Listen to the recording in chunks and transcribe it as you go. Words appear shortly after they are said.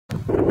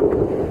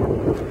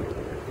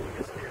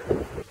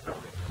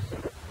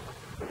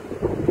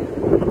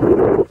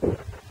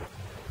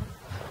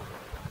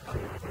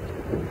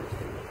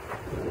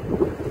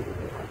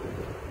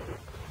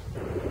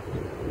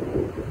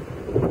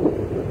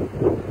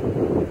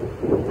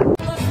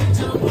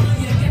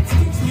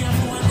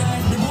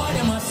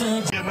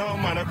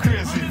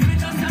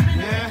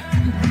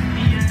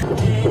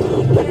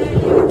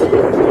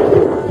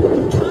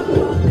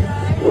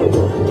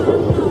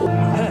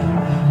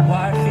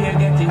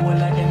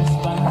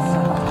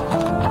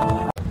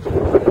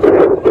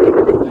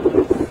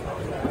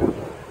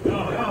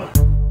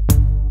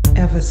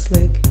Ever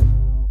slick,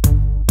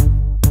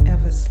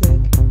 ever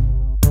slick,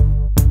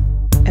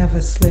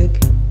 ever slick.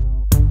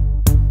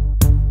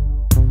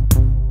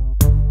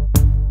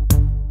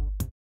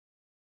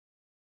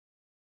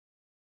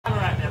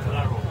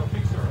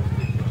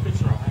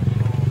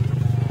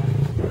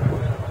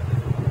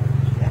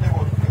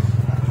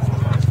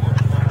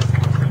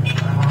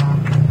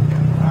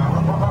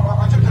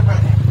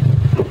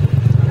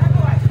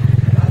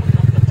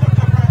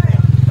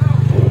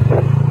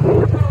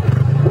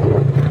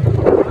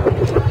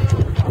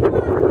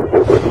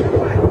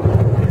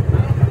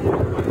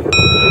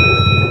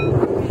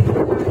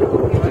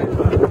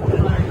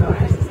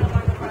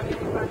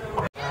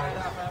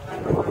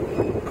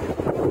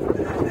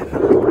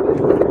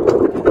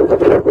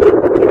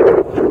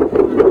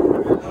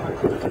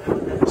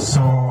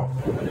 So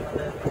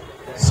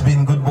it's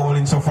been good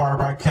bowling so far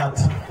by Cat.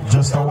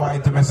 Just a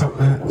wide to mess up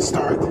the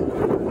start.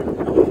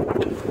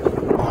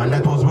 Oh, and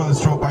that was well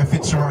stroked by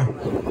Fitzroy.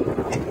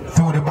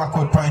 Through the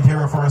backward point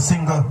here for a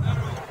single.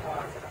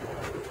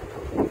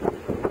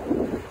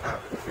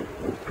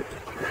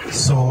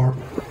 So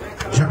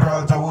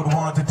Gibraltar would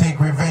want to take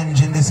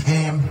revenge in this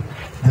game.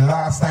 The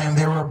last time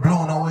they were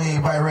blown away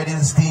by Red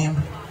Hills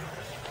team.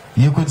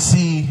 You could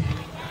see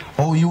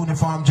how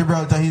uniform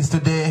Gibraltar is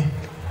today.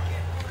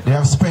 They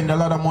have spent a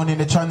lot of money in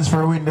the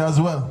transfer window as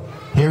well.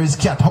 Here is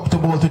Cat, up the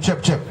ball to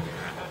Chep Chep.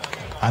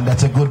 And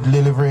that's a good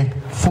delivery,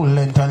 full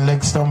length and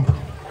leg stump.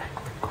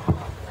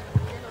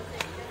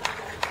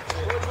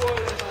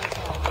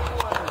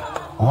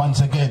 Once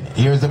again,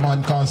 here's the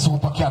man called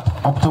Super Cat,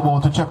 up the ball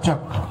to Chep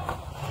Chep.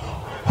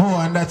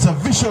 Oh, and that's a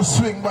vicious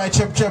swing by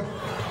Chep Chep.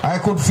 I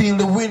could feel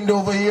the wind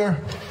over here.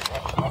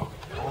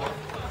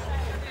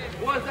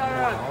 What's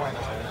that?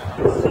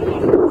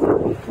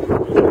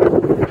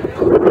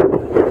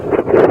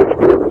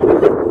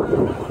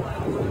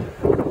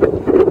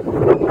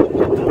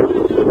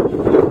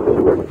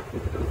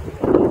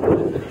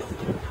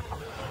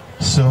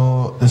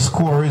 So the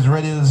score is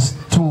Red Hills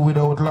 2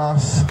 without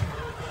loss.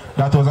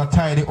 That was a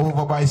tidy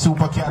over by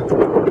Super Cat.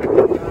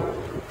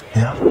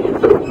 Yeah.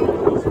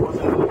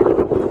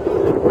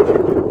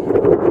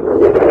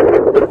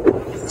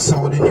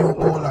 So the new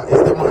bowler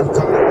is the man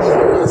called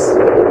Iris.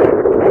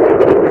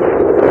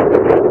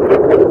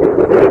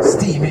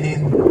 Steaming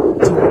in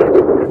to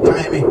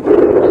timing.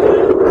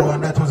 Oh,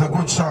 and that was a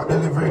good shot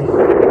delivery.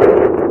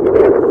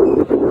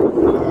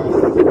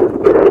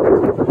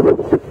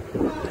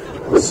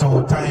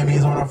 So Timey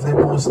is one of the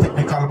most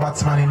technical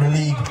batsmen in the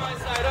league.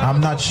 I'm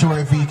not sure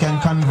if he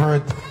can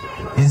convert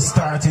his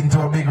start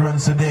into a big run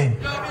today.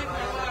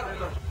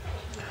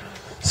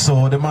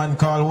 So the man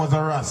called was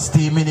a rat,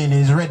 steaming in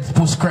his red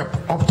push crepe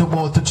up to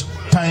ball to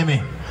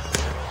Timey.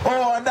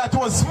 Oh, and that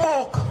was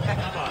smoke.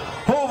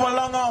 Over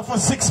long off for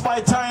 6 by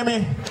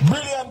Timey.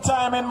 Brilliant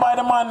timing by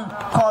the man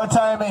called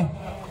Timey.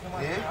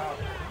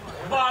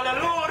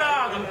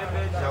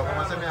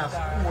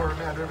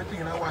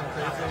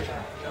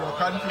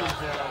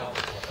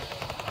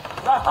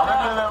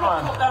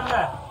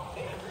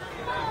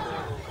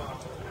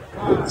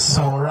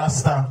 So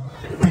Rasta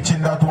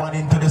pitching that one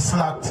into the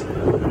slot,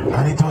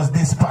 and it was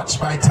dispatched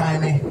by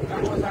Timey.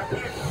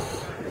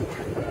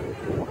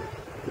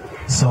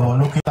 So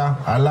look at that,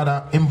 a lot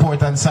of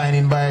important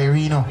signing by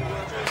Reno.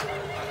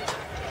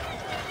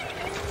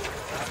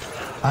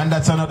 And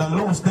that's another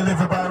loose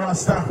delivery by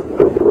Rasta.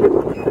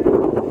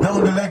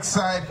 Down the leg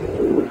side.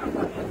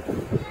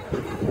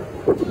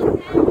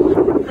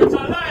 It's a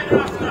line,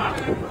 Rasta.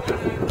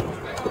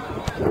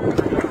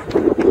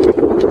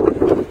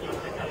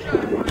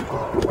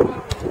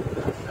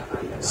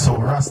 So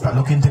Rasta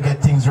looking to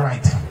get things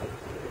right.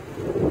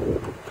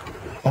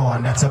 Oh,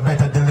 and that's a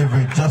better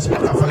delivery, just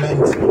back off a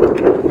length.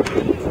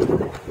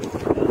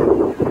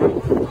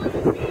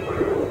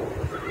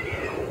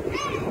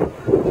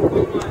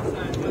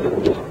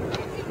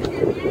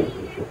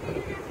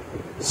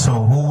 So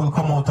who will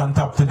come out on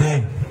top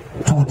today?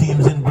 2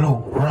 teams in blue.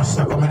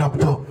 Rasta coming up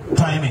to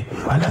Timey.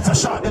 And that's a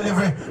short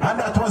delivery. And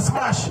that was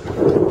smash.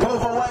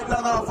 Over wide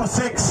long off for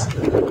 6.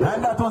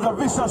 And that was a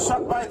vicious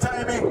shot by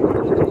Timey.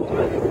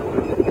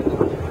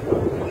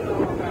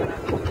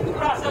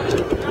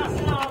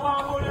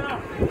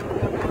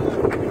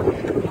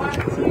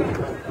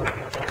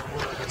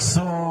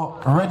 So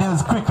Red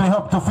Hills quickly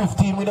up to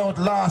 15 without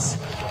loss,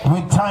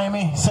 with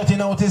Timey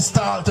setting out his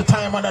stall to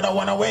time another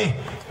one away.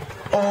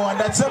 Oh, and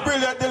that's a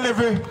brilliant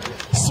delivery.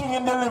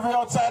 Swinging delivery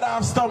outside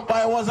half stump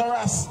by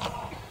Wazaras.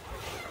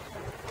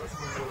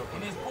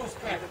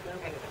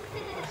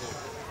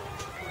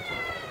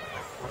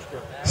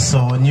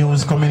 So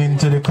news coming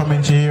into the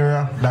commentary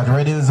area that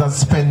Red Hills has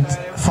spent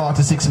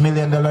 $46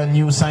 million in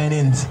new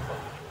signings.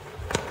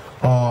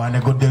 Oh, and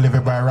a good delivery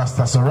by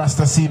Rasta. So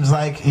Rasta seems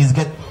like he's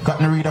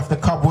gotten rid of the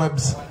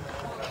cobwebs.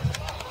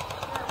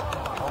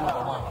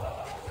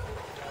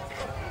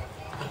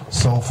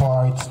 So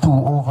far it's 2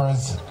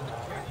 overs.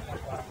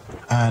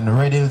 And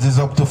Red Hills is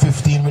up to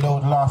 15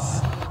 without loss.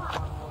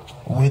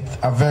 With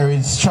a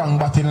very strong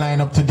batting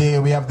lineup today,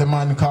 we have the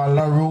man called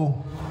LaRue,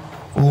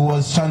 who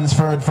was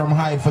transferred from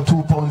Hyde for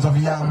 2 pounds of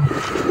yam.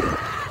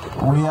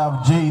 We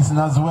have Jason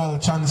as well,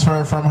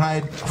 transferred from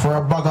Hyde for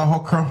a bag of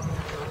okra.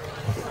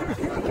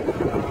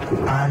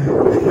 And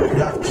we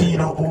have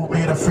Keno, who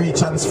made a free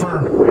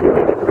transfer.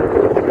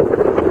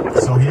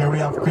 So here we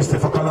have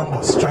Christopher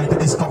Columbus trying to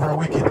discover a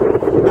wicket.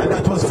 And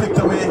that was flicked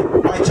away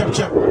by Chep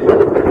Chep.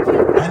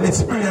 And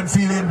it's a brilliant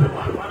feeling.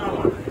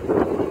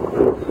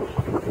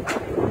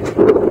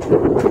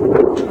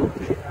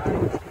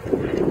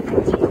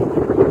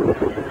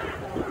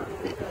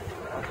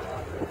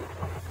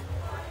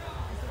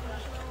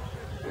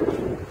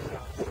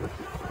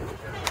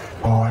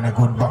 Oh, and a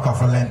good back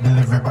off a length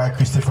delivery by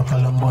Christopher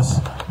Columbus.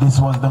 This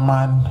was the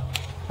man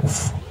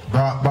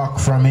brought back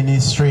from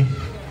ministry.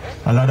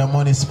 A lot of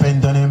money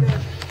spent on him.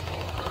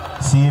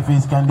 See if he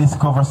can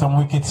discover some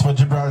wickets for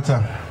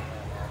Gibraltar.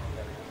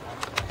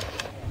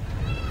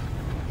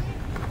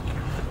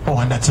 Oh,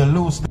 and that's a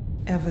loose.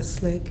 Ever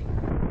slick.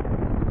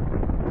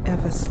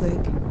 Ever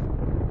slick.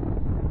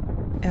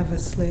 Ever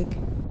slick.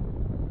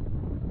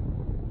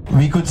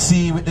 We could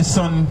see with the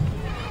sun.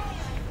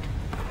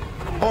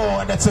 Oh,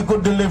 and that's a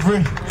good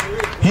delivery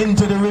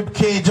into the rib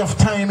cage of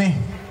Timey.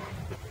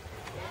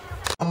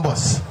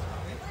 Columbus.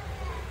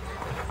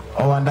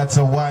 Oh, and that's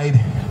a wide.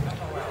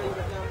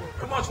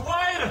 Too much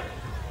wide.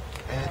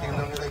 Anything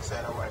on the leg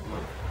side of wide.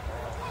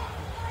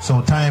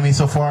 So Timey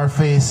so far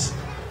face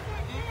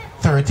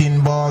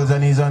 13 balls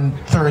and he's on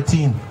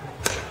 13.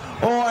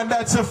 Oh, and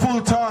that's a full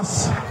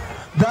toss.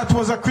 That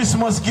was a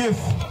Christmas gift.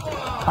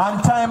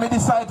 And Timey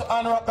decided to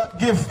unwrap that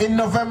gift in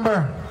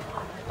November.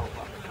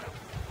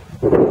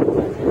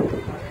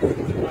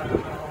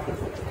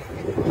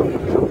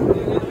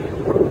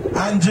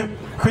 And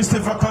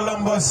Christopher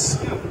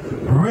Columbus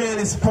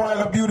really spoiled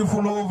a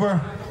beautiful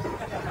over.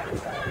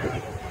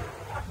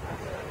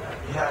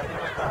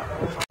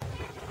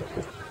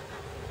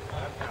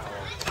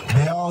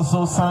 They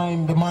also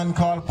signed the man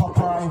called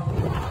Popeye.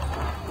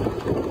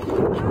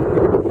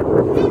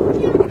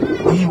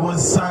 He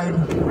was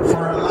signed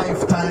for a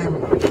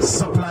lifetime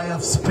supply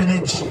of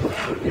spinach.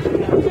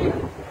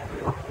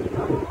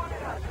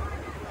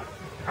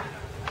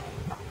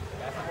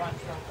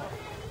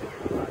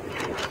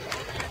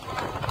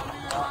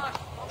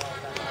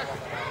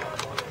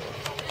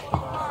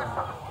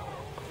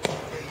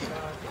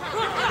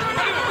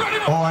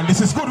 Oh, and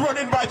this is good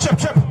running by Chep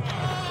Chep.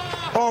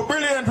 Oh,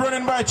 brilliant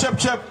running by Chep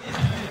Chep.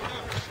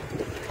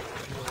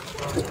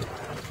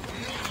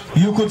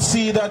 You could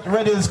see that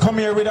Red Hills come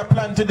here with a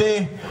plan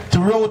today to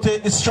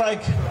rotate the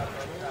strike.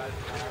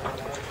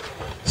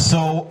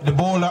 So the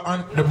bowler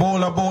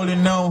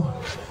bowling now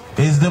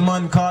is the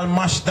man called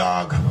Mash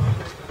Dog.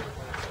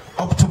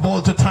 Up to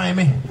bowl to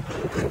Timey.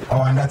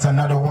 Oh, and that's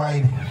another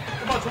wide.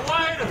 Too much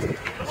wide. Too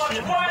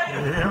much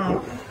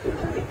wide.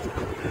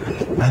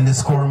 And the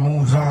score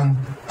moves on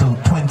to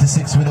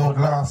 26 without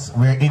loss.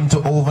 We're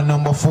into over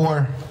number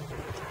 4.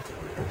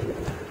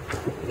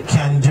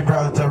 Can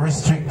Gibraltar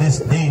restrict this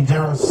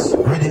dangerous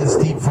Red Hills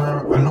team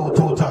for a low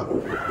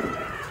total?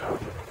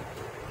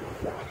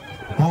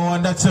 Oh,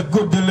 and that's a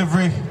good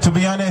delivery. To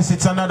be honest,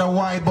 it's another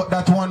wide, but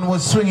that one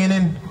was swinging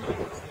in.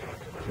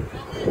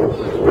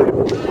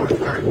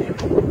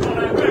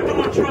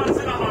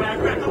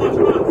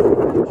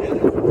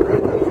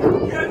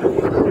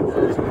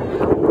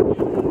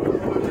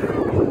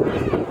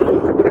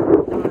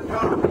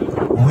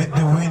 With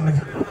the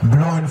wind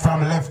blowing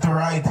from left to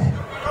right,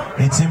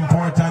 it's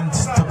important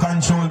to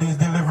control these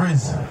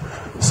deliveries.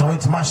 So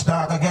it's Mash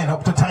Dog again,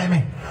 up to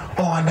Timey.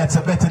 Oh, and that's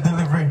a better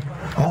delivery.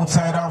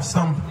 Outside off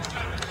stump.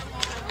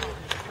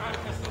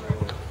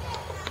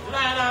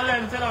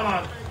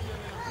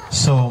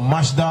 So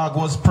Mash Dog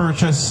was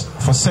purchased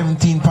for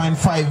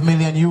 17.5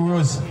 million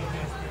euros.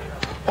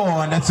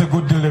 Oh, and that's a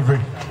good delivery.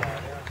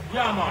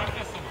 Yeah, man.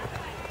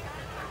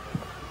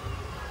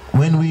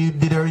 When we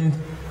did our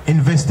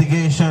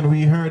investigation,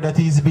 we heard that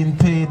he's been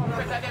paid.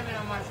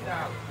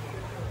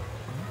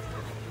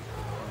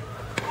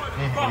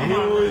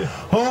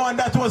 Oh, and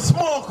that was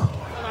smoke.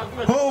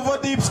 Over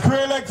deep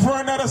square leg for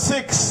another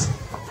 6.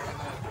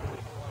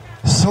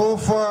 So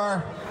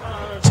far,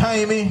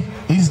 Timey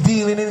is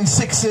dealing in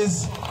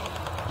 6s.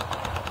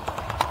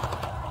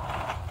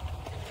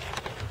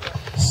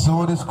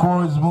 So the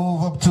scores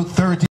move up to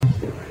 30.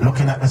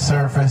 Looking at the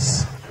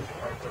surface,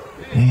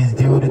 he's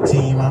due the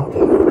team a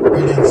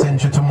brilliant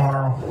century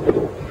tomorrow.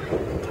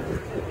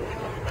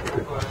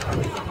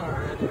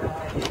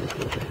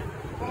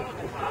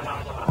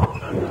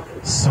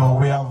 So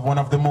we have one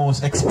of the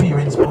most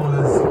experienced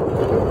bowlers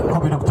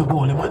coming up to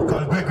bowl, a man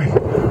called Gregory.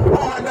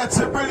 Oh, and that's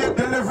a brilliant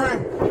delivery.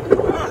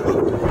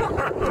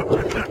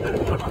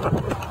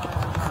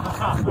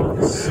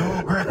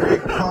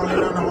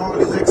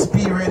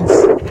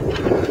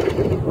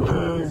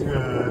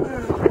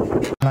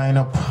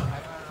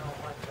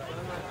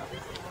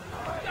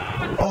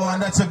 Oh, and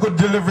that's a good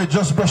delivery,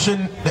 just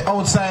brushing the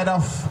outside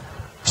of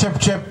Chep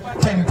Chep,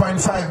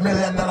 $10.5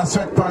 million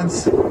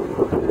sweatpants.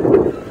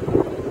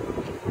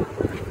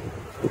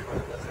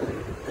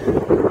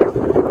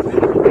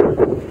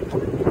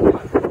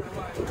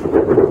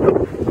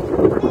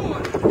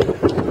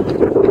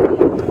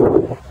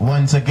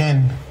 Once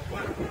again,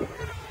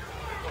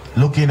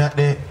 looking at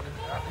the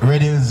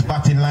Red Hills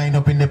batting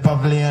lineup in the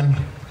pavilion,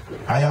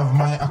 I have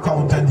my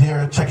accountant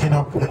here checking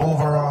up the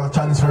overall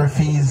transfer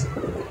fees.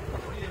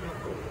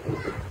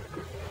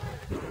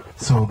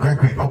 So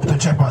Gregory up to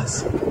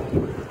Cheppers.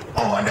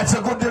 Oh, and that's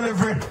a good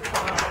delivery.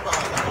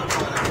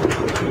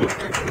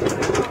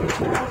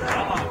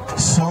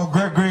 So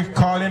Gregory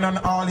calling on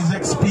all his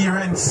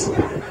experience,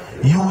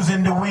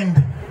 using the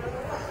wind.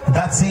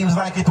 That seems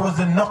like it was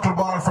the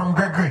knuckleball from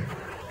Gregory.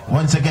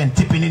 Once again,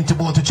 tipping into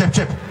ball to Chep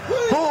Chep.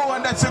 Oh,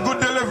 and that's a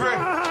good delivery.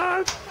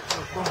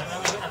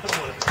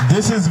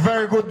 This is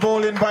very good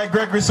bowling by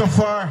Gregory so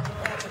far.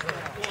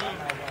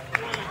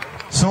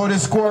 So the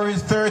score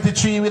is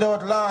 33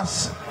 without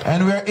loss,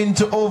 and we're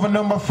into over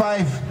number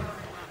 5.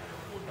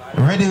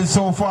 Red Hills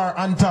so far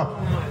on top.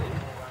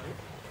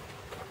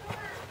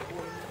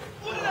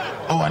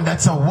 Oh, and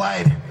that's a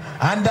wide,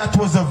 and that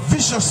was a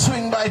vicious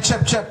swing by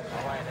Chep Chep.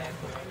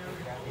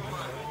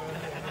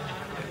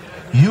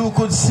 You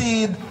could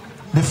see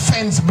the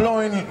fence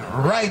blowing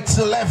right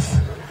to left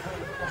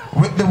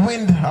with the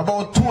wind,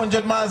 about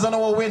 200 miles an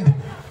hour wind.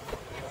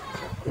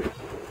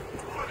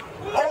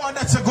 Oh, and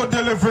that's a good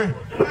delivery.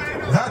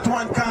 That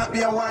one can't be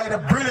a wide, a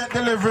brilliant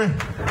delivery.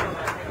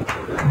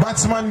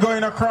 Batsman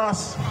going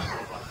across.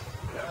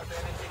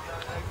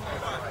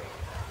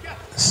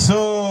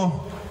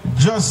 So,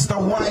 just a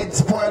wide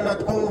spoil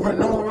that over,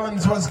 no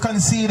runs was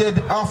conceded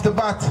off the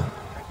bat.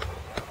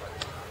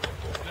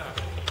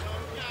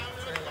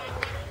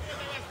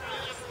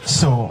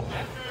 So,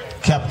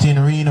 Captain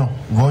Reno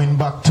going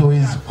back to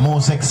his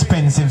most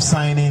expensive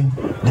signing,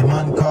 the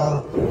man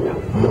called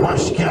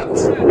Mash Cat.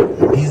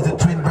 He's the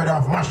twin brother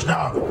of Mash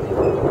Dog.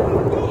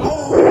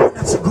 Oh,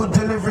 that's a good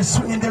delivery,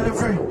 swinging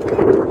delivery.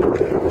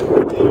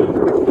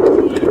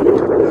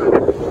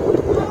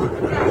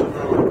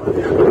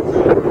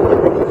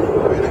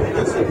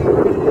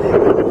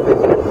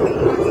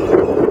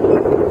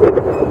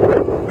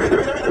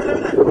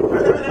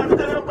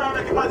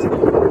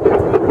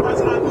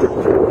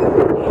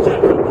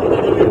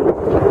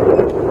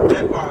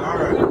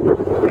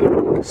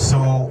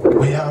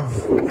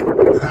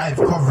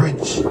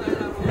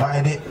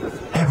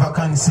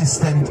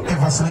 Consistent,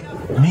 ever slick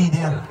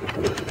media,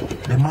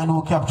 the man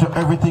who captured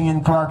everything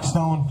in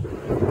Clarkstown.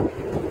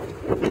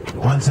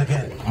 Once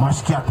again,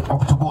 Mash Cat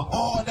up to ball.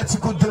 Oh, that's a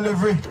good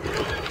delivery,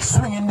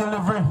 swinging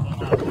delivery.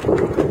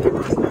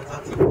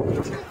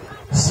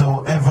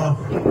 So Ever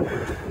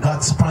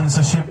got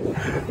sponsorship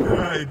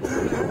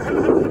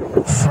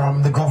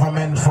from the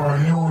government for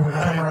a new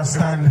camera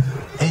stand,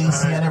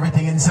 AC and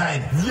everything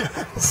inside.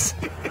 Yes.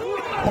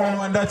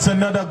 Oh, and that's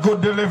another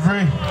good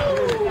delivery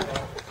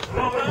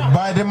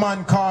by the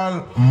man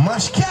called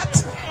Mash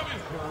Cat.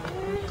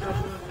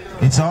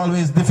 It's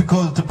always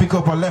difficult to pick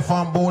up a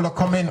left-arm bowler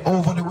coming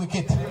over the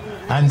wicket,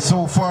 and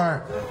so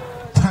far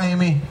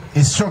Timey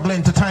is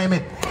struggling to time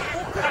it.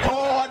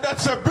 Oh, and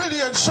that's a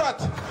brilliant shot.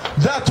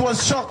 That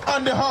was shot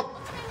on the hop.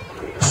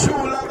 Shoe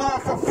long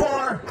off for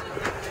 4.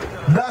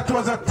 That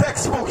was a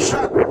textbook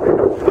shot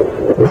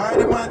by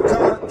the man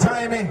called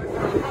Timey.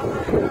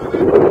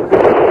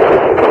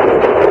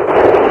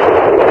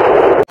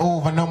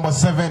 Over number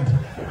 7.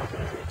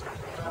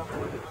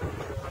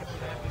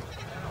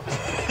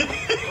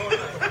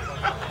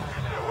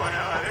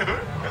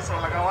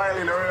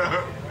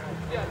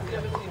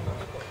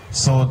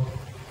 So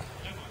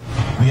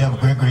we have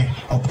Gregory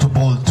up to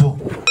ball 2.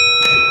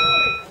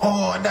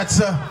 Oh, and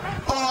that's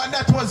and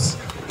that was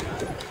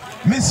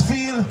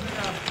misfield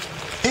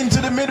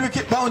into the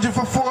mid-wicket boundary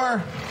for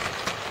 4.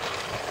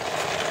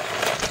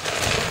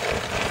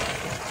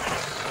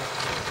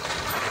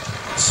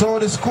 So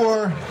the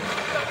score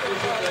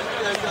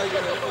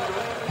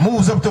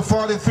moves up to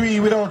 43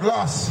 without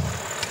loss.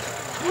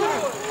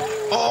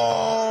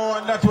 Oh,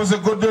 and that was a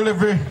good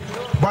delivery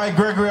by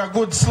Gregory, a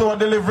good slow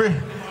delivery.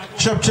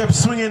 Chep Chep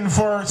swinging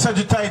for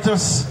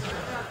Sagittarius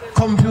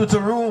computer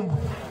room.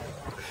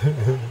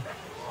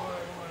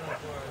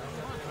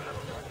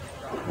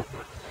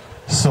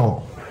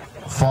 So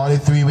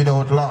 43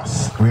 without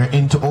loss. We're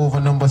into over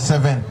number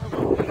 7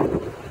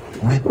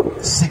 with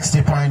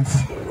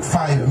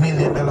 $60.5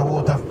 million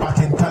worth of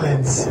batting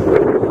talents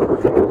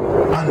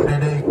under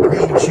the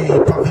Green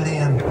Tree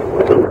Pavilion.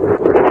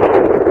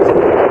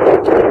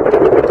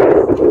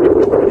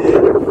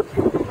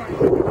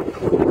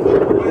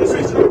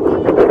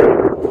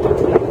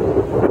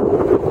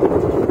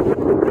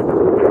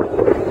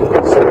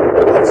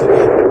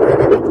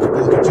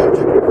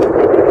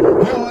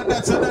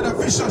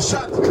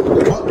 Shot,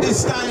 but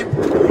this time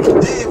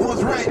Dave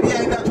was right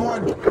behind that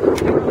one.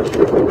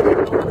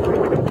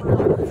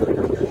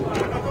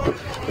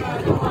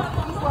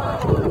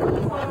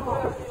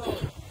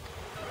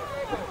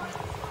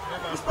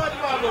 It's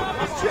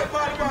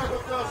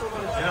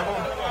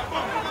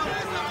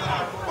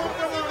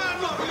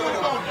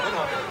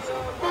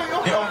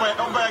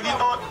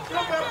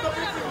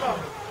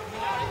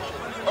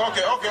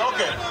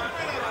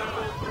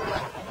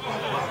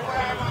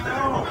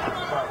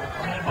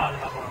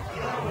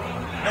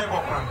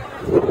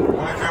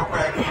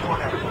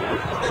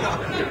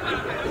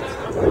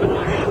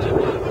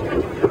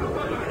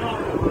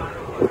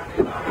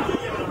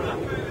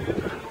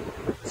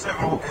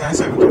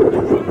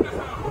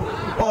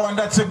Oh, and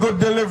that's a good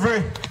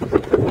delivery.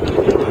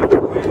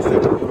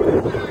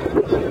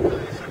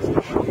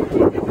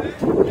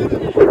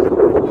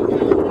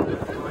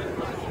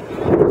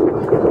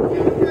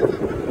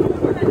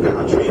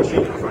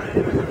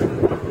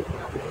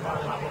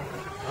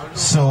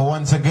 So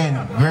once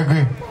again,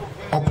 Gregory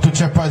up to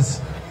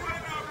Cheppers.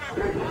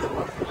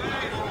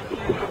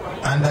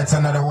 And that's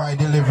another wide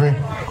delivery.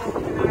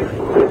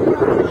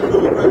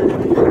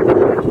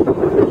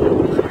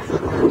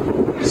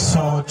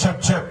 So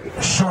Chep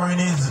showing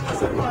his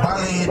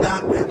ballet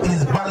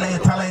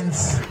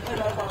talents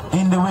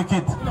in the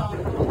wicket.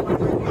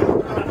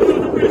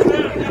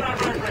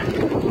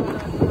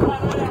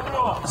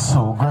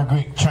 So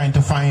Gregory trying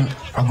to find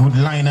a good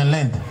line and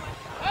length.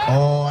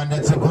 Oh, and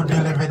that's a good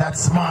delivery. That's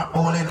smart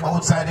bowling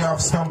outside the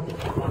off stump.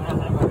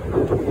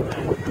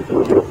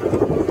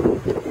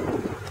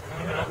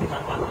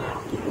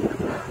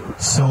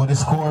 So the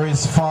score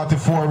is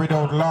 44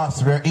 without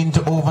loss. We're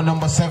into over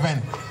number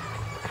 7.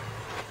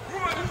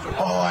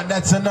 Oh, and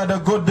that's another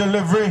good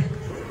delivery.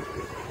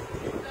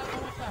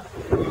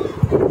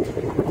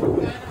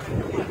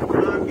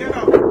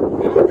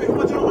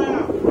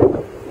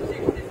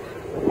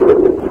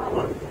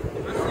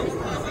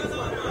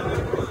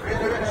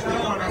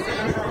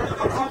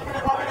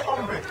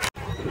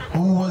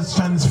 Who was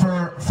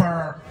transferred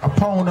for a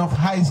pound of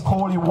high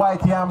scoly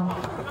white yam?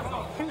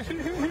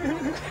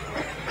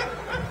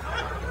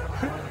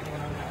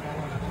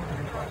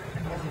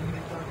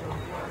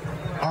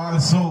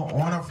 Also,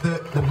 one of the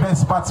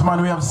best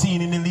batsmen we have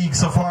seen in the league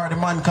so far, the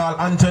man called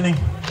Anthony,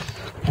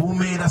 who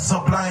made a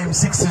sublime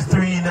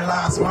 63 in the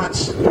last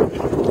match.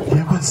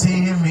 You could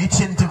see him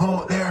itching to go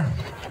out there.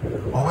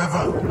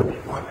 However,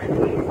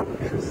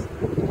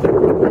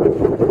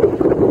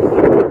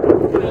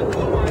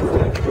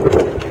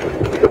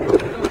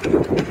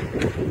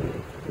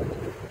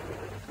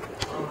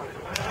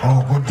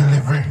 oh, good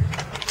delivery.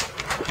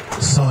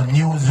 So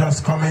news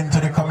just come into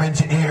the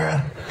commentary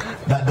area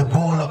that the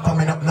bowler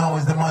coming up now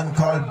is the man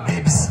called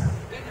Bibbs.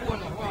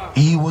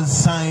 He was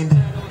signed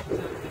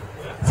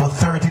for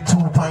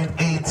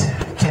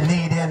 32.8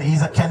 Canadian.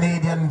 He's a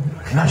Canadian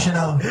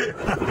national.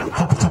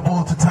 Up to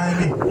bowl to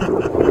timing.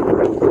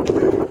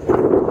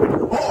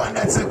 Oh, and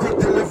that's a good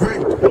delivery.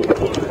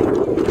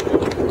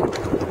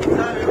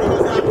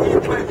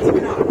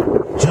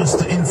 Just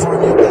to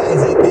inform you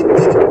guys, he did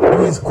do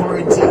his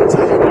quarantine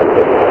time.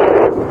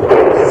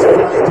 His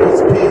flight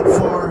was paid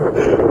for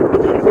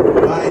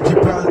by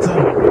Gibraltar.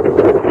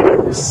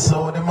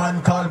 So the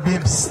man called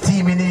Bibbs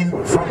steaming in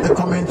from the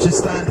commentary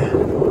stand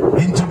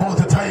into both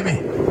the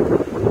timing.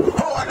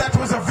 Oh, and that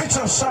was a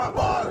vicious sharp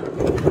ball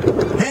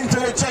into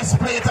the chest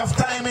plate of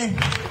timing.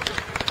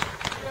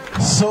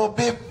 So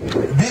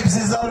Bibbs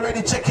is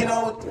already checking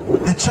out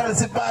the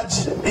Chelsea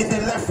badge in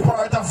the left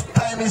part of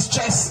Timing's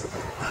chest.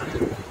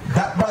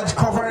 That badge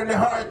covering the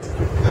heart.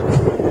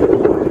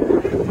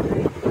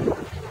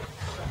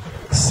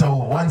 So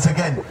once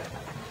again,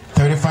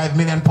 £35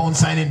 million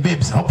signing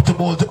Bibbs up to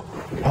bowl.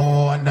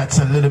 Oh, and that's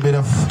a little bit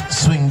of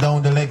swing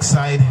down the leg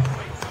side.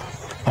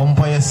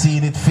 Umpire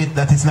seeing it fit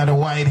that it's not a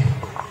wide.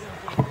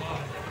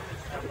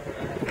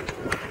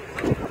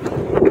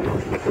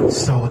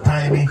 So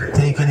Timey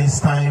taking his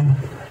time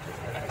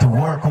to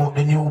work out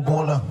the new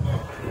bowler.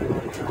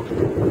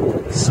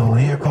 So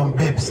here come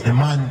Bibbs, the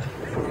man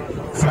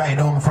fly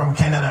down from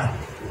Canada.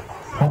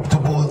 Up to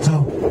bowl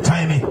to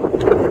Timey.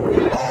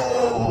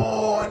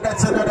 Oh, and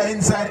that's another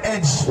inside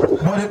edge,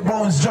 but it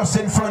bounced just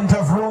in front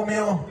of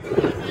Romeo.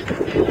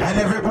 And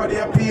everybody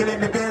appealing,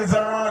 the bells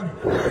are on.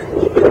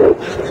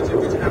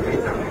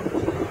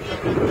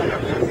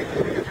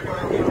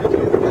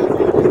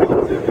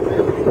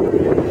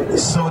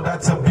 So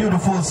that's a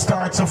beautiful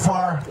start so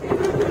far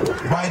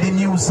by the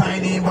new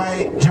signee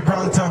by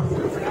Gibraltar.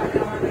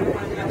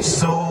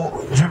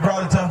 So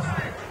Gibraltar,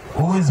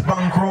 who is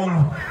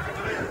bankrolled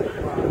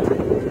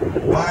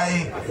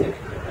by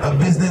a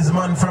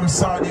businessman from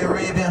Saudi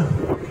Arabia.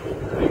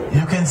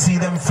 You can see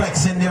them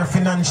flexing their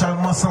financial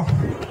muscle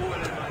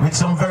with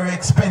some very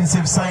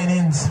expensive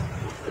signings.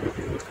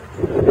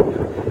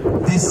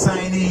 This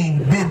signee,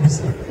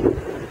 Bibbs,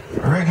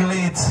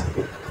 regulates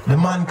the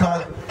man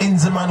called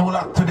Inzeman who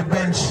locked to the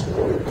bench.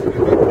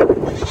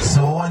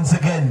 So once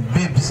again,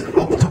 Bibbs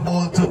up to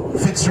bowl to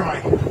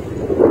Fitzroy.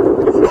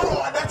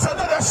 Oh, and that's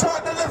another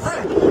short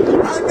delivery.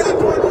 And that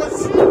one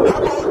was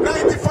about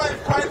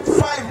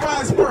 95.5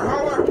 miles per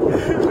hour,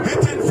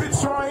 hitting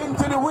Fitzroy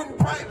into the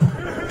windpipe.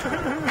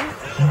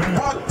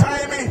 But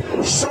Timey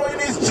showing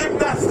his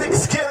gymnastic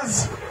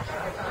skills.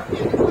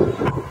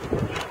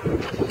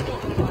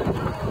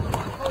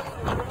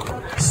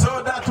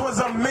 So that was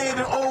a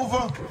maiden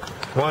over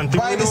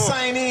by the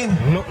signing.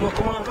 No,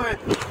 come on, fight.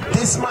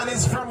 This man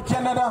is from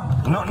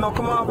Canada. No,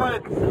 come on,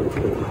 fight.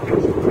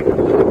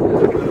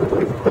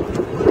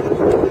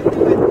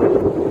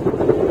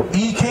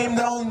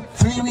 flown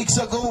 3 weeks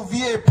ago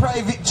via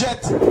private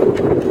jet.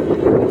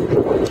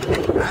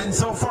 And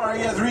so far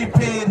he has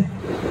repaid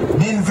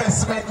the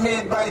investment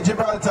made by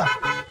Gibraltar.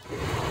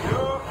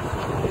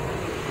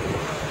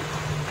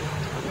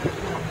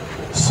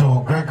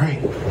 So Gregory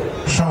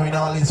showing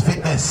all his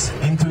fitness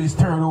into his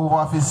third over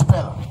of his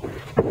spell.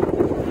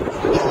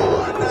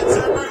 Oh, and that's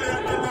a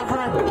brilliant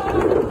delivery.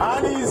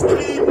 And he's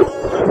clean bowled.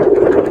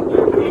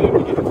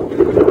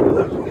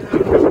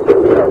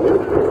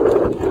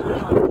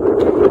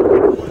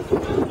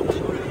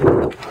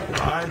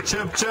 Alright,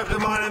 chip the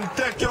man and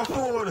take your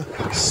food.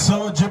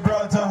 So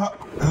Gibraltar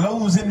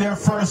losing their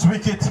first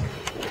wicket.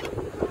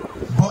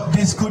 But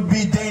this could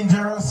be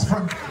dangerous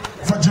for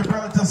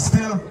Gibraltar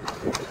still.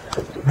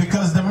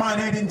 Because the man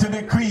heading to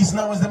the crease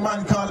now is the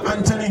man called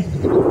Anthony.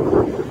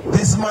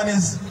 This man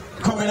is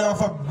coming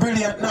off a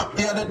brilliant knock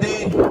the other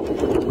day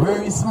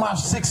where he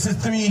smashed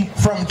 63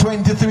 from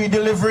 23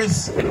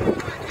 deliveries,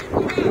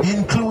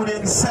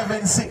 including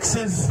 7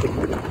 sixes.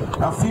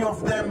 A few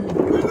of them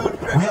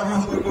we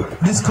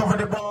haven't discovered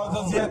the balls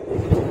as yet.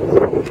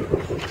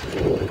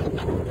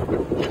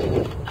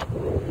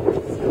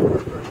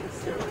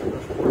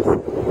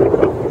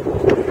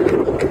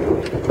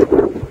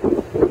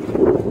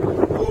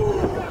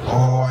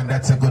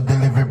 That's a good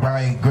delivery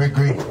by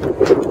Gregory.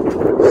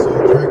 So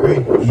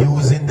Gregory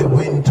using the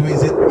wind to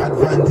his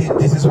advantage.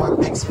 This is what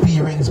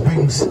experience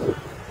brings.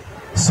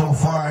 So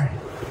far,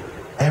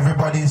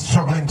 everybody is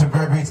struggling to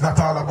Gregory. It's not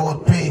all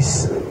about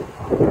pace.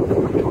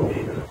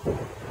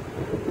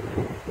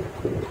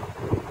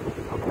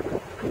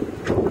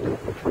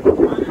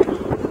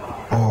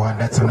 Oh, and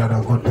that's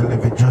another good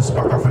delivery just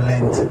back of a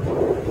length.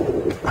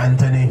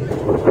 Anthony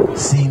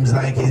seems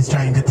like he's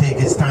trying to take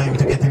his time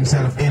to get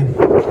himself in.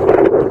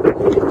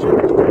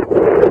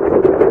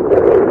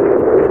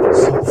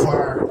 So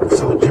far,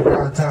 so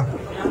Gibraltar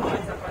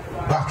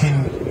back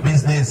in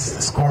business.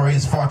 Score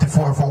is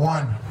 44 for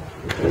 1.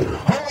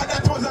 Oh,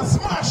 that was a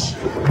smash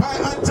by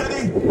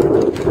Anthony.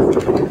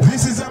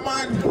 This is a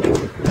man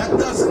that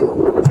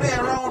doesn't play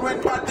around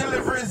when bad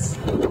deliveries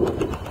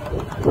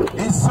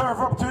is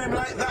served up to him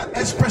like that,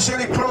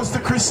 especially close to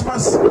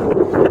Christmas. So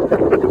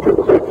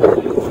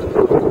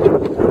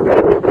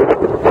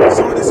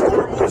the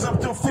score moves up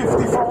to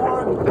 50 for 1.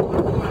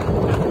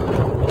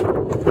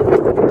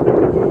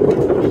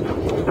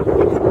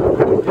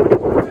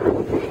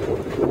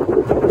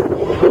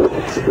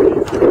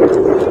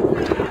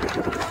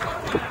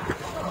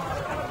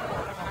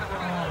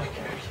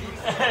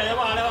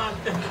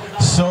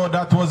 So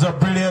that was a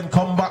brilliant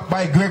comeback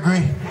by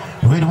Gregory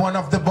with one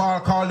of the ball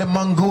called the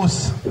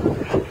Mongoose.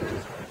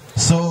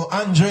 So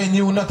Andre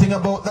knew nothing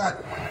about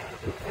that.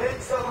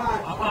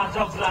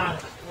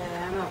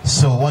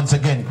 So once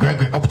again,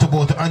 Gregory up to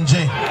bowl to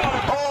Andre.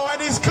 Oh,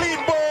 and he's clean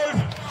bowled.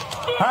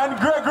 And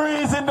Gregory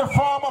is in the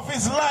form of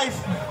his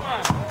life.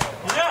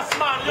 Yes,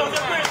 man, you're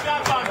the great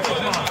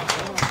advantage, man.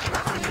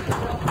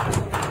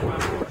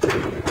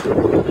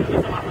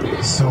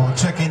 So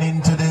checking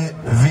into the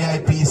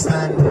VIP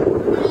stand,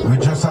 we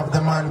just have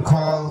the man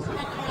called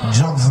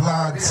Jugs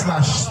Lord /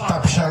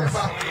 Top Shelf.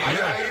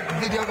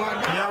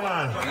 Yeah,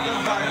 man.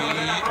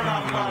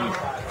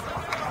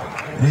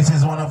 This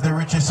is one of the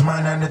richest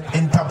man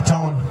in Top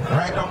Town.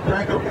 Right up,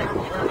 right up.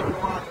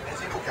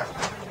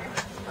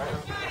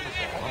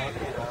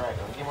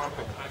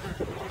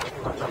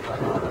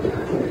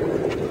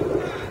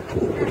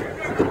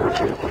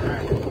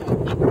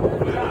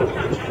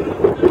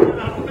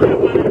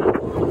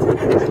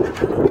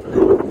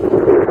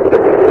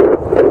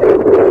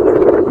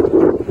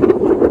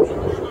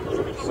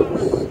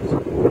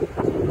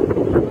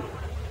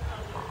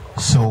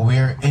 So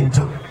we're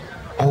into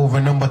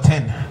over number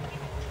 10.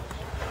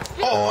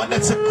 Oh, and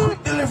that's a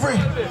quick delivery.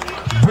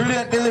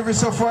 Brilliant delivery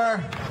so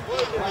far.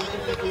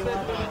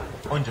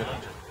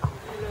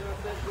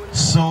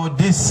 So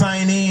this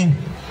signing,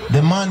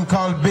 the man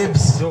called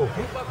Bibbs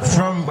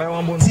from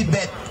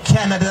Tibet,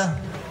 Canada.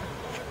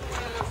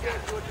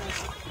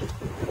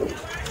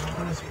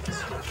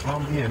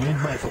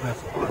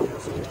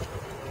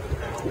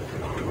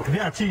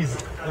 Yeah, cheese.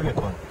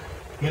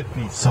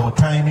 So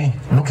Timey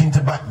looking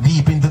to back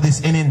deep into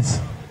this innings.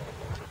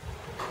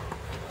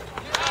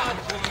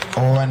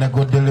 Oh, and a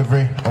good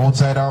delivery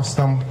outside off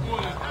stump.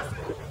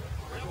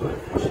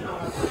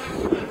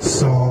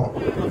 So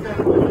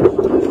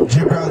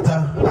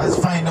Gibraltar has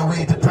found a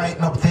way to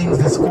tighten up things.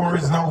 The score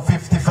is now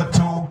 50 for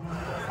 2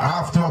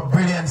 after a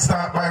brilliant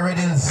start by Red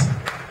Hills.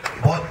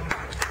 But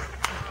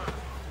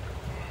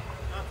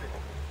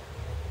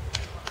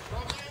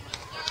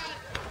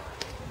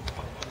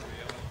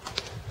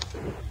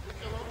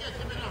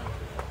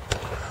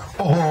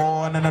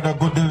oh, and another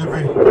good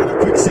delivery. And a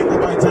quick single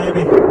by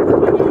Timey.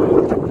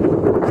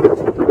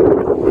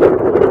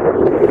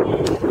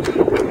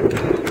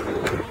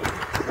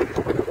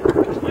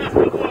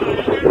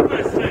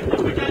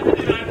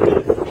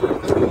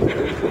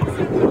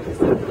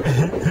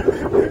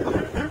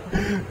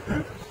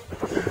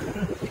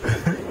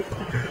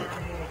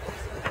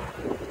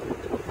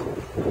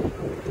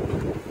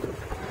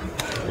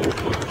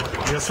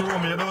 Yes,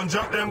 Romy, you don't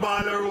drop them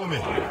ball, Romy.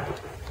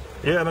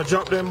 Yeah, no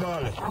drop them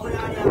ball.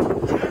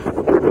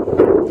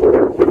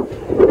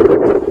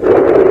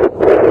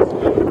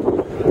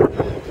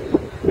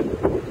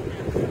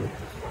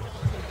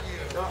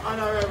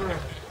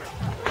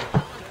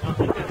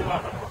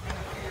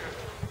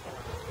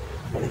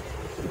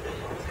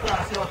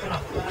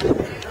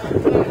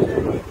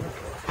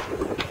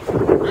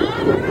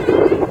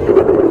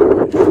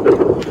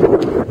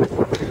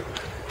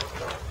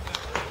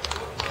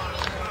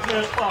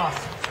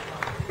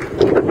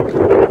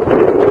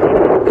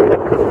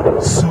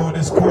 So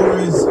the score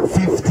is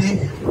 50,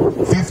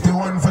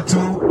 51 for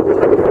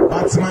 2.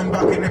 Batsman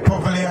back in the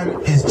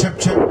pavilion is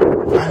Chip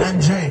and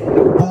Andre.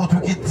 Both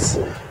wickets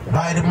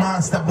by the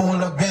master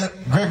bowler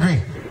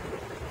Gregory.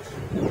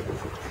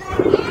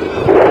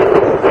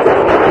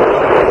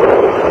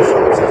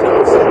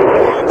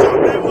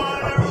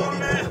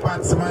 Appealing to the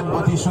batsman,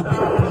 but he should be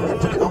appealing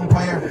to the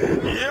umpire.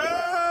 Yo!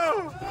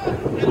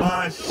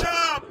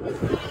 Sharp!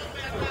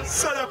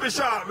 Set up a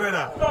sharp,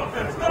 brother.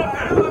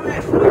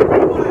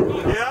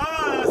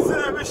 Yeah,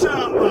 set up a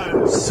sharp,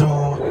 man.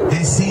 So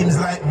this seems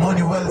like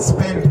money well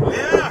spent.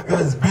 Yeah.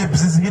 Because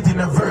Bibbs is hitting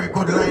a very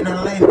good line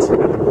of length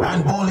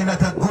and bowling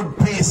at a good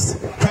pace.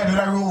 Ken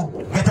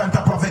LaRue get on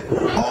top of it.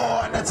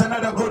 Oh, and that's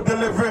another good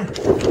delivery.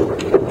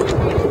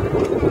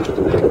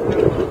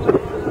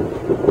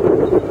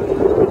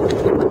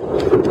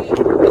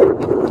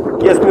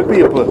 Yes, my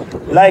people,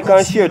 like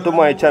and share to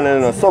my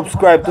channel and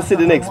subscribe to see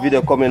the next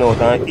video coming out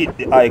and hit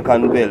the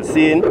icon bell.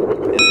 Seeing?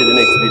 You see the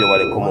next video when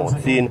they come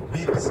out. Seeing?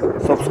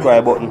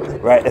 Subscribe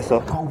button right there,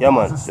 so. Yeah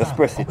man, just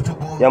press it.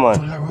 Yeah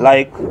man,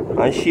 like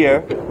and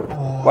share.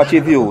 Watch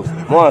your views.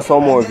 Want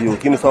some more views.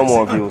 Give me some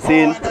more views.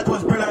 Seeing?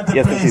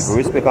 Yes, my people,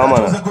 respect our man.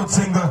 That was a good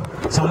single.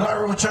 So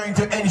LaRue trying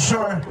to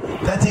ensure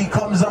that he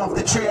comes off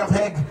the tray of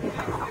egg.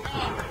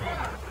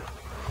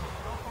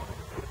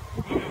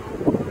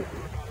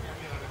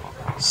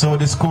 So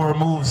the score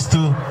moves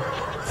to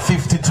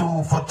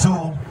 52 for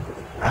 2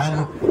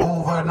 and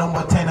over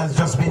number 10 has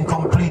just been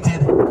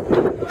completed.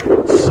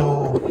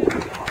 So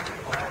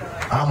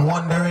I'm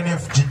wondering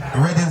if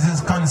Red Hills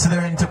is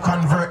considering to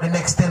convert the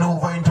next 10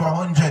 over into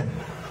 100.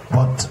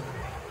 But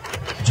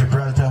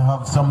Gibraltar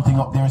have something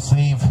up their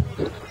sleeve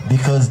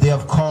because they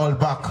have called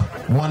back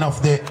one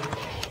of the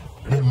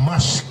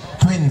Mash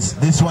twins.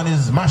 This one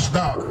is Mash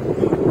Dog.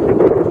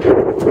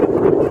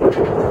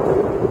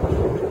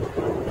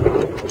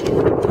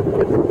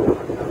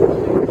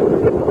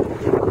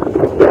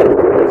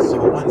 So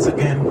once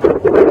again,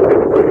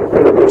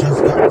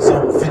 just got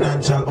some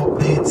financial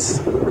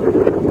updates.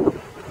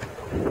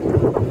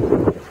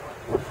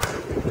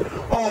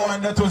 Oh,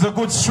 and that was a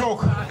good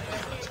stroke.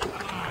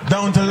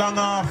 Down to long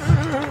off.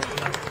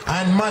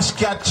 And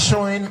Mashcat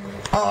showing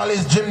all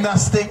his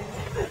gymnastic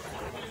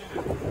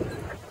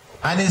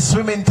and his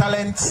swimming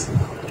talents.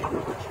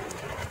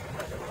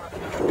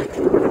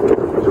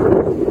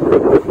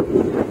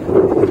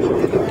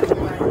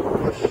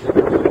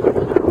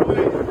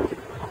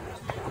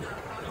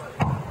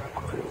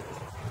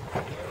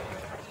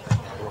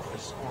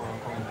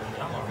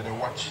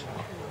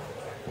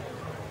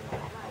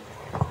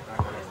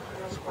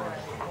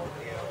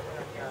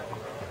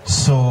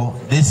 So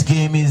this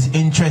game is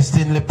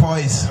interestingly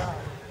poised.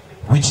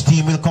 Which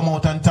team will come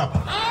out on top?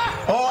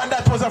 Oh, and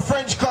that was a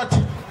French cut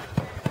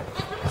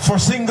for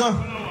single.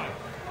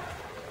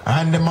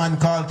 And the man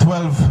called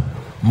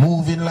 12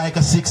 moving like a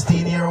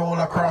 16-year-old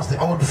across the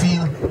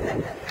outfield.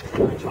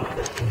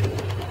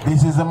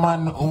 This is a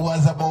man who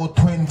has about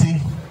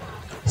 20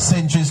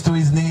 centuries to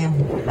his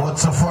name, but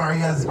so far he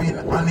has been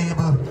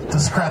unable to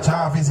scratch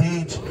half his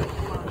age.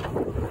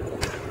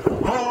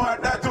 Oh,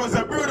 and that was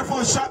a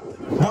beautiful shot.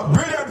 But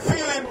brilliant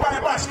feeling by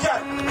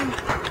Mashcat.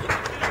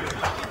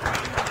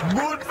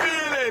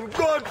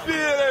 Good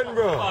feeling,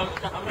 bro.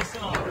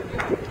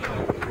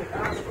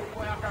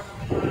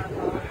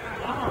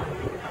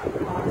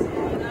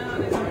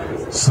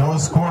 So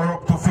score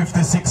up to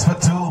 56 for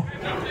 2.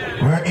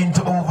 We're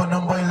into over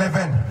number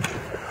 11.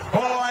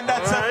 Oh, and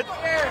that's right.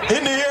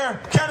 In the air.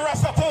 Can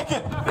Rasta take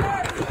it?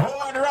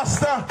 Oh, and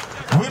Rasta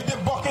with the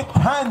bucket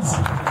hands.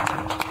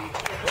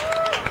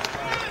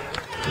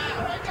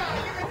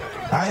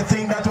 I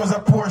think that was a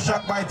poor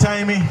shot by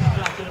Timey.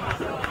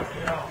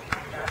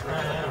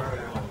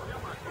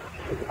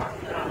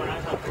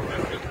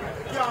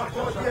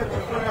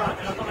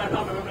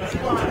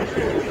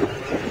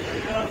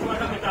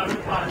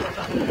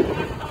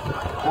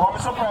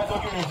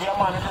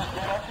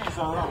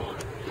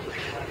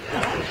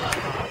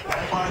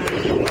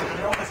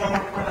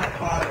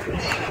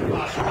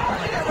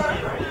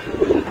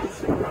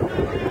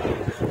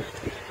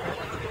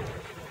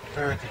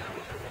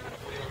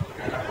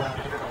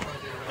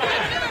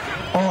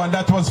 Oh, and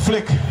that was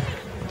flick.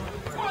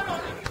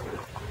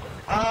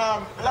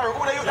 Larry,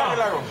 who are you down,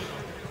 Larry?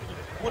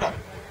 Who that?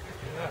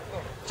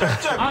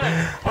 Check.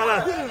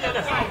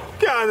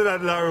 Can't do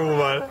that, Larry,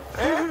 man.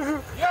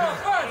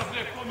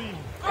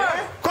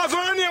 Cause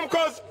what your name,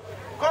 cause?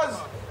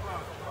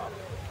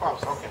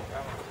 Pops, okay.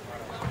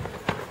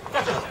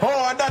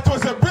 Oh, and that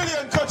was a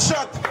brilliant cut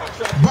shot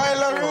by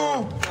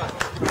LaRue.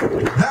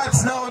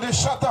 That's now the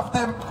shot of the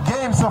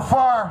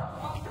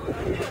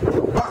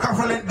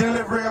excellent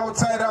delivery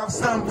outside of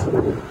stump.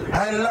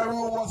 And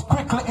LaRue was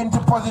quickly into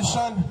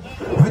position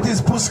with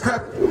his push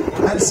grip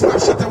and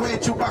smashed it away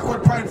to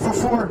backward point for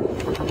 4.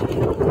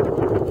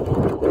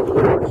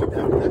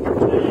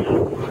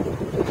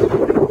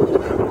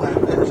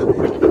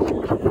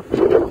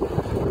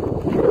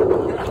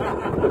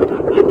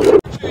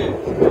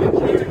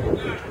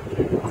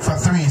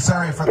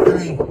 For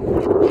 3.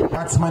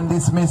 Batsman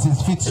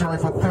dismisses. Fitzroy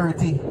for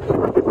 30.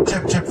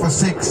 Chep for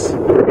 6.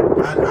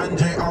 And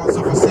Andre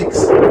also for 6.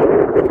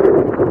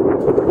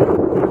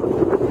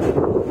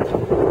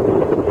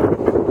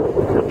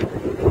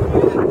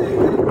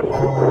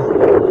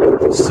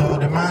 Oh, so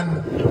the man,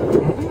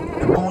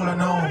 the bowler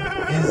now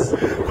is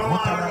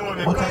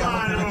Mutaya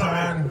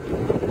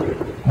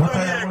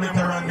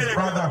Mulitaran's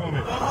brother.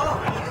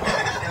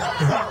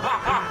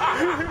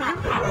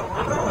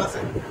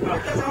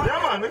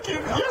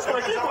 Yes,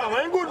 man, keep on.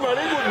 I'm good, man.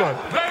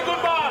 Very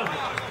good ball.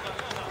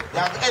 You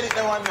have to edit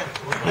the one, man.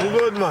 I'm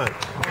good, man.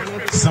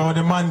 So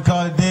the man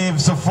called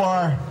Dave so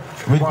far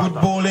with good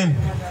bowling.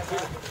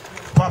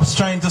 Pops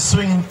trying to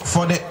swing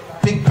for the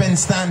big pen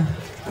stand.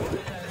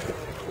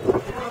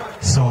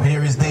 So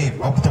here is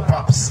Dave up to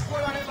Pops.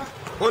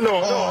 Oh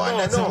no, and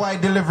that's a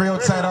wide delivery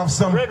outside of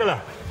some. Regular.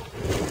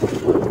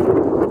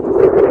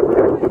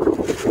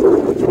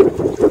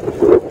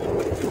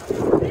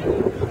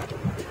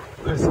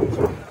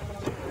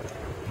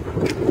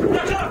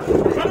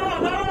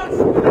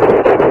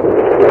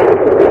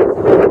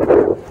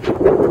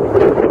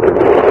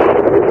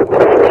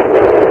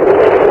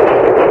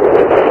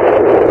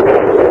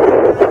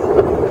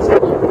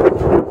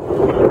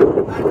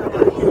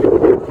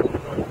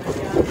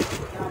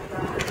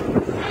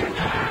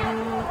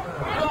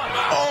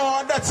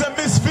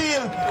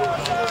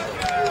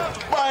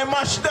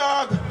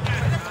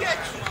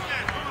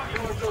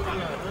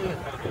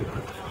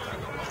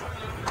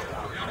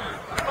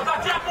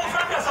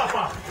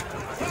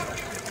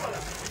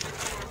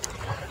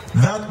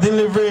 That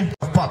delivery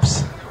of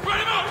Pops.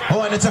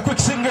 Oh, and it's a quick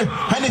single.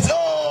 And it's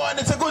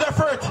a good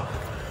effort.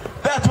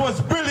 That was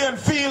brilliant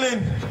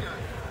feeling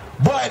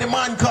by the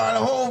man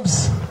Carl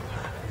Holmes.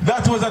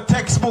 That was a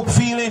textbook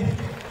feeling.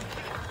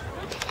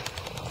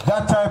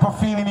 That type of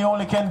feeling, you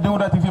only can do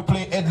that if you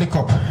play Edley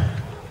Cup.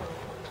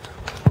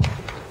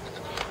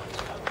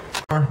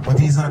 But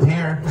he's not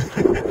here.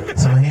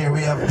 So here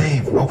we have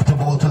Dave up to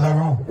bowl to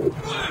LaRue.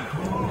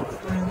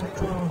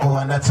 Oh,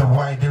 and that's a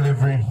wide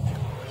delivery.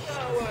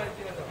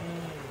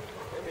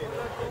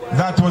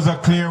 That was a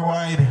clear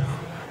wide.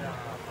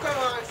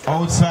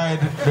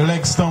 Outside the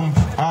leg stump,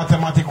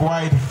 automatic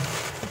wide.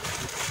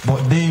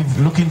 But Dave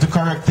looking to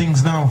correct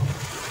things now.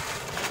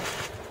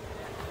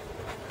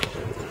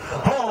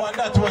 Oh, and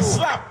that was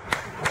slap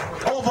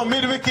over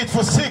mid wicket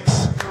for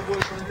 6.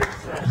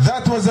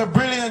 That was a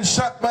brilliant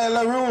shot by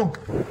LaRue.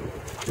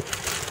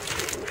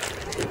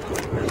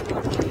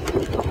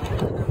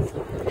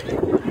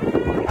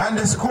 And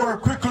the score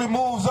quickly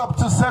moves up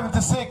to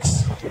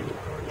 76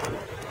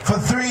 for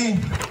 3.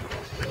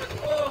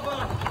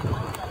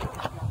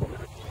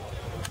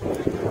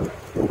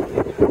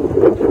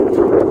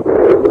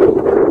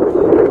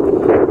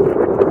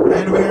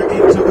 And we're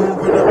into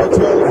over number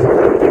 12.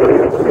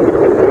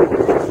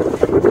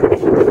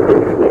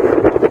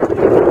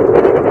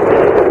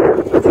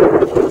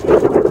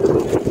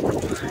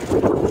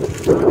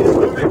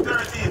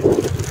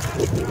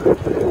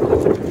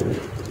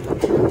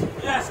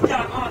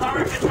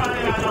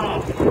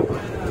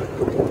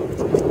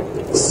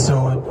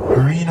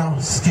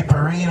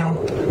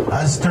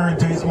 Has turned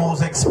to his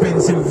most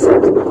expensive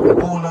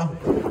bowler.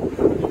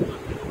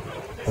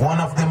 One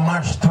of the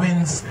Mash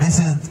twins. This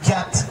is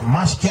Cat,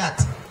 Mash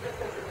Cat.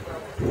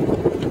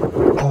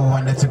 Oh,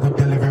 and that's a good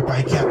delivery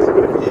by Cat.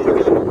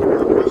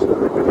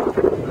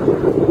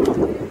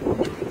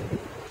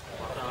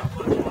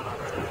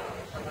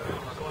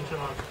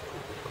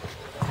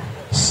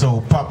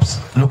 So Pops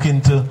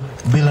looking to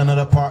build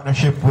another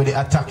partnership with the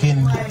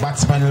attacking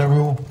batsman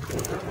LaRue.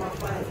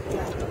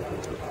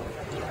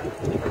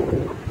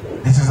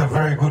 This is a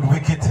very good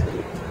wicket.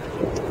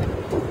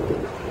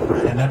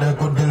 And another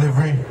good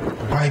delivery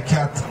by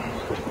Cat.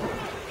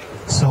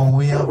 So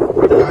we have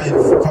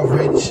live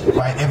coverage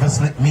by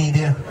Everslip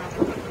Media.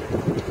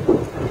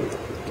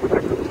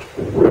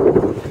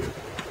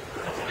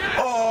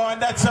 Oh,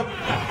 and that's a,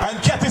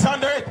 and Cat is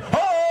under it.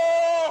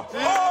 Oh!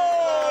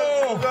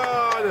 Oh!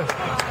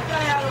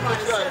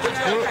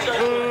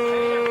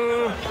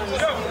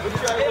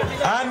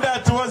 And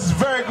that was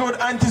very good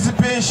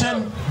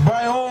anticipation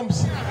by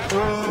Holmes.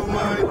 Oh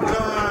my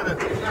God.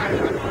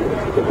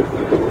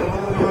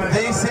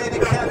 They say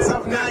the cats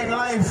have 9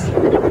 life,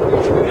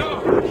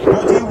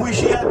 but he wish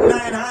he had 9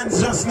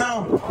 hands just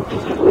now.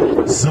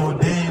 So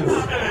Dave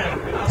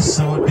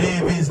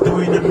is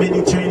doing a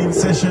mini training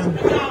session,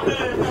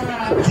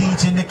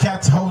 teaching the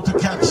cats how to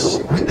catch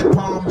with the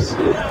palms.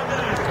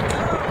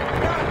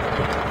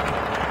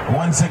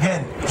 Once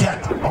again,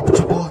 Cat up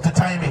to bowl to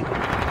timing.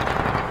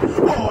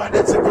 Oh, and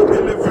that's a good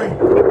delivery.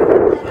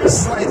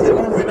 Slightly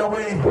moving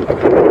away.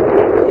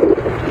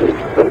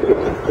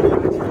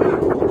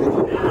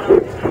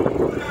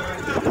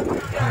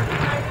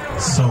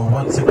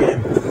 once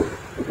again.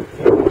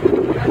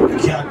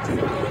 Cat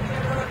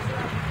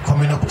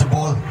coming up to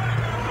ball.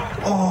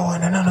 Oh,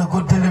 and another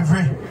good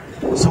delivery.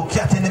 So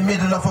Cat in the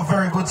middle of a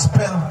very good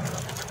spell.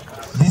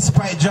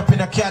 Despite dropping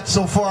a Cat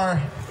so far,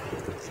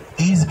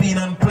 he's been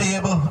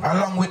unplayable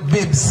along with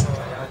Bibbs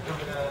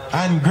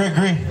and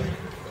Gregory.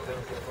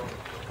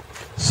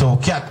 So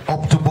Cat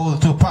up to bowl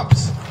to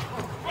Pops.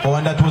 Oh,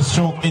 and that was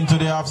stroked into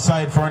the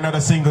offside for another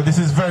single. This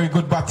is very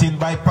good batting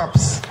by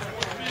Pops.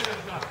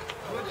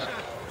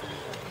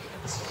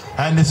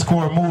 And the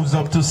score moves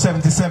up to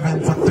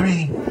 77 for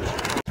 3.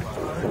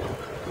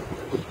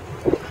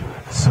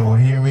 So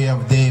here we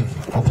have Dave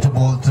up to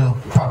ball to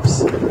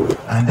Pops.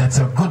 And that's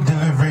a good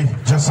delivery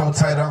just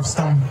outside of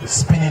stump,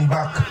 spinning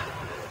back.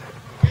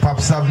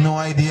 Pops have no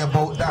idea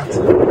about that.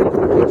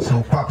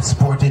 So Pops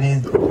sporting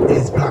in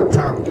his black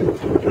top,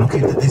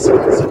 looking to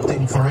dispatch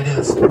something for Red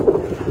Hills.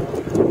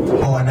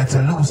 Oh, and that's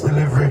a loose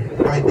delivery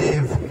by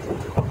Dave.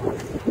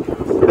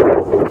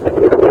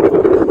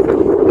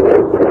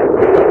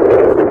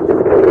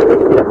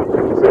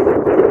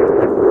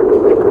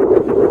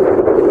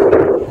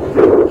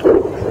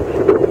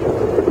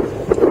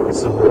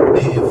 So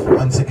Dave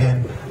once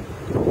again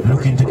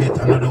looking to get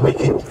another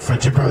wicket for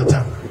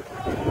Gibraltar.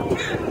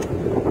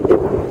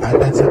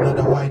 And that's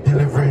another wide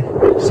delivery.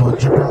 So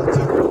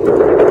Gibraltar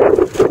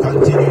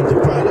continuing to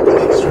pile up the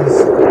extras.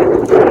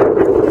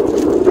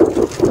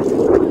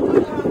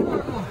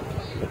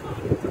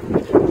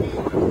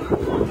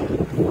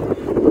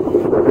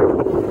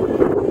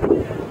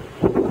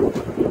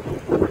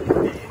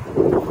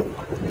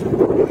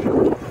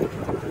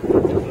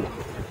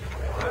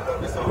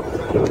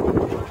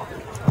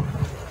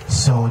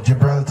 So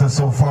Gibraltar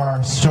so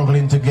far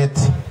struggling to get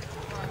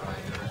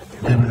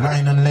the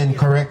line and length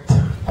correct.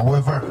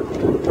 However,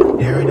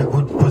 they're in a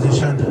good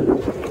position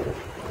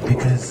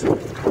because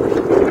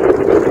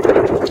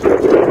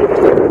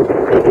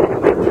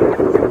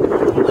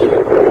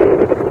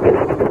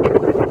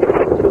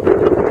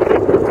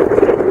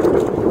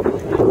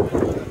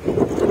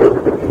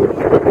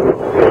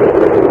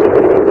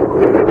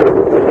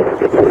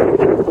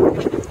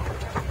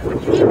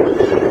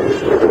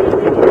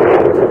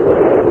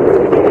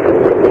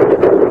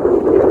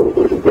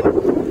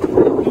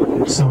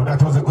so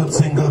that was a good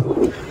single.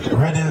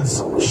 Red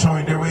Hills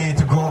showing their way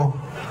to go,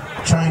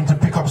 trying to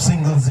pick up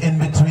singles in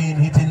between,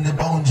 hitting the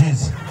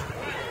boundaries.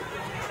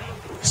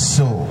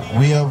 So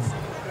we have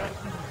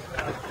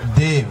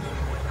Dave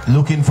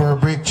looking for a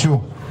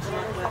breakthrough.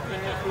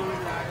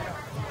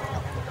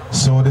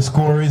 So the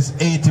score is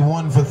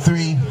 81 for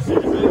 3.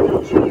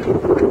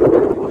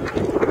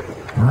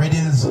 Red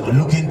Hills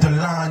looking to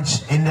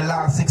launch in the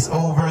last 6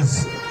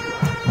 overs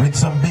with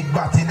some big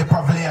bat in the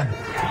pavilion.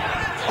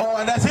 Oh,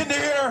 and that's in the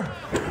air.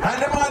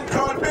 And the man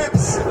called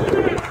Bibbs,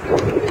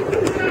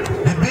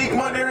 the big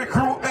money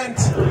recruitment,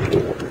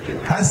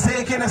 has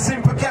taken a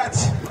simple catch.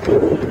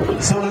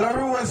 So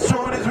LaRue has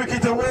thrown his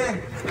wicket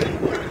away.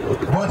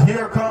 But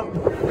here come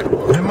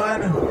the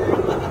man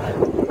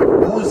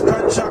whose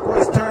contract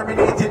was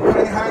terminated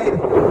by Hyde.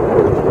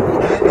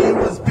 And he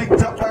was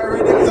picked up by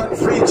Red Hills on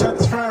free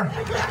transfer.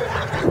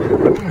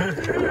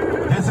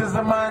 This is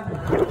the man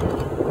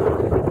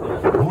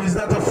who is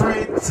not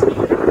afraid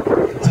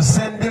to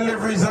send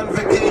deliveries on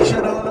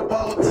vacation all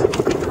about.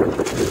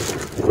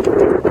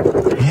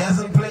 He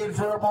hasn't played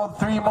for about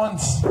 3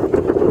 months.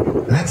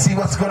 Let's see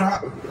what's gonna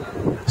happen.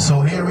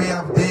 So here we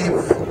have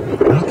Dave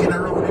looking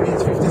around in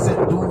his 50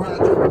 cent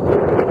do-rag.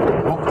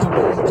 Up to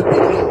ball to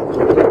below.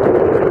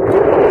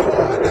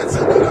 Oh, and that's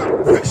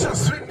another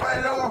vicious swing by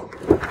Low.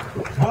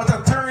 But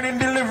a turning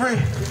delivery.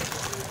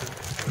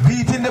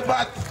 Beating the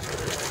bat.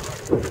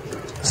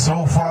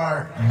 So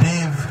far,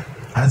 Dave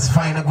has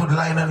found a good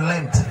line and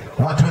length.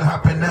 What will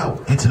happen now?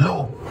 It's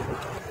low.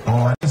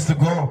 Oh, and it's to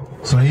go.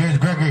 So here's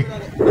Gregory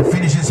to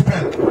finish his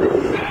spell.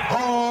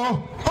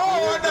 Oh,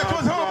 and that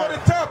was over the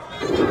top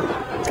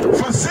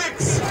for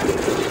 6.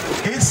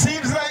 It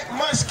seems like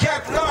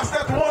Mushcat lost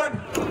that one.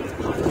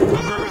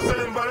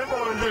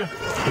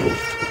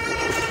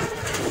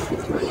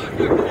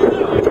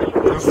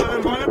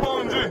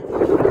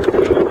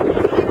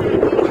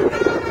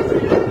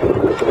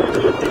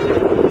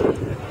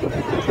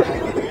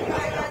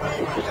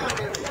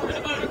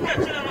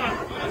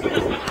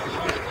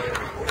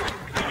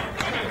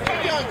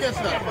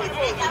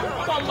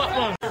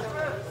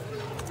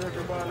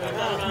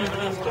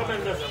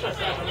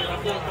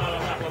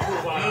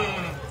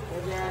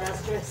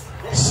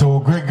 So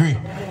Gregory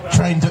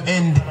trying to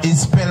end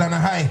his spell on a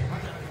high.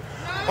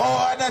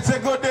 Oh, that's a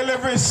good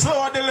delivery,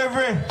 slow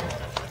delivery.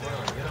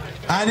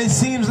 And it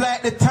seems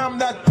like the tam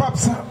that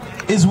Pops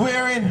is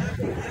wearing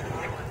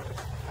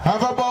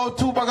have about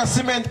 2 bags of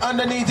cement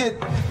underneath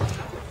it.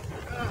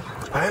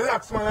 I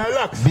relax, man, I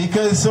relax.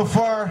 Because so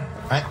far,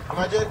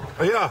 imagine.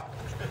 Yeah.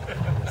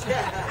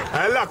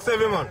 I relax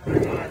every man.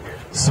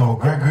 So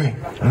Gregory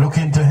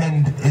looking to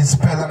end his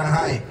spell on a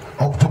high,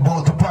 up to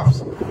ball to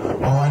Pops.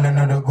 Oh, and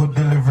another good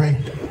delivery.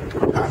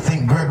 I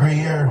think Gregory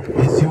here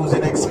is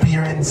using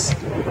experience,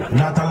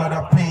 not a lot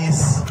of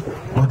pace,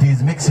 but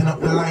he's mixing up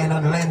the line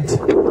and length.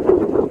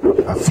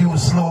 I few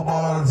slow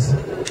balls.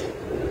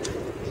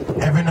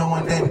 Every now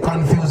and then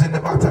confusing the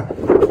batter.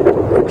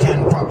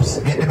 Ken Pops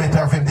get the better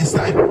of him this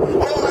time.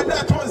 Oh, and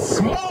that was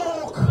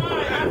smoke!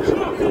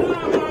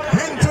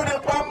 Into the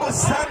bamboo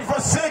stand for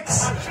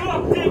 6.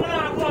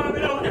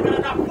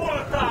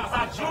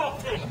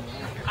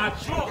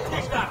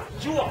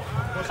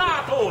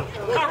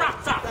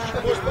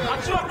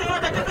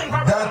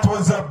 That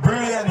was a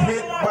brilliant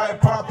hit by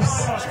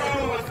Pops.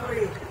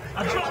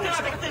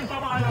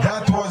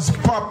 That was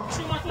popped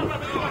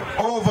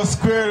over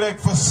square leg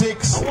for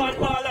 6. And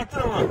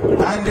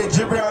the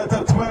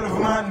Gibraltar 12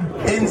 man,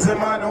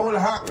 Inzeman Ul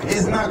Haq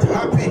is not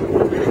happy.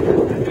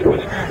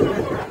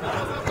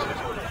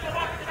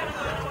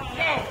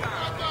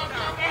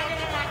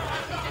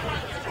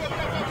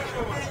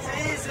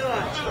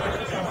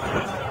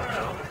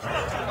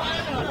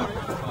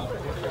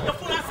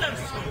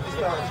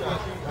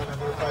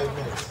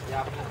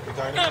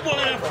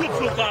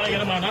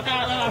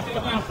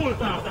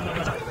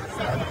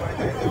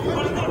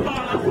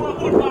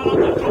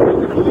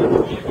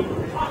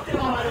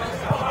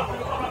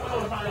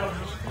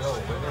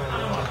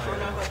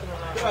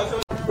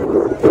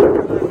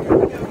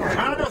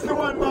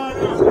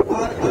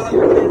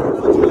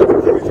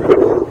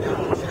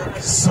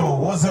 So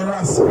was a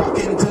Ras back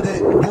into the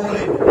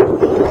bowling,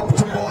 up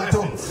to ball to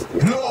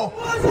low.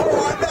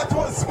 Oh, and that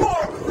was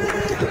smoke.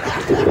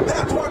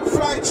 That one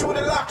fly through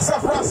the locks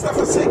of Rasta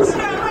for 6.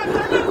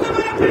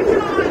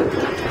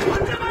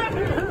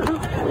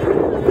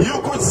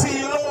 You could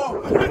see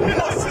low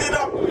muscling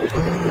up.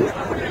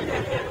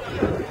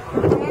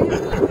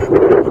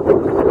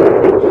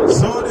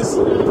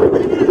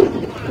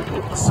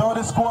 So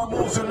the score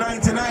moves to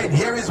 99.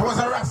 Here is was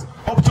a Ras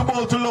up to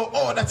ball to low.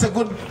 Oh, that's a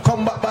good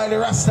comeback by the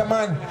Rasta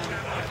man.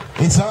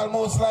 It's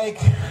almost like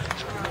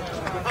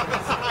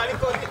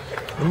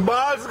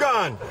ball's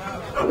gone.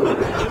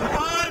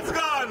 Ball's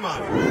gone,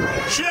 man.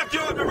 Shake you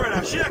out, my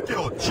brother. Shake you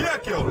out.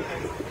 Shake you out.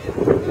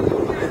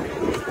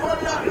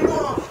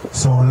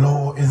 so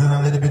low is in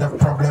a little bit of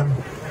problem.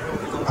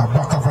 A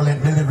back of a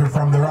length delivery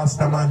from the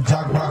Rasta man,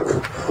 jag back.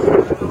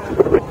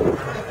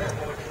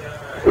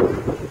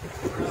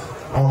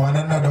 Oh, and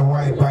another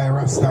wide by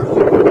Rasta.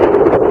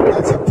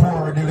 That's a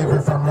poor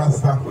delivery from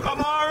Rasta.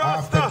 Come on,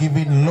 Rasta. After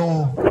giving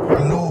low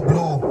a low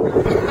blow.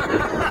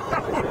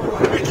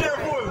 Be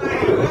careful. Be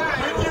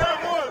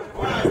careful.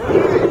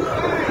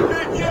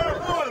 Be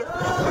careful.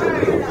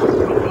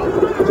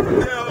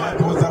 That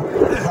was a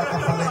back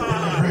of a length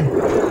delivery.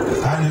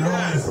 And low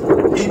is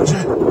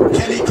injured.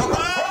 Kelly, come on.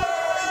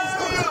 Oh, he's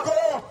good to go.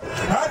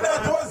 And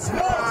that was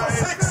more for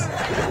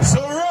 6.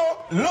 So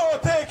low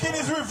taking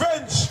his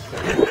revenge.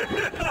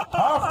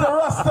 After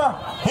Rasta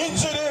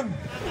injured him,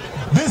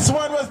 this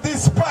one was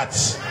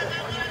dispatched.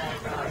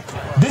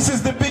 This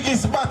is the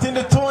biggest bat in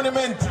the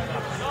tournament.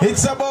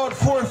 It's about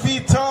 4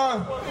 feet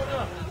tall,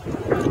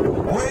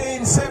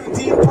 weighing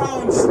 17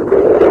 pounds.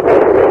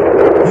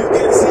 You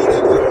can see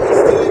that Low is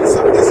still in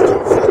some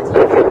discomfort.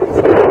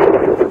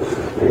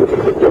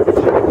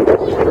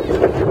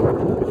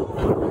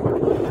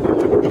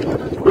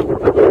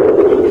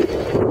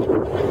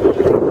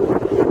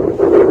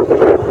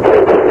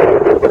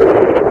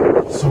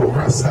 So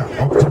Rasta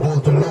up to ball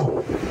to Low.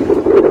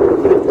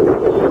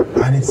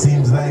 And it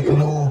seems like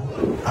Low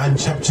and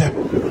Chep Chep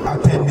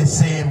attend the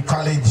same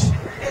college,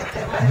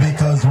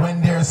 because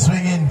when they're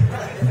swinging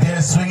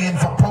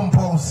for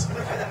pumpos.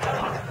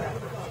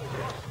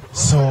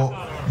 So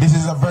this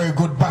is a very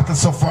good battle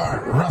so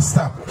far.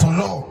 Rasta to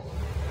Low.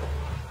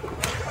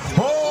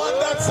 Oh,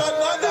 and that's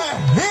another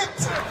hit.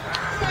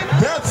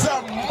 That's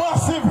a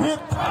massive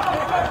hit.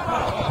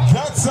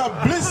 That's a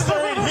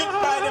blistering hit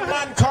by the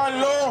man called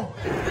Low.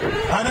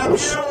 And I'm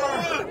sure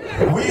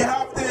we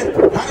have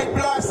the high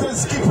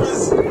blasters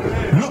skippers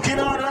looking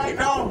on right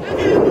now,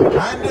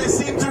 and they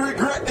seem to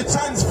regret the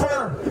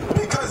transfer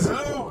because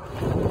Low.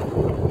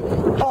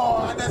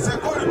 Oh, and that's a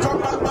good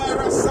comeback by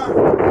Rasta.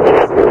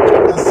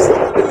 A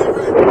slow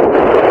delivery.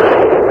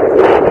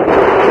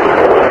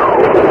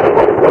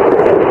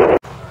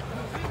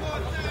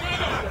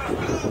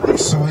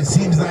 So it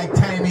seems like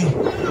Timey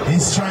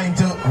is trying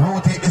to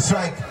rotate the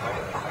strike.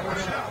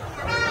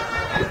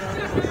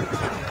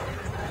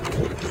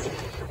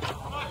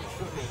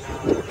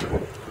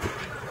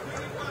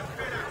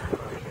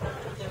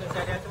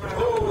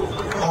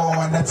 Oh,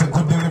 and that's a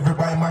good delivery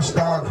by Mash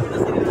Dog.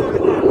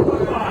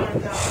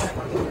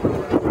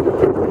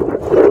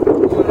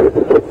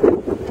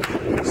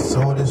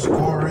 So the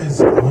score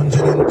is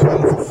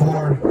 112 for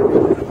 4.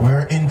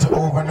 We're into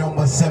over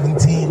number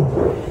 17.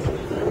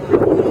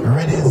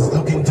 Red is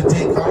looking to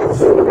take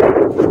off. Oh,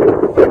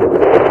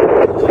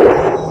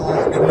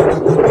 and another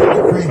good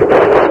delivery.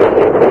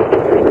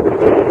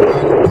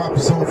 And Pop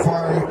so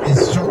far is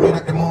struggling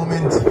at the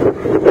moment.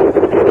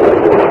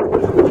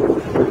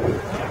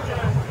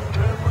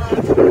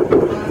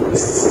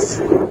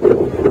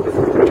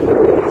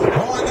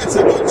 Oh, and that's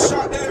a good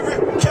shot delivery.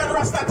 Can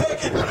Rasta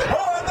take it?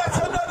 Oh, and that's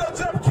another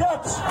jump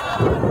catch.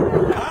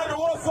 And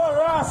was a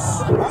Ras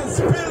and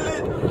spilled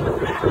it.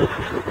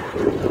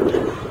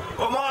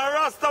 Come on,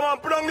 Rasta, man,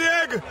 put on the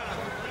egg.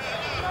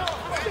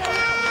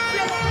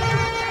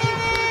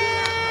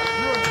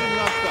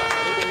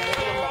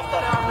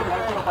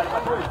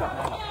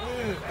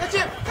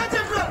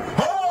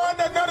 Oh, and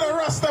another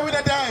Rasta with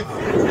a dive.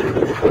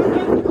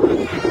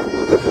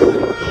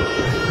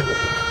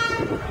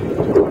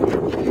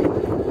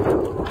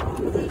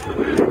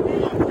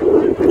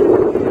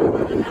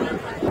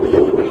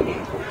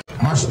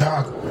 Mush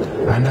dog,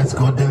 and that's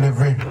good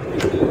delivery.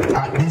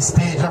 At this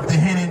stage of the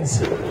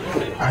innings,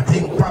 I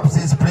think Pops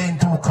is playing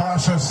too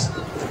cautious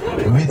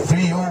with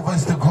 3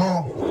 overs to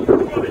go.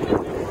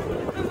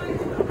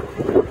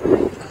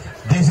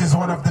 This is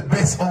one of the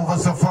best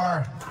overs so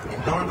far.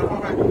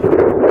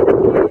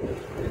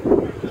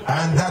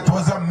 And that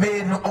was a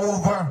maiden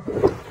over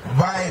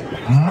by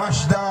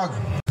Mush Dog,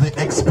 the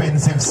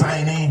expensive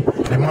signee,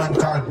 the man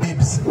called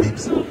Bibbs.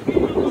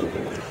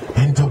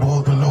 Into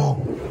ball to low.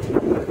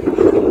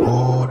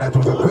 Oh, that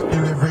was a quick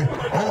delivery.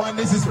 Oh, and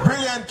this is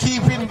brilliant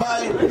keeping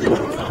by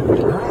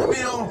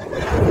Romeo.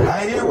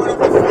 I hear one of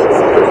the fans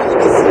saying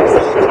this seems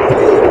like a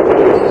play.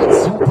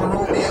 Super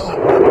Romeo.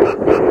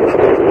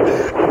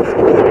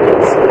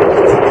 So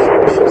once again,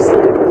 Bibbs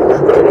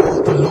after ball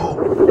to low.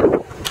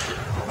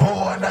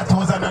 Oh, and that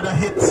was another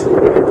hit.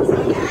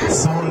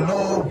 So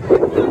low.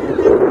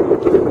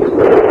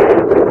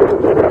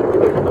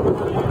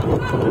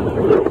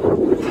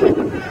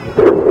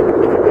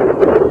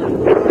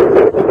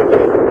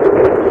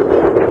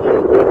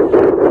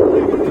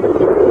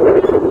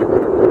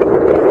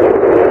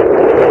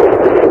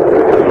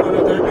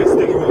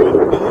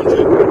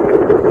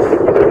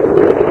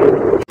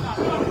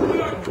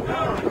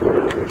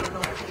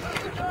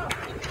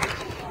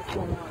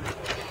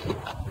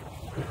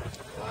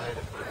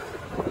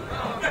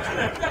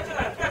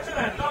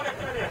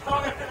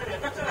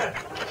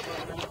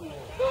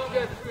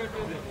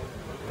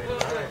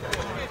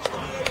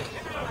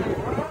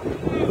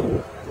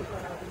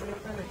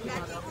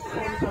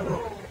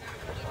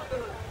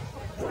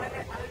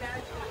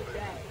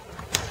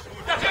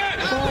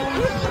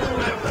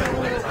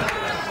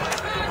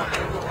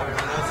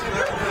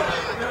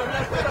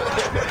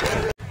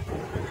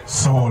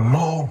 So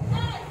low,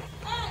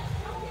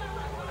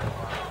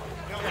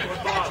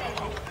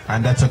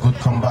 and that's a good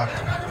comeback.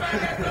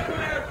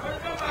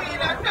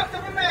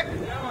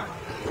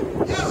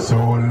 So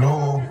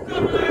low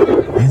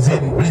is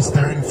in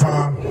blistering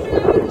form.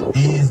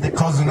 He is the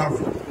cousin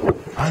of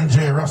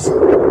Andre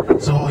Russell,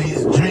 so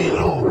he's Dre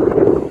Low.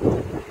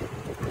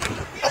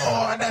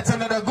 Oh, and that's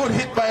another good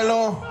hit by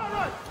Low,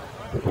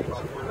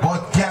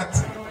 but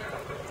Cat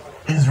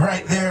is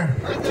right there.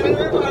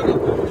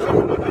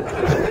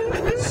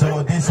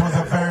 So this was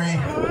a very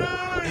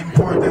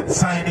important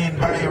signing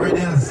by Red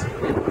Hills,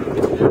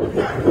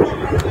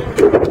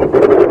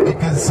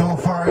 because so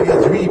far he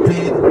has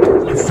repaid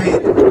the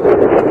faith.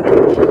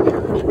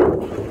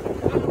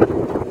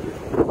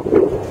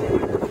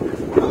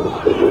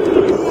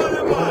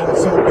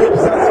 So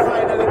Bibbs has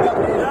finally got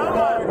his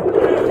reward.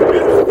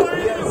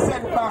 He has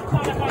sent back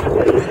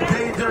the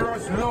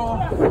dangerous Low,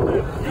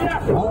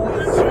 who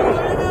is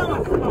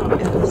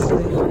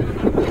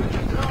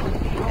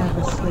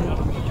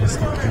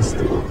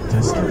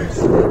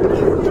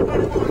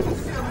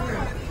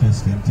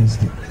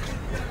Testing.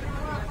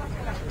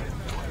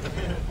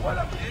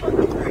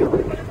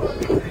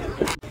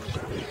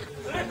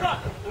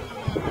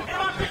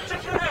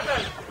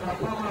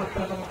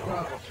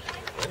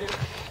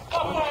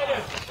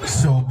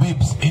 So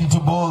Bibbs into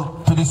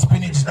ball to the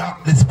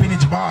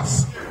spinach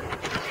boss.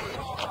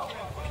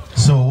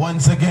 So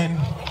once again,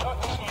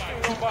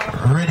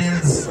 Red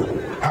Hills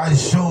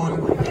has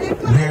shown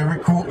their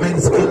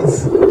recruitment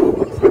skills.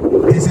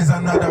 This is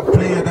another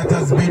player that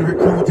has been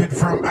recruited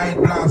from Eye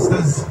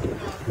Blasters.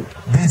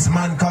 This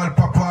man called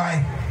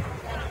Popeye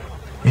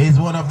is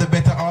one of the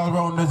better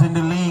all-rounders in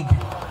the league.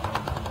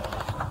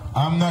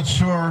 I'm not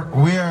sure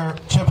where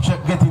Chep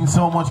getting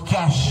so much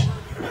cash,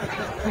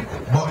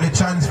 but the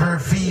transfer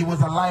fee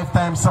was a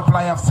lifetime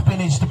supply of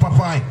spinach to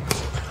Popeye.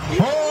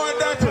 Oh, and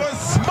that was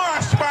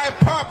smashed by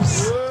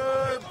Pops.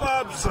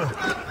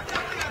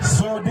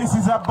 So this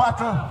is a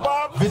battle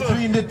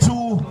between the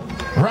two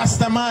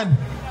Rastaman.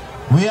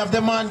 We have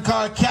the man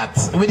called Cat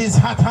with his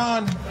hat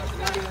on,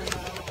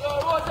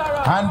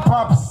 and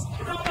Pops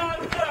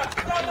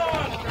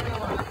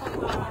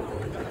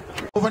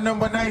over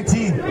number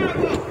 19.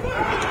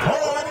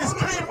 Oh, and it's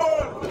clean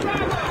ball.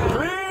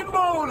 Clean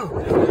ball.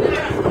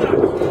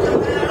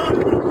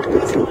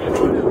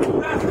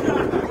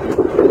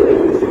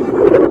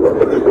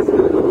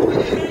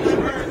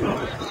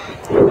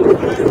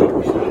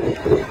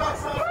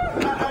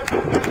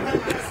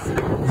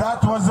 That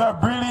was a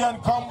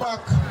brilliant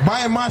comeback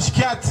by Mash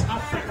Cat.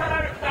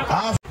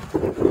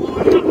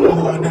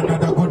 Oh, and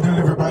another good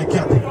delivery by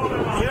Cat.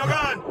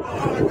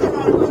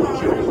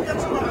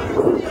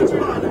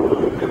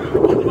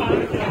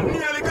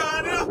 Nearly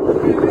gone, you know?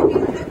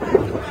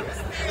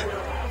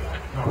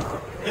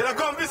 You know,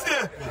 come this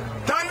day.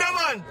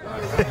 Thunderman!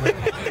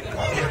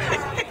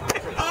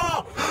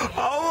 Oh!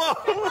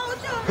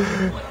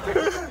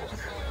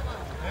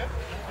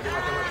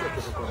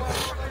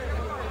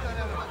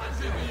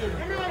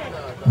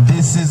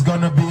 This is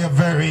gonna be a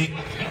very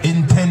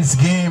intense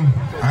game,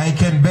 I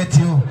can bet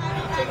you.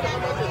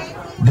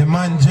 The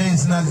man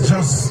Jason has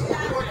just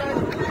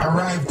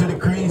arrived to the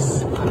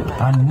crease.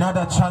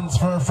 Another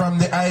transfer from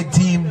the I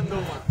team.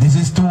 This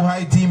is two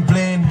high team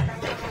playing.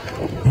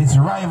 It's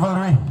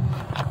rivalry.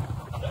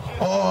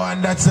 Oh,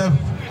 and that's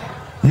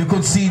you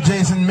could see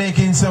Jason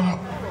making some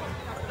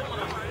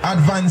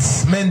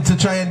advancement to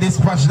try and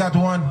dispatch that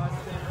one.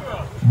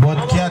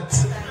 But Cat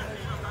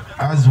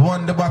has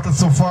won the battle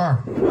so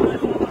far.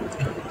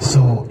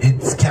 So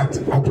it's Cat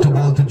up to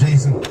ball to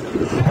Jason.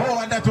 Oh,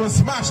 and that was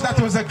smashed. That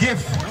was a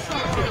gift.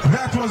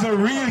 That was a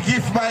real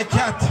gift by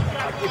Cat.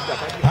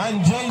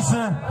 And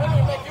Jason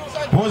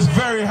was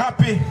very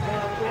happy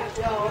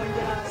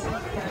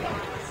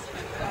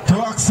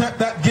to accept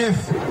that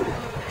gift.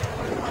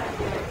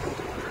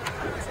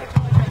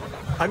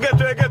 I get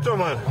to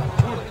man.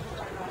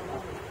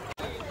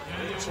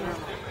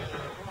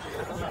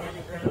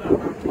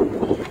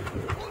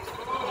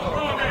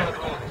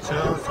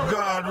 Just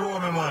God roll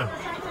me, man.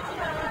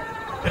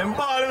 Them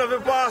ball enough to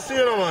pass you,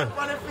 know, man.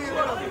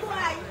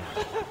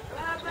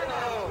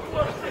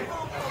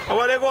 How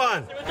are they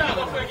going?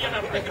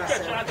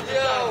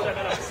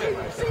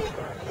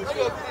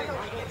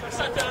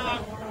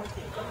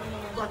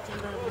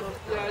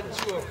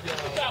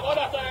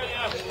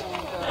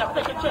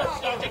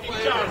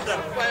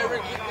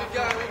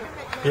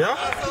 Yeah?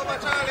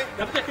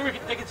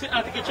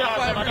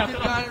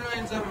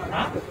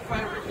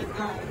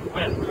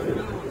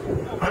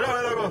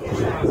 Hello.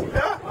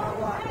 Yeah?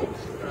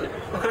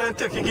 Look at that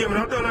take your game,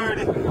 not done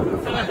already. Game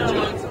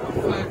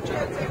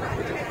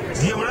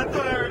not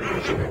done already.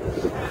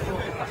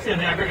 I see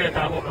the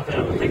aggregator about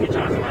take your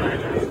chance, man.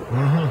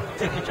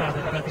 Take your chance,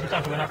 take your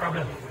chance, no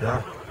problem.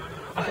 Yeah.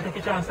 I can take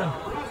your chance, then.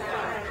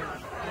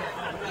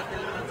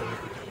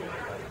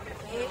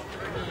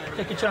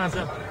 Take your chance,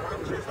 then.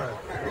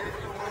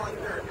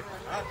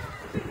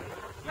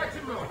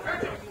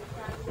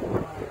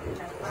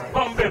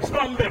 Come, Bips.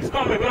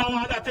 We don't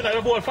want that till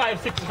the ball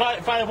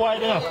 5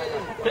 wide enough.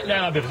 Take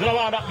down, Bips. We don't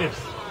want that, Bips.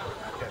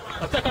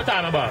 Now take your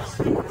time, boss.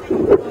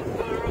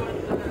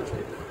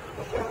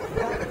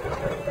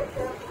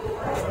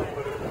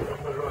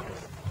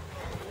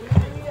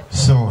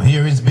 So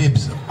here is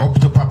Bibbs up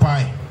to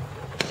Popeye.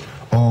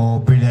 Oh,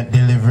 brilliant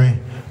delivery.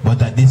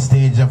 But at this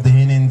stage of the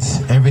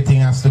innings, everything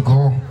has to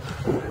go.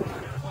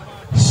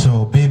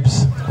 So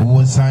Bibbs, who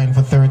was signed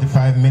for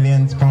 £35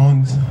 million,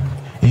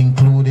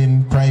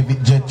 including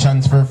private jet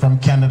transfer from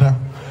Canada,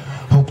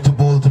 up to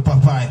bowl to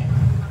Popeye.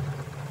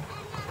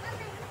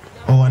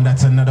 Oh, and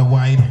that's another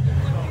wide.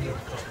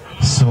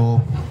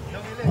 So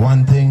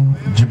one thing,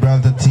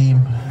 Gibraltar team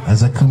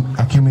has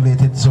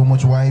accumulated so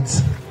much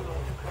wides.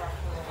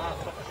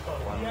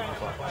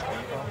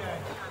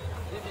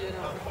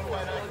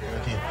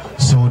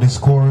 So the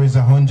score is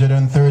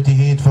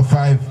 138 for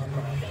 5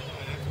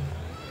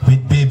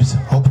 with Bibbs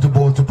up to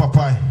bowl to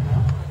Popeye.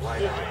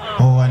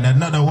 Oh, and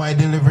another wide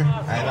delivery.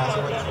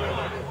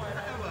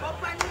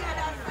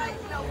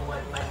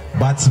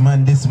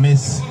 Batsman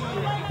dismiss.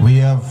 We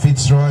have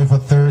Fitzroy for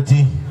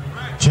 30,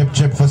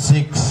 Chep for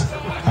 6,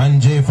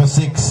 and Jay for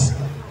 6.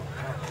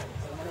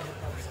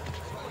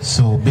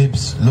 So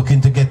Bibbs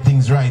looking to get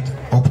things right.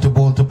 Up to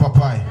bowl to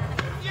Popeye.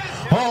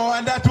 Oh,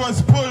 and that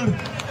was pulled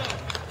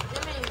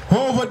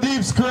over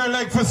deep square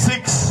leg for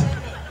 6.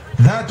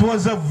 That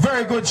was a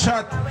very good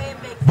shot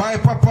by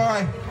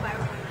Popeye.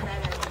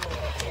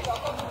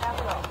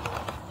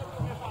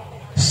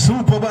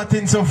 Super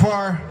batting so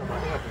far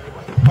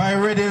by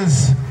Red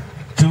Hills.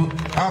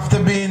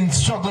 After being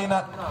struggling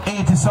at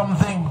 80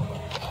 something,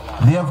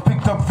 they have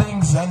picked up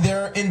things and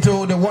they're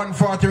into the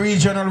 140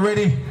 region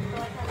already.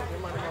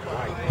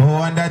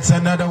 Oh, and that's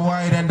another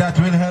wide, and that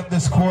will help the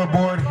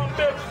scoreboard.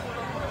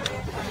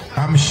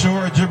 I'm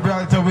sure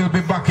Gibraltar will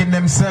be backing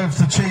themselves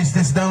to chase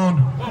this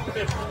down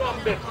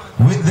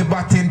with the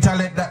batting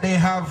talent that they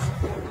have.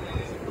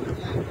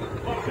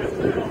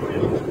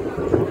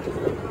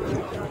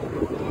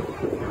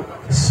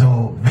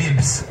 So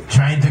Bibbs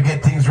trying to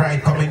get things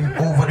right, coming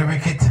over the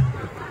wicket.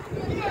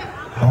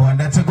 Oh, and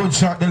that's a good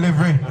shot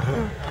delivery.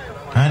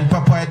 And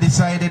Popeye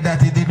decided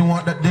that he didn't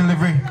want that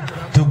delivery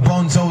to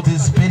bounce out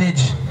his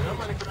spinach.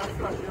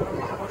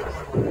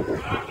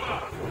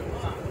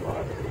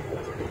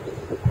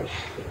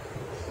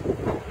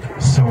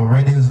 So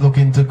Red is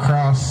looking to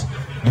cross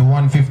the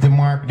 150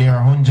 mark. They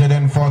are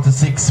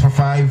 146 for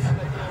 5.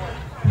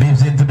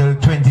 Bibbs into the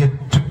 20th.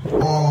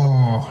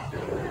 Oh.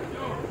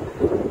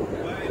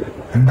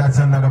 And that's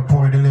another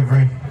poor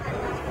delivery.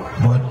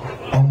 But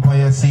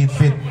umpire see it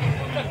fit.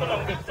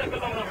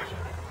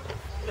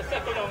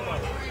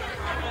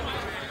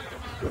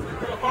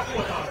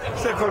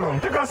 Second on.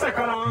 Take a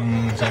second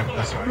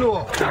on.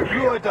 Blow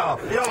it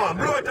off. Yeah, man.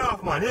 Blow it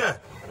off, man. Yeah.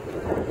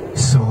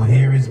 So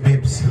here is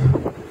Bibbs.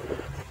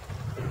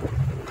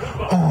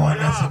 Oh, and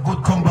that's a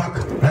good comeback.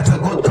 That's a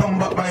good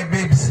comeback by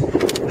Bibbs.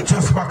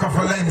 Just back off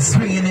a line,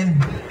 swinging in,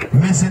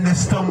 missing the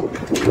stump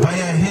by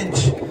a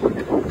inch.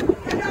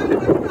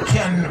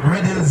 Can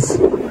Red Hills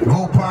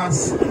go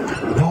past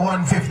the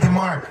 150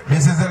 mark?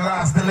 This is the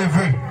last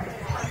delivery.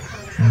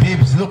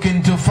 Bibbs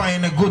looking to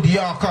find a good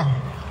Yorker.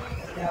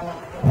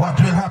 What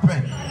will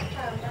happen?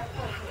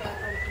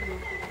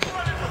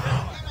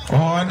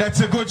 Oh, and that's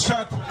a good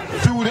shot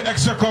through the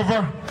extra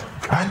cover.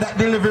 And that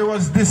delivery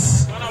was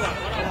this.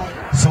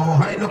 So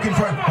Hyde looking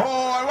for it.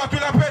 Oh, and what will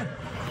happen?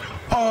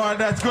 Oh, and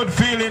that's good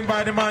feeling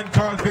by the man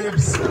called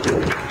Bibbs.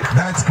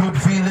 That's good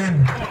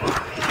feeling.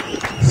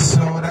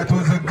 So that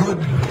was a good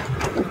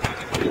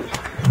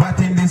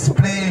batting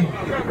display.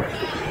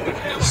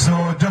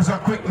 So just a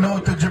quick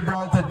note to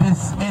Gibraltar,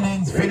 this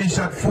innings finished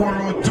at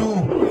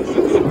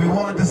 4:02. We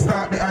want to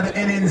start the other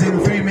innings in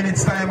 3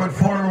 minutes time at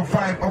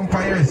 4:05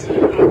 umpires.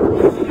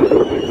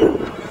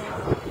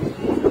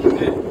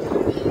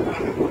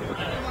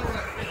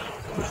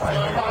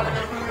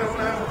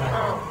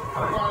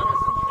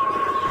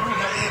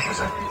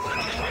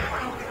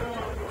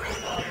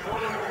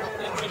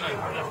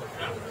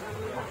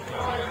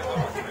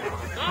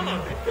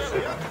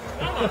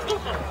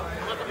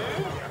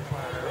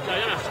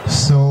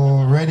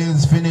 So Red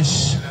Hills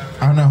finish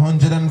on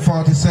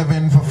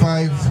 147 for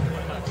 5,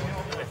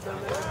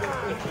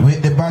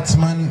 with the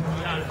batsman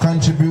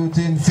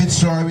contributing.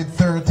 Fitzroy with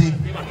 30,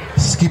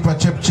 skipper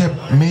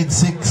Chep made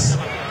 6,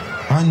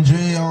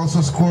 Andre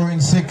also scoring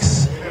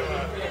 6,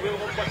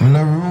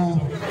 LaRue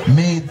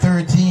made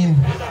 13,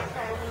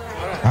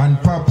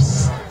 and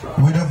Pops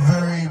with a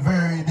very,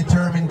 very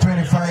determined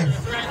 25.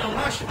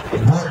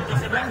 But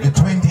the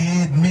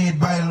 28 made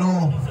by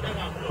Low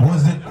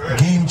was the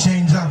game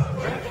changer,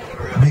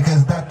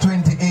 because that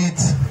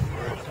 28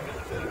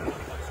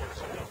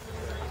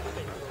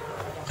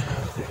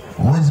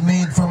 was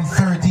made from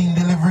 13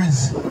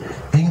 deliveries,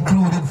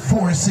 included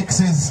 4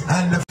 sixes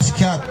and the fish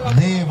cat,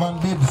 Dave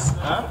and Bibbs.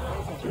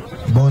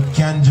 But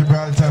can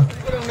Gibraltar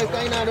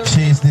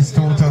chase this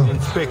total?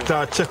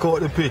 Inspector, check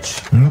out the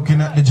pitch.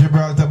 Looking at the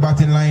Gibraltar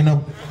batting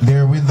lineup,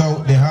 they're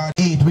without, they had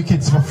 8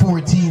 wickets for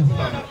 14.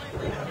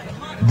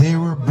 They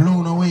were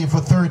blown away for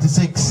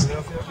 36.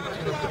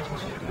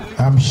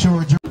 I'm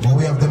sure, but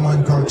we have the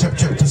man called Chep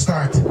to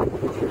start.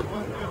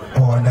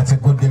 Oh, and that's a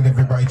good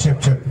delivery by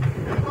Chep.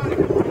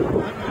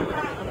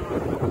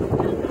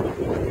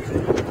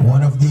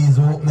 One of these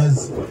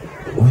openers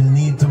will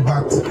need to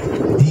bat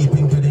deep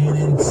into the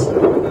innings,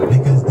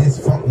 because this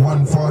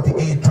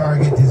 148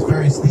 target is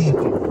very steep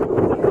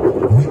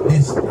with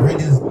this Red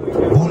Hills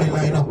bowling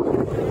lineup.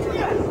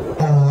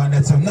 Oh, and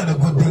that's another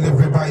good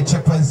delivery by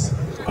Cheppers.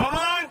 Come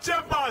on,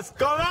 Cheppers!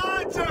 Come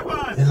on,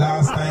 Cheppers! The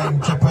last time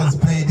Cheppers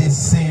played this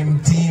same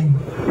team,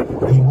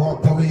 he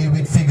walked away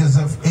with figures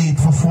of 8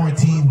 for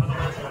 14.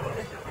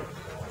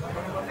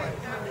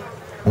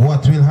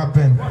 What will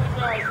happen?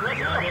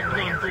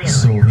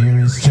 So here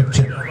is Chep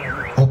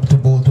up to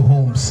bowl to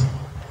Holmes.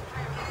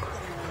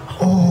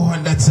 Oh,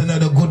 and that's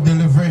another good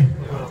delivery.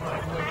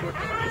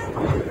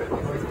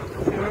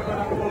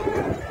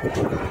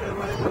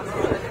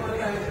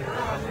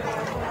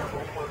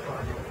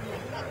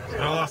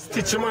 Oh,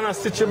 stitch him and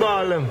stitch the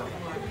ball them.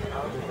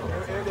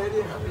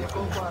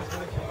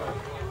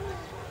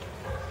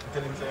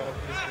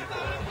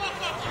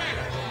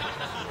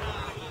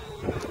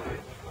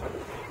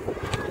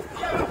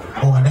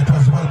 Oh, and that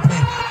was well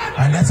played.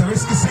 And that's a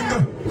risky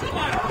single.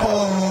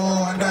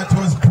 Oh, and that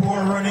was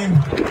poor running.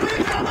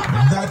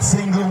 That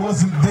single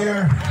wasn't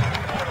there.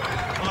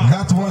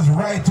 That was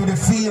right to the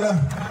fielder.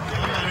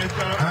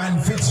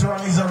 And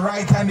Fitzroy is a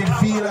right-handed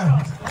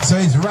fielder, so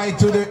he's right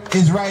to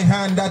his right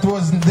hand. That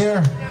wasn't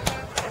there.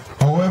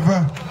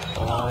 However,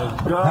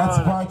 that's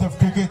part of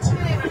cricket.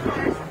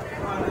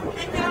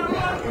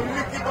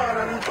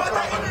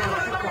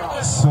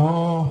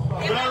 So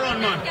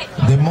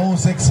the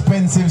most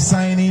expensive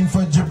signing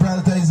for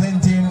Gibraltar is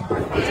entering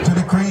to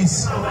the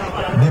crease.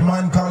 The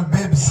man called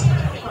Bibbs,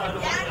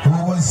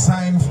 who was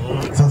signed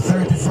for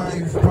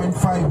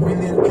 35.5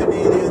 million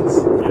Canadians.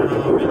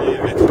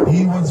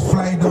 He was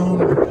fly down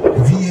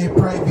via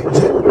private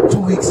jet 2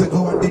 weeks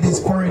ago and did his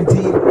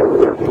quarantine,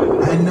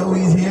 and now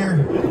he's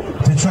here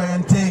to try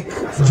and take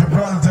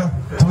Gibraltar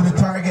to the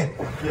target.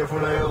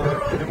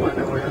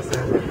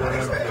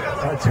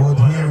 But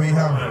here we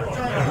have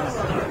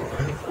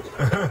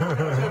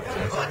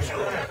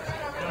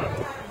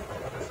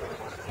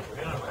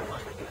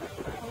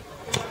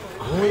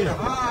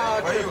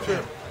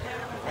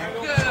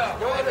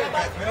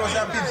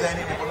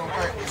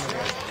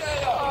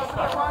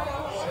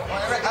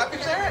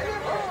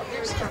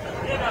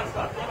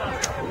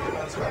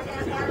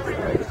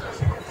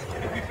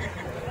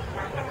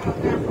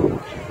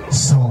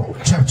so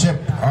Chep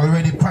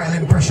already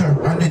piling pressure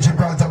on the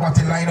Gibraltar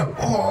batting lineup.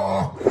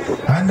 Oh,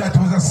 and that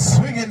was a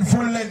swinging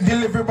full length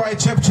delivery by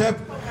Chep.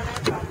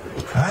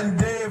 And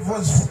Dave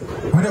was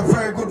with a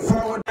very good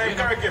forward.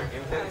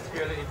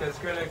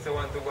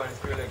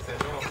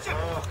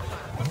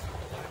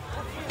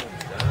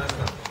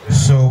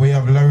 So we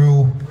have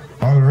LaRue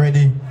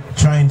already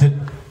trying to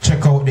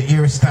check out the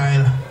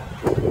hairstyle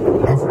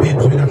of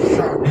Bibbs with a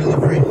sharp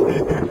delivery,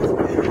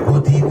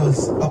 but he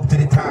was up to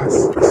the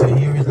task. So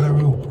here is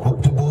LaRue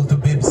up to bowl to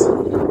Bibbs,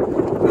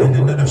 and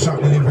another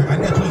sharp delivery,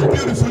 and that was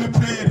beautifully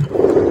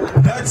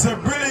played. That's a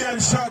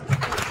brilliant shot.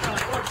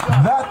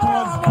 That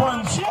was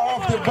punched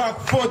off the back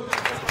foot,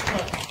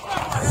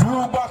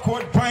 through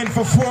backward pine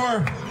for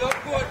 4.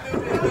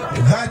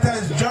 That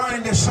has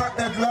joined the shot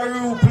that LaRue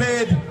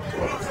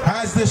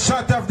first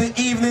shot of the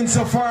evening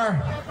so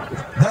far.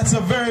 That's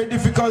a very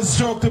difficult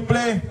stroke to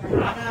play.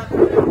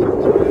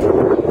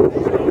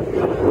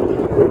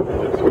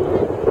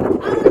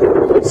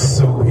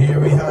 So here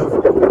we have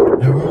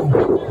LaRue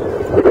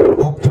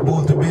up to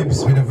both the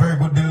bibs with a very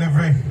good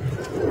delivery.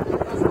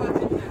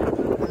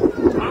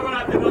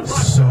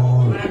 So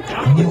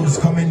news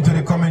coming to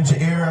the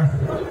commentary area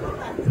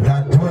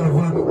that 12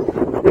 will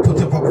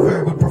put up a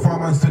very good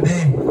performance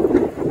today.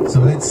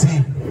 So let's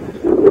see.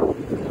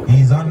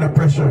 He's under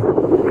pressure.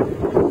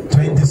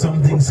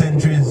 20-something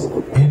centuries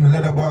in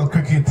leather ball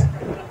cricket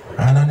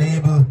and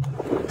unable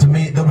to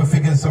make double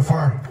figures so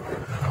far.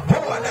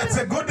 Oh, and that's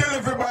a good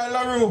delivery by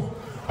LaRue.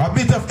 A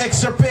bit of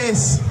extra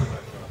pace.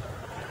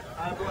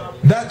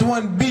 That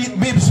one beat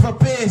Bibbs for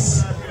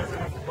pace.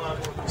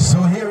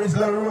 So here is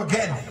LaRue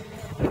again.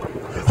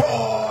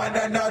 Oh, and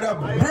another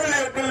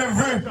brilliant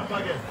delivery.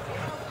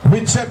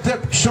 With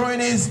Chep showing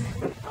his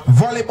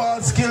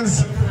volleyball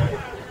skills.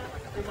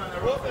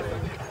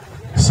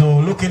 So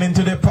looking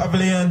into the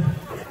pavilion,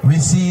 we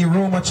see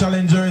Roma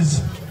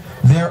challengers.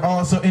 They're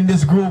also in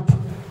this group.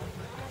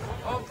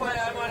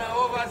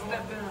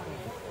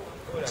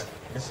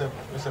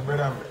 Mr.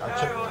 Brother,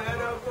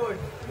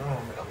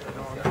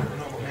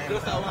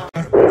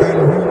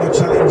 and Roma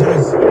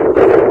challengers.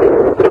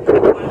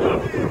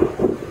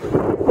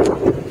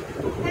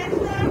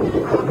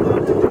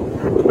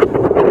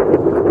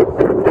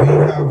 We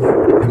have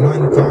the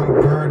man called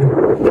Bird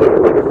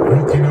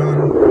looking on.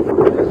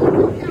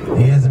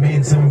 He has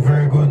made some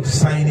very good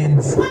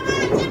signings.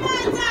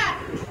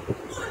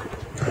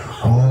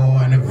 Oh,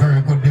 and a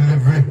very good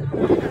delivery.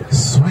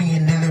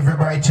 Swinging delivery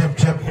by Chep.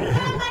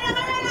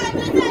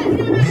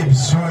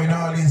 Bibbs showing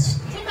all his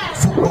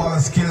football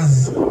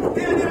skills.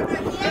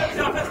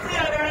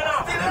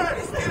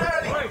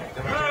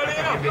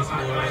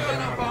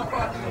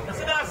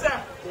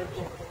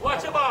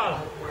 Watch the ball.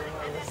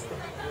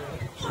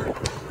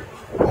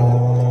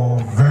 Oh,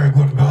 very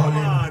good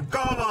bowling.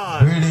 Come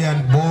on.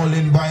 Brilliant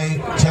bowling by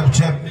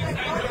Chep.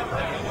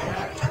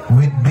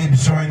 With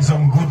Bibbs showing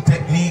some good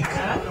technique.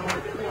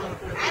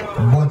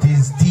 But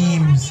his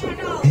team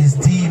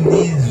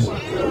needs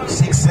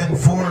 6 and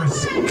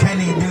 4s. Can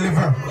he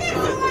deliver?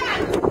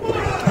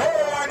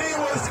 Oh, and he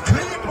was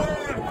clean.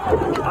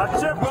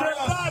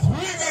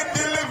 Swinging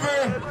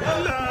delivery.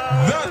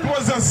 That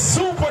was a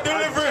super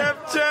delivery.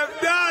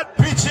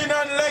 Pitching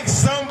on leg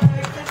stump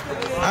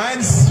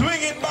and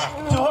swinging back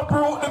to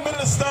uproot the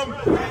middle stump.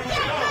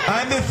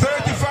 And the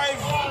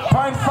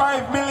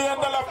 $35.5 million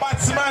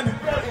batsman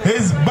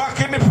is back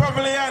in the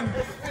pavilion.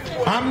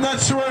 I'm not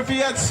sure if he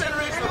had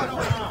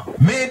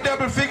made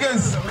double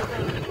figures.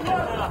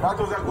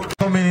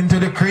 Coming into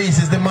the crease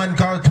is the man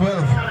called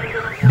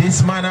 12.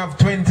 This man have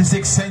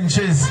 26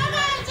 centuries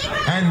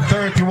and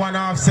 31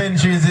 half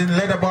centuries in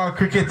leather ball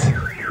cricket.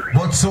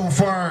 But so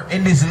far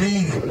in this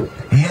league,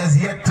 he has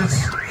yet to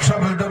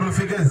trouble double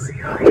figures.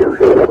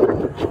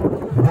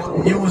 But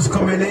news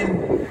coming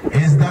in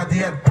is that he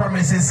had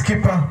promised his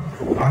skipper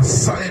a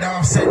solid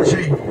half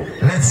century.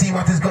 Let's see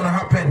what is going to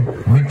happen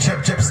with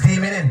Chep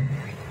steaming in.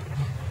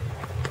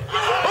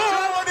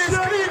 Oh, this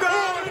clean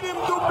goal!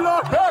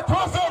 That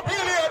was a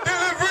brilliant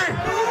delivery!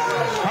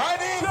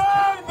 And he's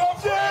in the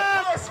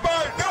first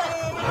ball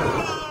done!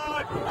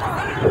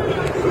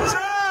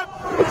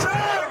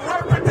 Chep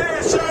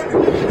reputation!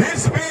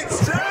 This means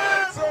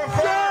Chep so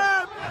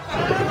far!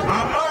 A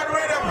man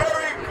with a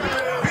very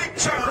big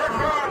track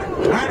record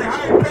and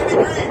high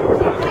pedigree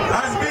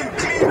has been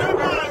cleaned up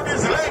around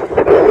his leg.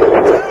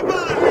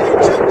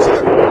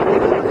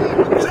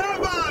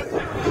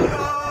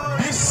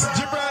 This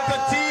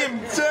Gibraltar team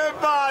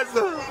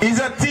is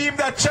a team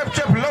that Chep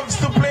loves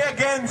to play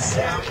against.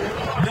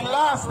 The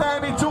last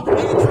time he took 8.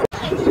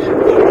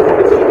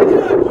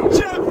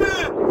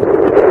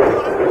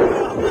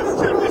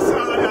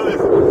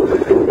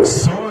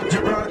 So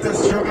Gibraltar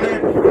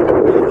struggling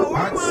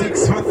at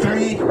 6 for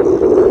 3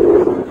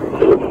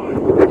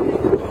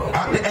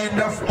 at the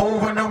end of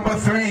over number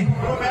 3.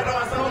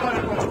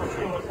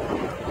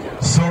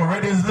 So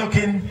Red is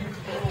looking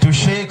to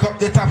shake up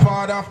the top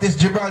order of this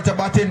Gibraltar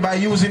batting by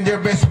using their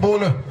best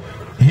bowler.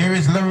 Here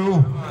is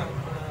LaRue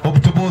up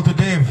to bowl to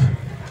Dave,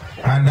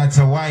 and that's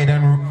a wide,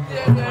 and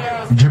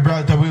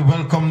Gibraltar will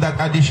welcome that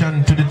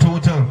addition to the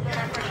total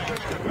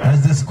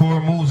as the score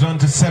moves on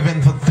to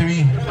 7 for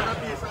 3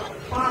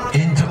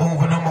 into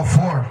over number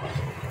 4.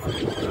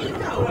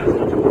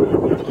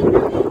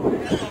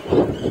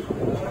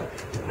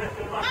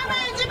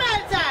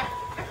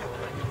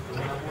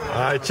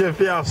 Alright, Chef,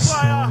 yeah,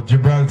 fire. So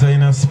Gibraltar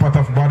in a spot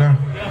of bother,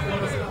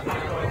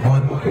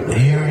 but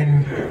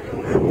hearing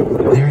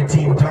their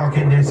team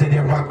talking, they say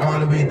they're back all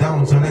the way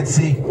down. So let's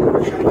see.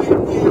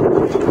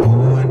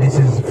 Oh, and this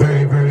is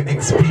very, very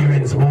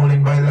experienced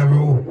bowling by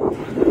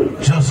LaRue.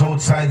 Just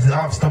outside the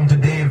off stump to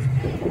Dave.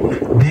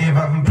 Dave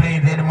haven't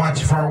played any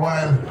match for a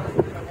while.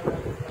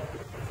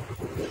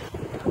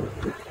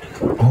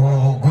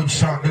 Oh, good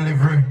shot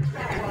delivery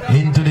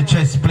into the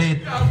chest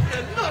plate.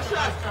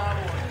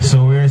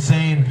 So we're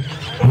saying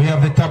we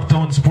have the Top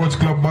Town Sports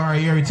Club bar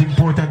here. It's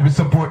important we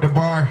support the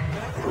bar.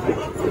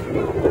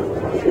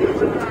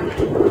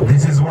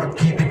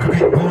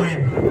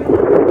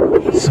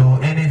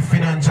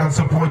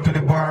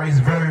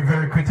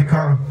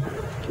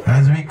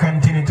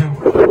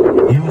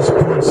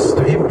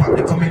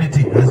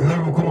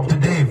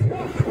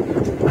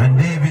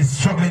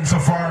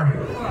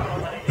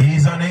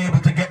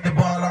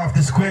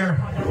 square.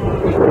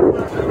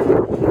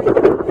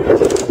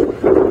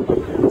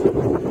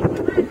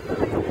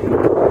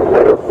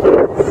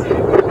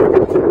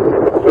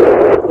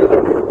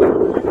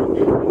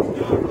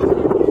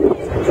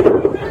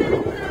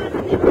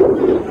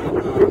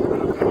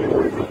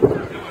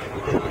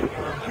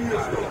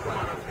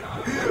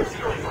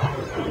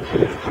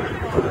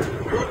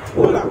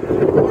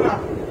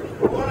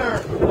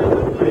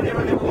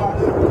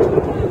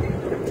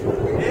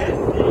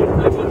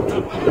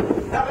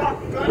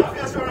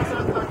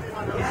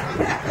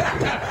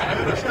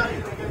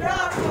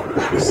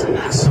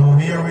 So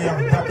here we have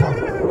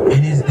Dapper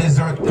in his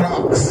desert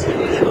clocks.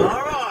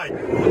 Alright.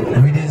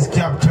 With his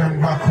cap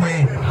turned back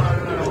way.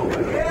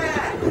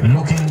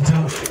 Looking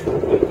to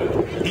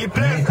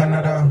make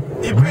another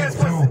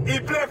breakthrough. He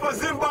played for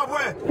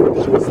Zimbabwe.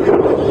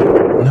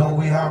 Now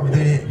we have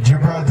the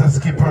Gibraltar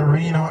skipper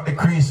Reno at the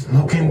crease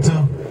looking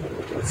to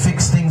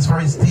fix things for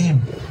his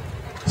team.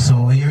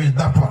 So here is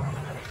Dapper.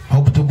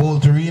 Up to bowl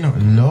to Reno.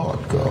 Lord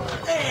God.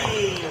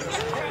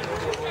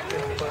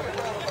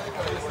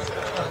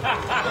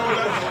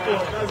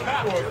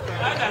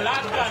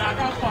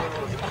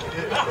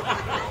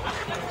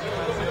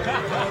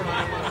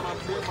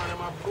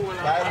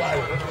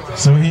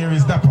 So here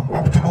is Dapper.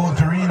 Up to bowl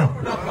to Reno.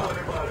 Oh,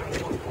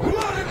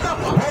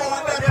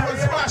 and that was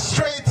smashed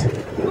straight.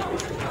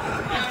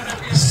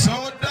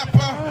 So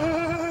Dapper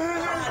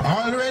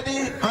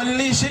already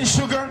unleashing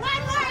sugar.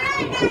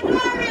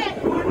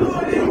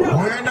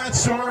 We're not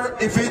sure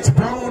if it's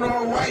brown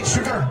or white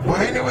sugar,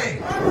 but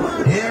anyway,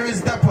 here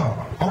is Dapper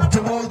up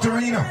to bowl to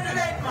Reno.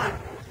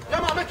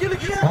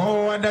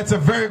 Oh, and that's a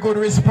very good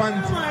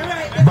response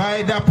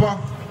by Dapper,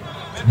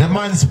 the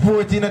man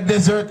sporting a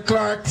desert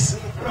Clarks.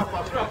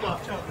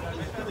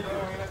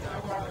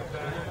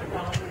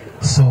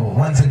 So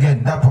once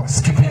again, Dapper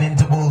skipping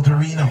into bowl to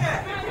Reno.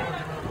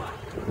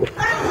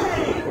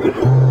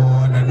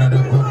 Oh, and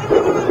another good.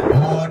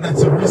 Oh,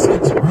 that's a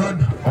risky run,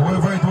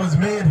 however it was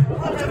made.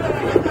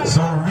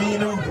 So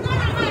Reno,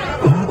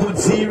 you could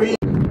see Reno.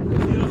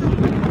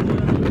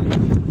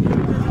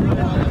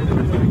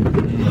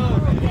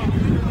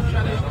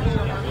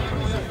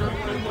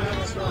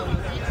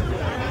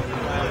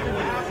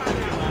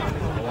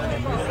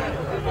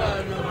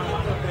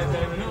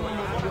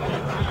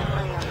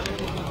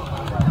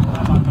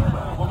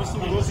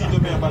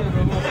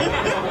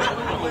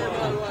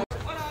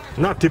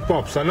 Natty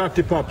Pops, a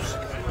Natty Pops.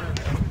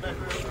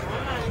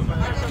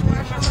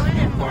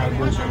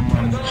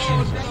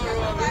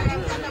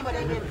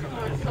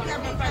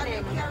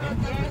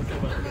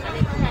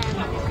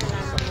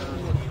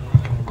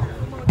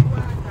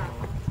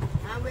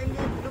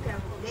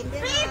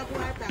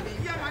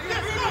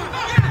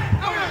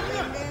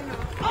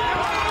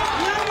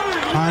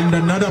 And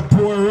another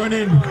poor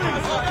running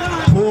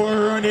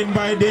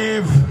by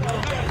Dave,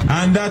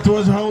 and that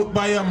was out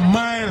by a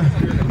mile.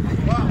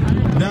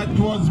 That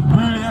was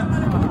brilliant.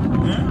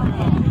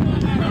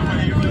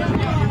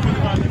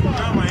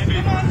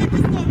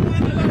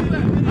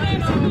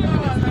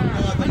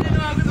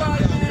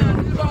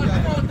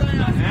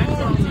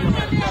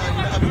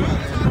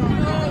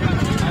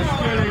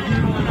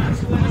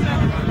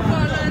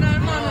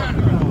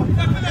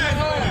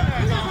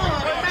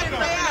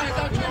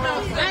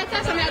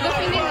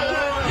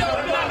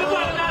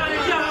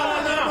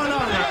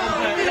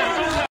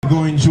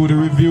 Going through the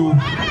review,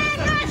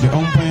 the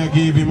umpire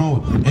gave him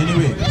out.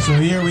 Anyway, so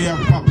here we have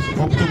Pops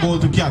up to bowl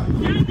to Cat.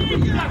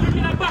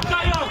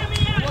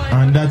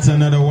 And that's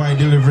another wide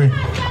delivery.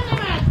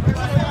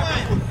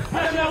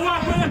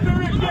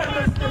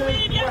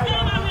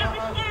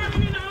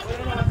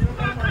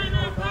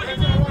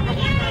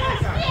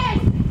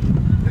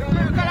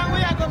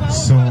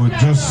 So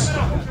just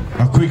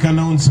a quick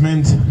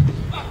announcement.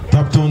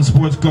 Top Town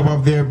Sports Club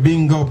of their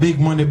bingo, big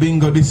money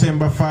bingo,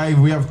 December 5,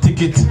 we have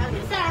tickets.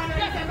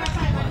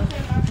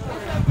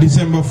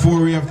 December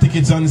 4, we have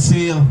tickets on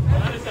sale.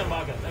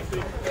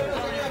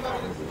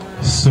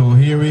 So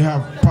here we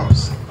have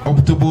Pops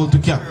up to bowl to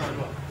Cap.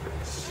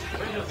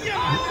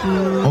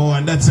 Oh,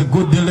 and that's a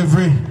good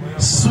delivery.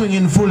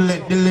 Swinging full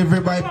leg delivery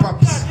by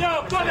Pops.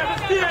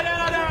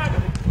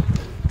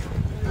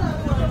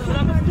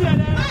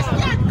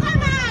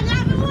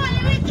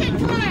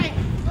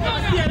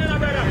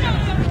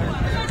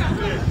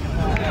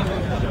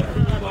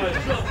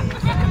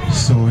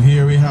 So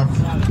here we have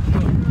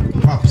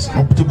Pops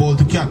up to bowl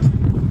to Cat.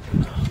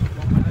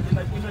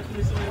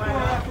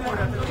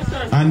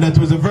 And that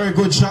was a very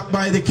good shot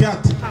by the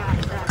Cat.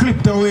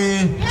 Clipped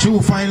away, two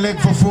fine leg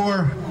for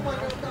 4.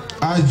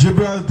 As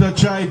Gibraltar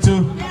tried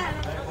to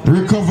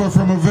recover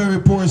from a very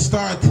poor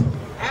start.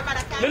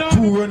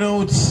 2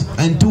 run-outs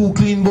and 2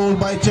 clean bowl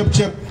by Chep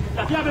Chep.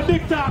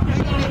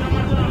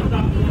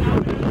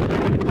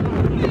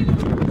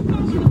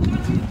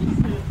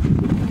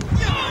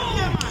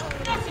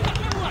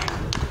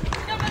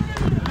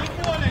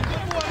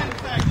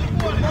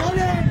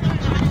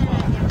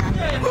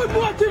 Good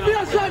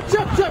motivation,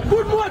 Chep Chep,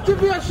 good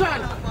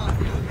motivation.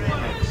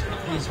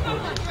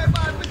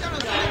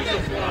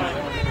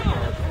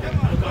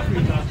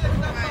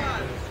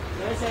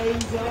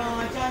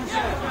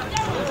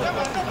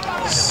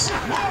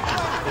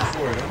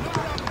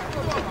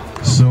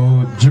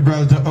 So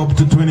Gibraltar up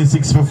to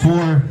 26 for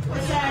 4.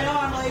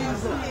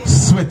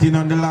 Sweating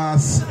on the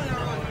last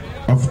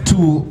of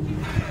 2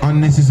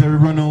 unnecessary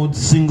runouts.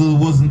 Single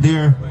wasn't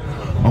there.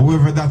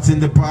 However, that's in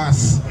the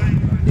past.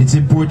 It's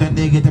important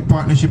they get a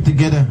partnership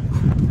together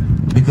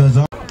because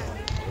of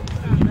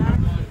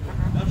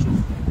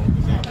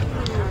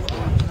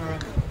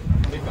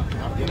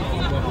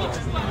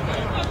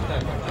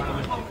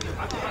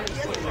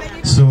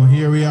so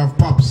here we have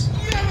Pops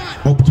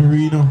up to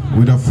Reno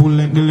with a full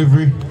length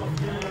delivery.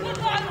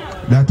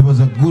 That was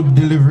a good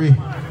delivery.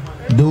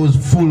 Those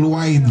full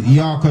wide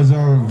Yorkers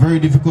are very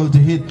difficult to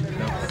hit.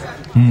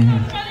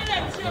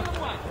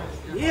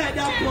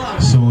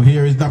 So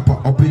here is Dapper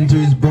up into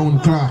his brown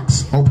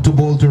Clarks, up to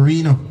ball to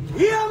Reno.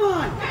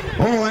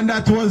 Oh, and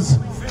that was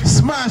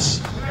smash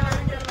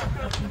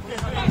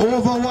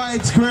over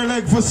wide, square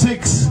leg for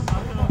 6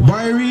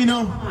 by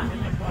Reno.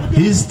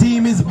 His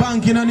team is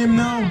banking on him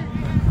now.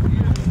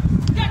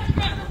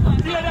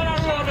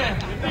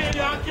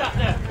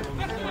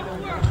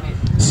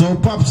 So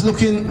Pops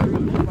looking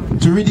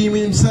to redeem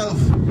himself,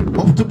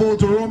 up to ball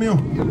to Romeo.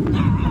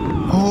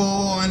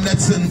 Oh, and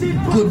that's a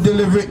good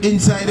delivery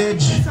inside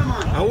edge.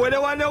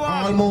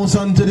 Almost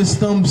onto the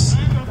stumps.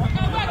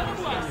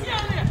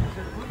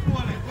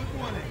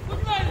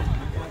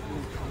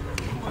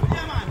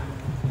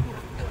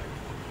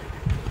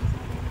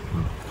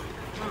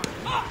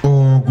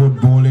 Oh, good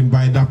bowling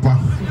by Dapper.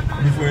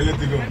 Before I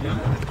let it go.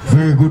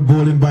 Very good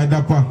bowling by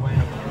Dapper.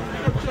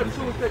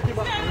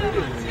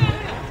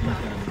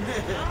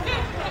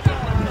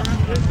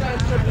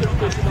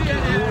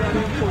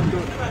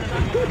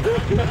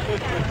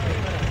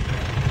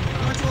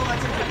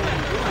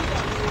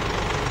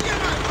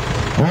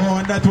 Oh,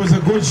 and that was a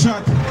good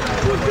shot.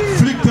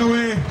 Flicked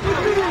away.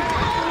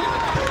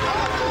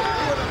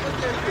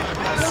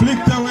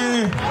 Flicked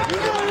away.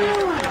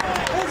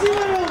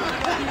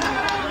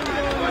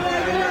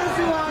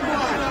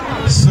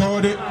 So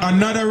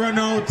another run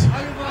out.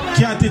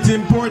 Cat, it's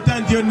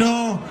important, you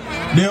know.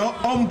 The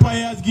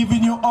umpire has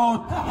given you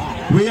out.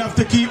 We have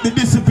to keep the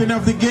discipline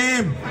of the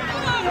game.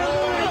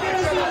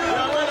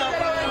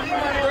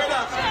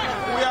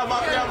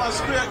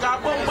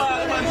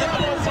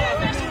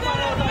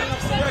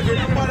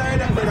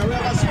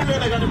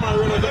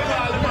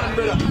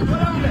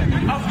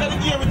 After the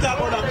game, we talk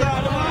about that.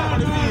 Call the man on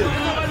the field.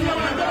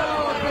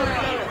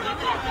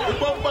 The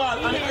bump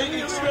ball, and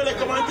it's really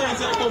come and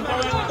say, come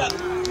around with that.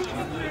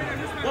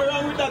 Go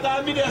around with that,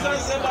 I'll be there, so I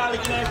say, ball,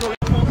 can I go?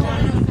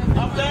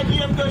 After the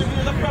game, there's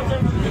a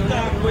problem with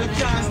that. We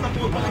can't stop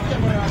out on the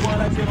camera and go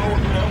like, you know,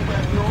 we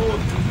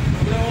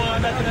don't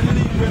want that in the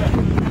league, brother.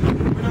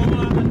 We don't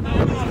want that in the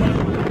league, brother.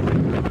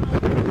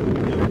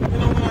 We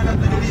don't want that in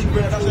the league,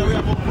 brother. That's why we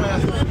have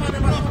umpires.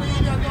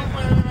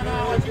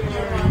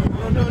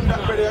 Done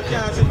that, brother. You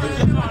can't sit there.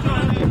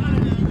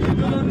 You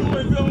don't do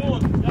it if you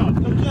want.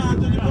 You can't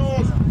do the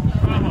balls.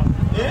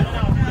 Yeah?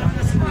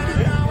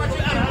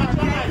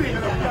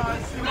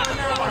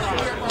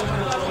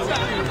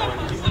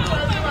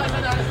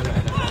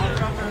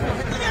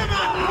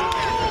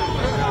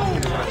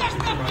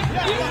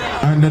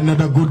 And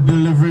another good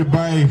delivery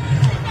by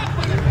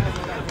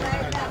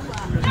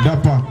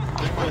Dapper.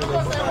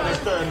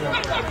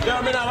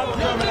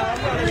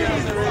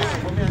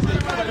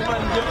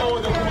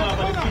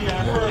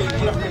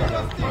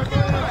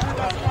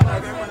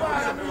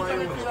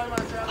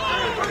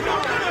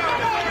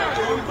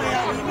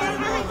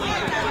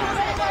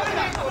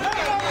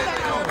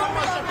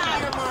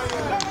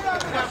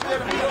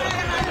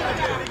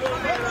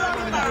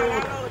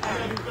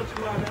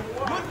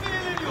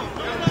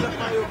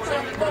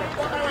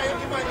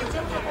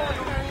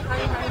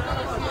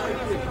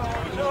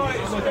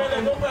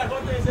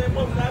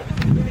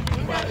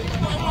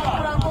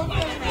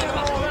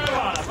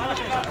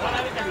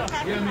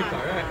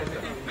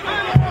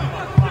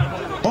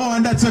 Oh,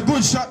 and that's a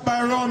good shot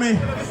by Romy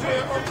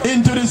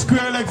into the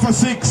square leg for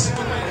 6.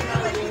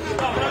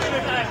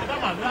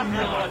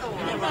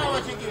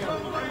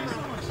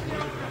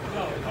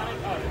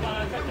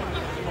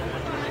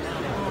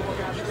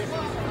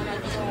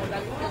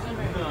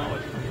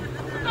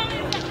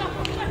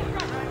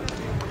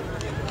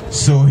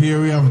 So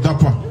here we have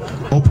Dapper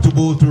up to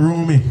ball to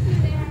Romy.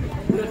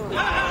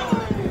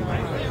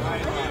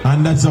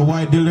 And that's a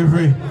wide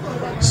delivery.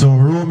 So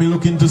Romy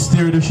looking to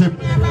steer the ship.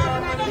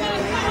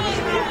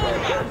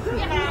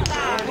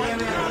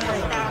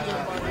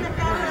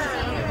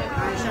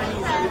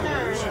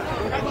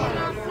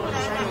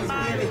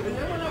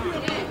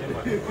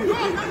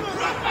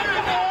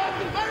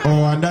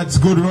 Oh, and that's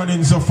good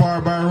running so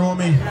far by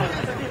Romy.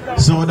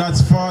 So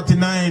that's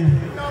 49.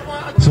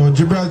 So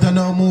Gibraltar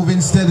now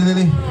moving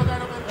steadily.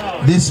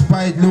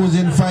 Despite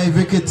losing 5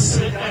 wickets,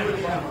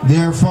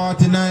 they're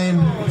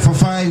 49 for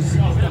 5.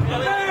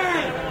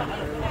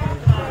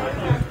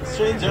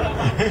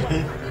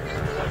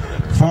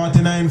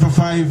 49 for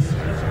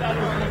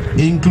 5,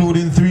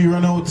 including 3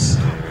 runouts.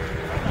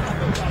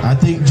 I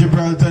think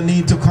Gibraltar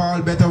need to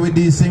call better with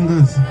these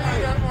singles.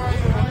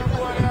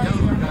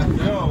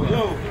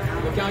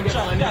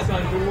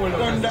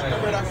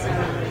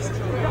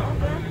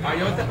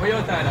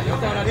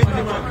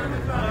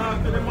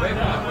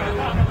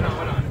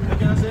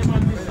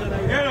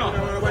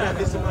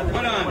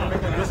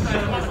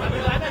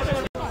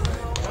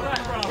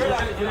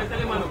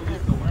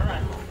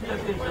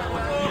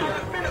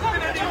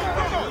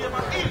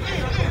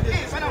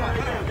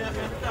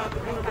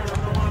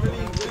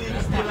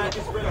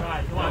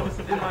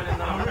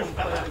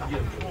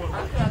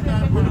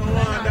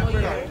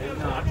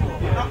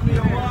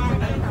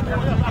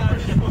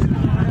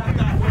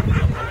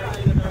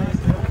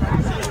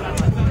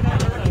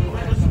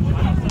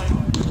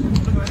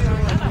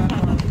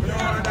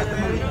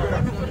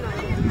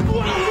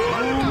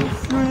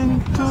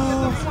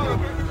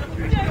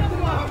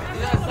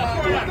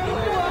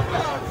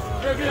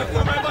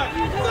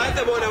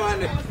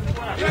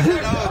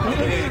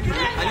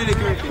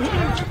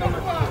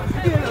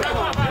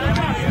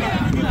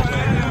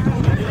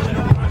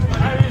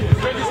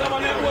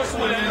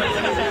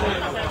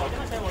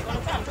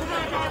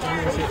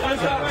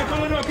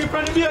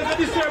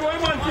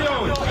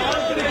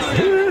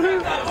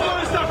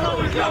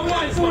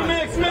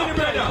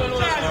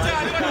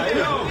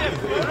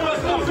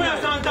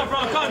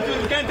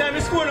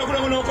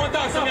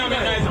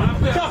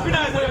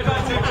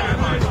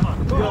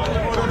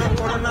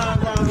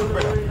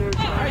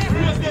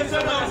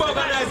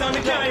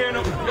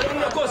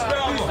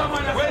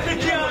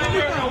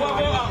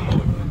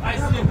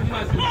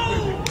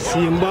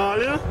 Same ball,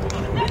 yeah?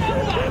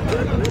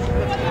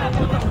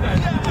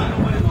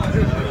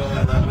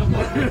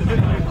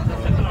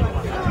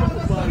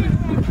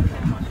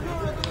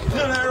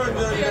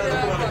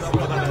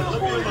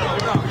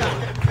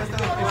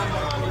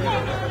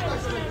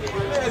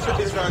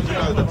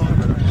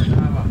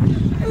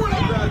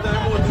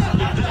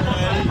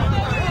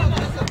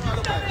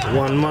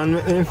 One man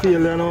make them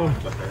feel, you know.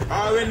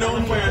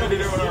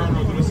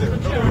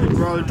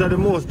 Gibraltar the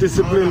most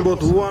disciplined,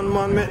 but one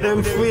man make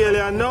them feel,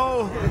 you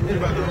know.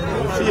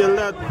 Feel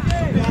that.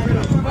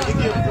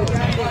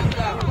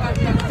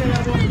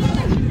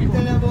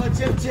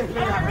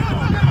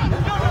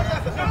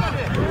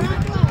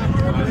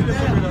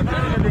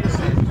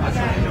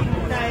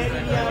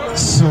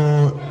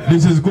 So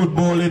this is good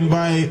bowling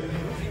by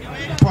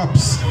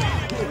Pops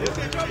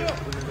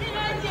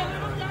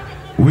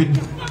with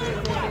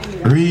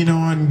Reno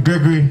and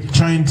Gregory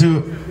trying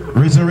to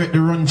resurrect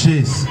the run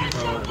chase.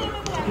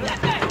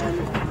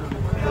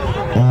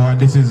 Oh,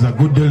 this is a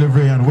good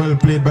delivery and well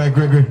played by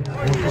Gregory.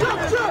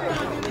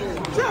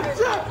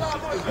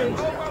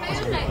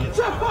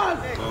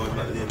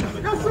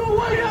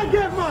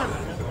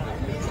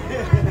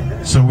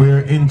 So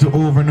we're into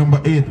over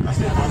number 8.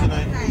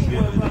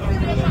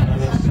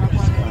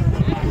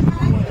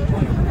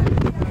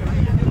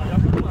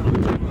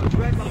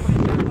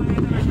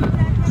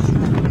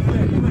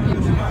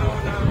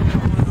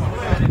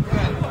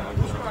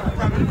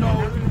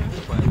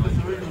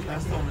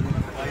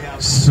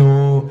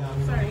 So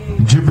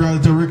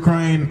Gibraltar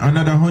requiring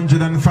another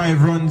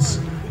 105 runs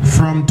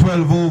from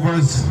 12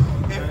 overs.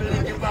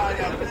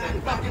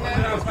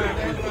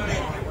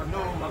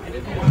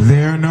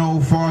 They're now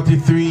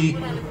 43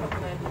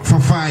 for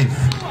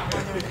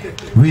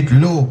 5 with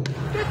low.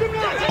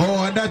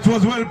 Oh, and that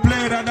was well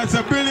played, and that's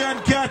a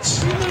brilliant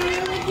catch.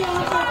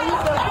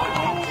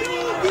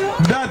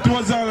 That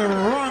was a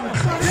rank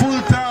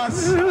full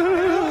toss,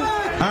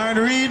 and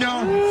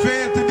Reno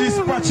failed to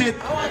dispatch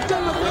it,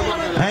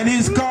 and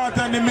he's caught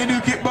on the middle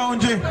kick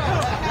boundary.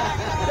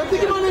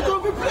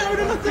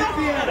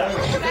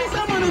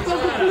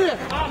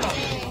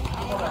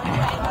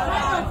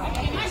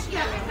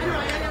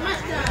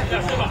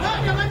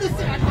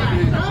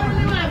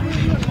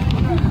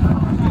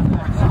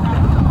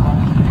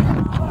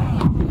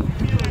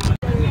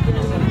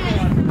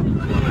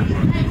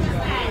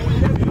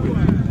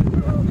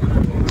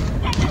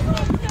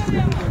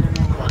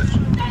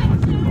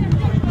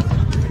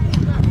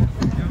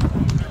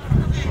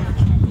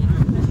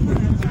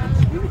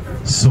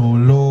 So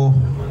Low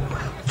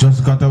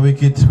just got a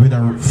wicket with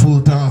a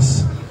full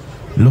toss,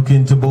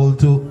 looking to bowl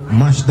to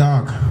Mash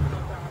Dark,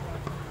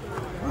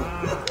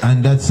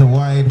 and that's a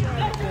wide.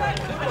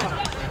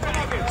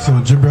 So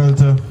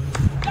Gibraltar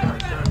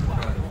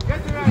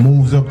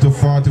moves up to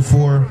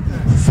 44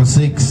 for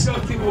 6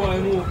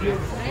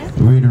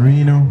 with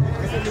Reno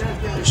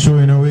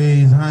showing away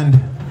his hand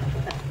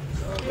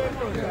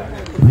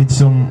with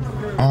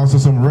also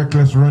some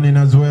reckless running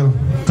as well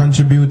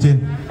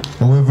contributing.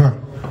 However,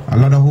 a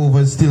lot of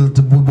overs still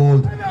to be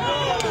bowled.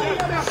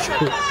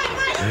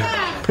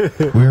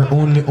 We're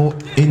only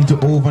into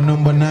over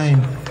number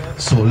 9,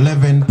 so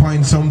 11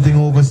 point something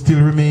overs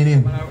still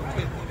remaining.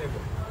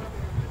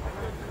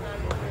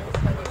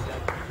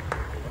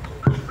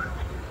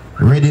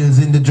 Red Hills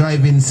in the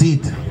driving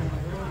seat.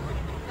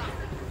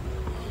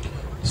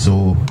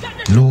 So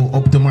Low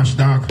up to Mash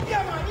Dark.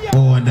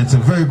 Oh, and that's a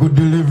very good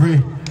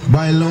delivery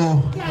by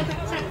Low,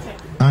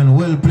 and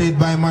well played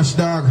by Mash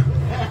Dark.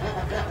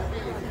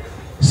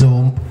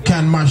 So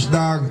can Mash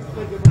Dark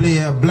play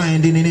a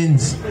blinding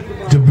innings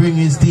to bring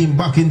his team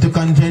back into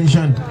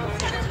contention?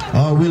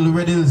 Will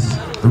Red Hills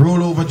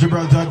roll over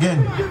Gibraltar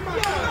again?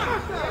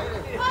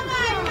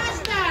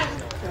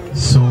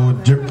 So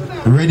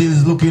Red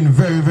Hills looking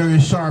very, very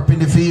sharp in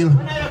the field,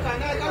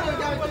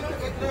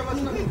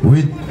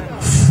 with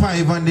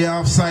 5 on the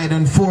half side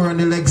and 4 on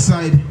the leg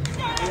side,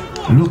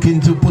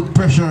 looking to put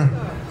pressure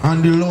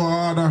on the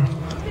lower order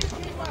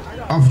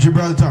of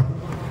Gibraltar.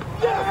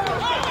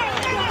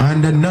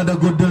 And another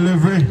good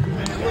delivery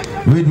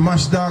with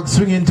Mash Dog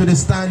swinging to the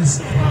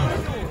stands.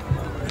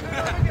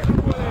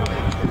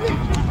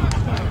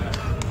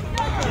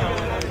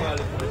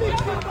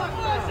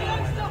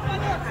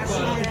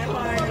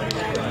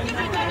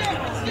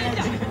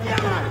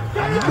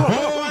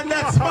 Oh, and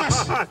that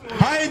smash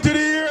high into the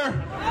air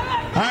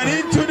and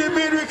into the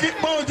mid wicket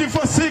boundary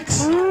for 6.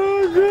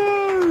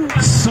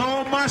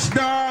 So Mash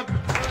Dog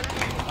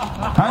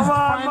has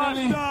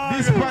finally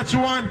dispatched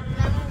one.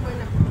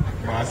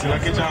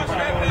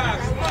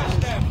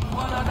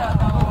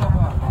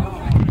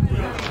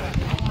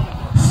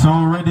 So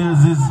Red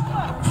Hills is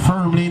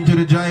firmly into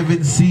the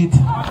driving seat,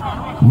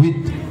 with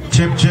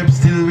Chep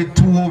still with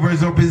 2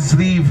 overs up his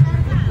sleeve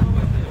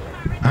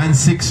and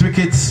 6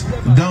 wickets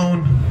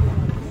down.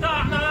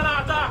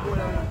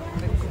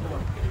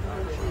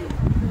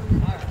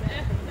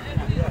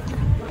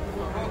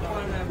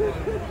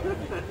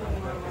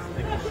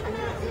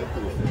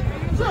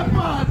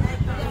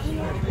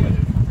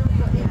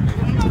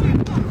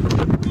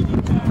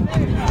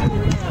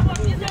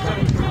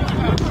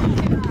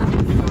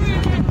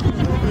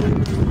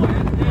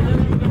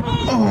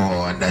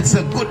 Oh, and that's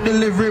a good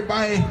delivery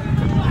by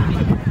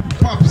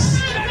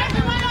Pops,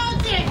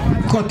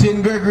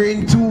 cutting Gregory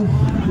in 2.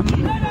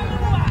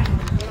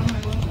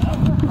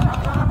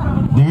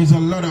 There is a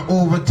lot of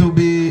over to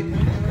be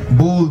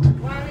bowled.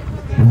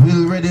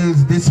 Will Red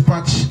Hills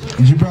dispatch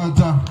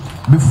Gibraltar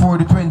before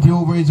the 20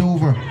 over is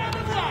over?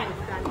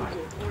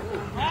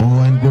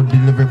 Oh, and good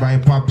delivery by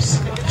Pops,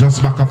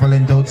 just back up a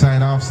length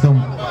outside half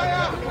stump.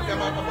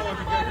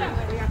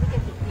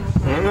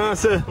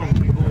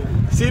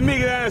 See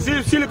Miguel,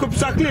 see the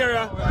cups are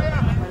clear.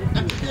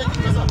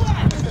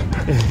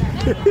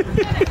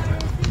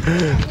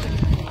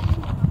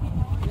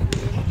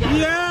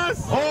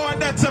 Yes! Oh,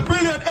 and that's a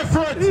brilliant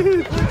effort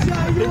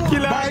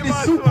by the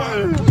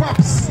super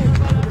Pops.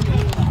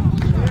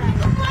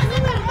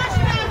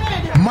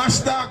 Mash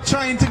Dog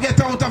trying to get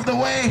out of the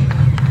way.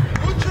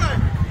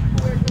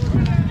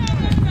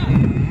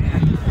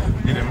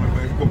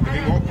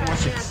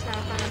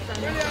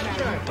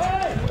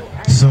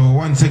 So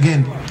once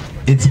again,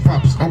 it's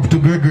Pops up to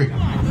Gregory.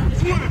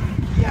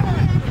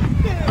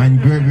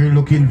 And Gregory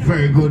looking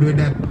very good with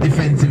that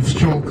defensive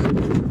stroke.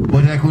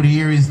 But I could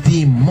hear his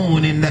team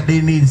moaning that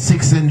they need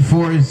 6 and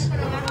 4s.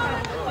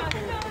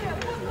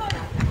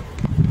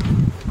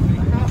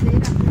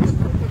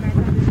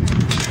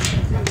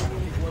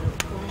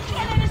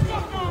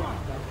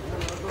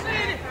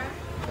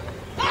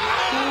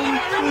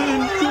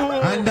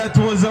 And that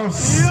was a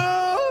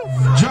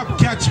drop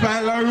catch by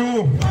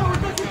LaRue.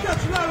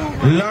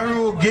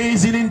 LaRue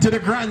gazing into the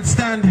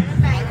grandstand.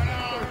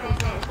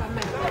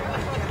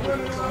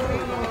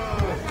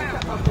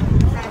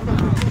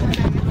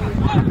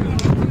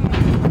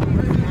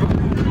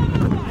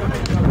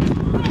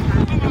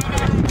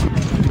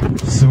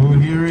 So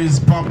here is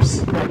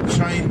Pops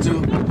trying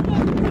to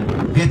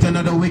get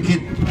another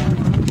wicket.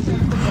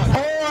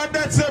 Oh, and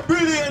that's a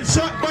brilliant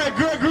shot by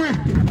Gregory.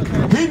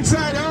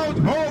 Inside out,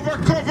 over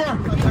cover.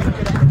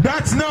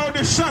 That's now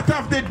the shot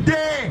of the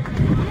day.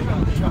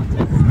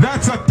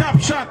 That's a top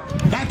shot.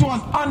 That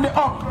was on the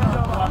up.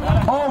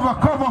 Over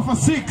cover for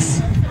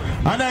 6.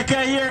 And I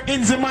can hear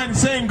Inzeman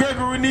saying,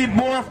 Gregory, we need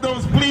more of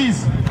those,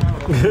 please.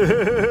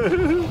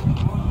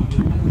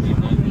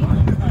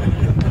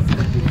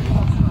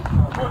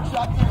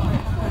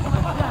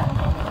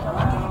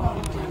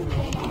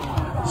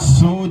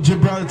 So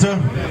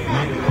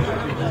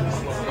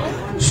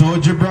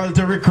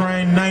Gibraltar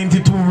requiring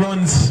 92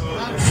 runs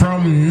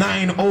from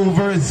 9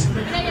 overs.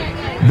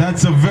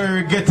 That's a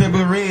very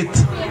gettable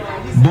rate.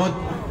 But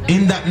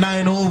in that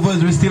 9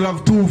 overs, we still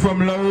have 2 from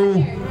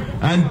LaRue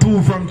and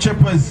 2 from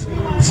Chippers.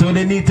 So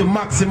they need to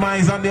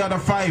maximize on the other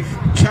 5.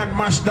 Can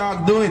Mash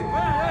Dog do it?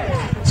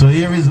 So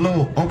here is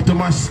low, up to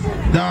Mash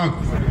Dog.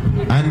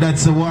 And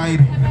that's a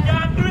wide.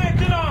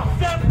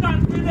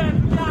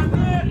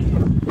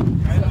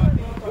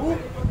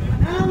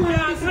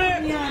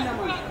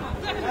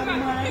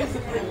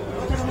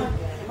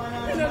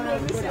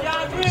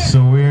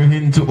 So we're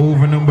into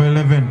over number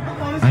 11.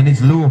 And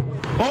it's low.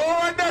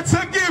 Oh, and that's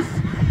a gift.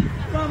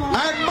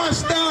 And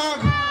Mash Dog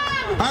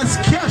has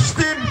cashed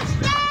him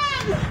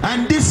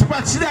and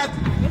dispatched that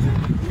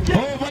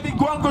over the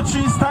guango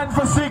tree stand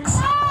for 6.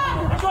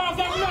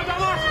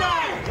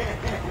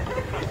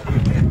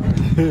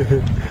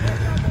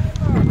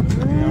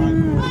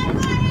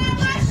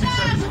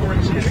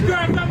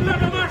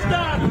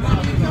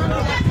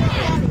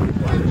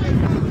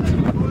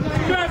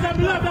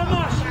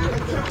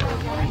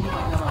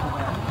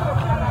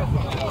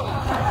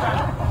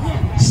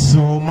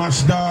 So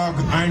Mash Dog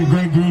and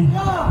Gregory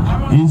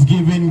is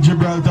giving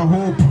Gibraltar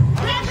hope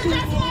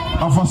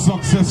of a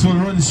successful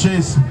run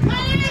chase.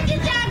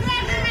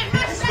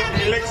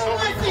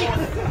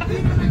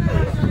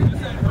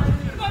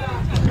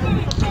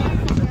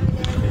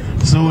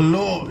 So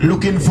low,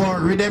 looking for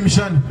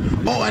redemption.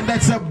 Oh, and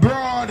that's a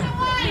broad.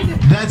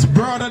 That's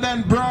broader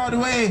than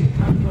Broadway.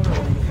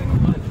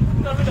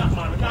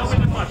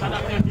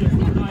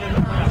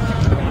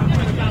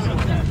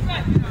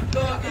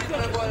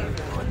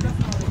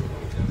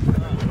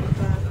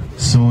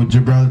 So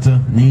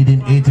Gibraltar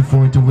needing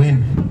 84 to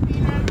win.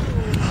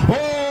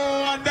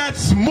 Oh, and that's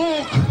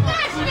smoke.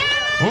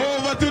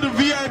 Over to the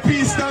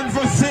VIP stand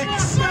for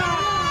 6.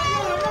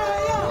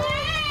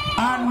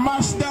 And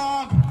Mash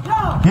Dog,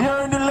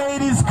 hearing the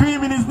ladies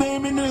screaming his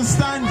name in the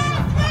stand,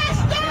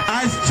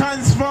 has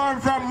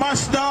transformed from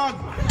Mash Dog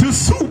to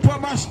Super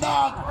Mash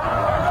Dog.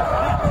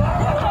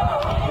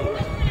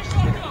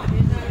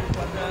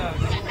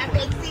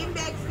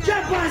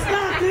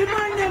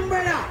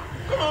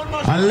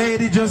 A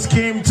lady just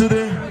came to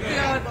the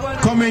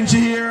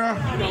commentary here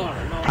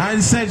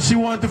and said she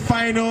want to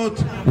find out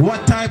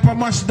what type of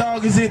Mash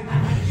Dog is it.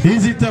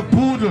 Is it a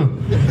poodle?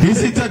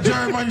 Is it a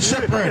German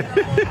Shepherd?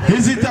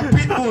 Is it a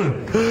pit bull?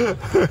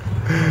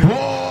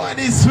 Oh, and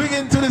he's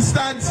swinging to the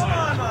stands.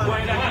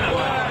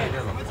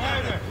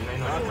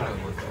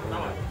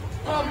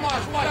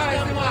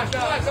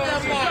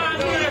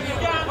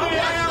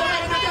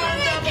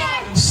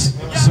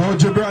 So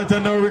Gibraltar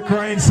now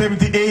requiring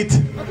 78.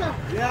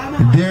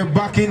 They're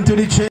back into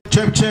the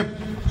chep.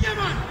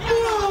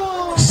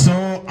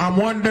 So I'm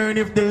wondering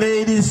if the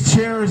ladies'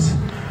 chairs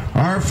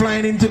are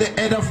flying into the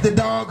head of the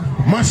dog,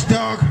 Mash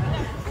Dog.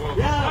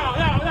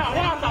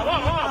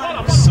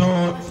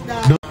 So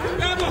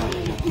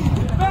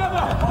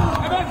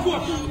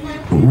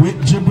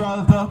with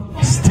Gibraltar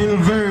still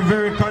very,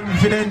 very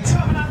confident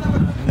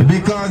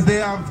because they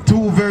have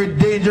two very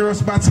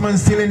dangerous batsmen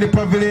still in the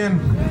pavilion.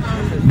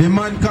 The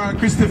man called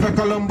Christopher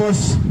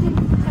Columbus,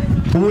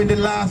 who in the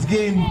last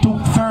game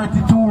took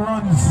 32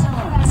 runs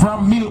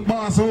from Milk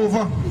Boss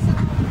over,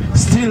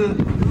 still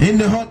in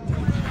the hut,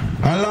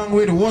 along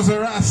with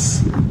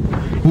Wazaras,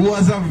 who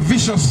was a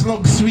vicious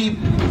slug sweep.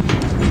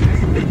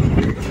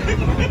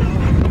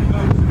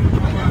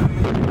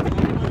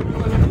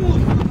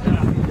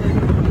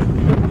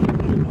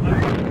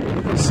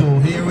 So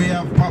here we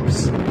have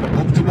Pops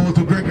up to ball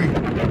to Gregory.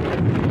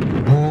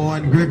 Oh,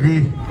 and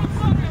Gregory,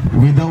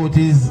 without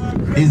his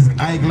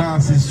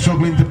eyeglass, is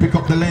struggling to pick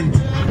up the length.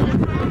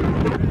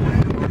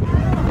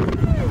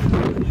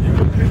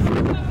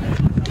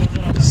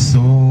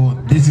 So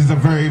this is a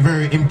very,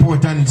 very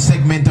important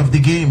segment of the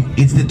game.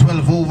 It's the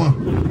 12 over.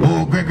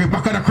 Oh, Gregory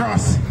back on the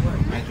cross.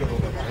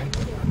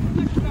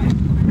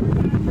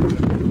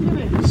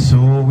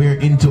 So we're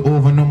into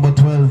over number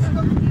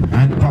 12,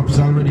 and Pop's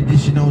already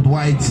dishing out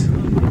wides.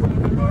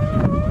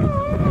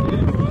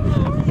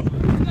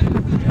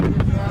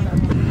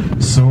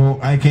 So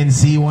I can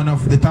see one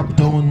of the top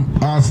town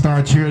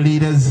all-star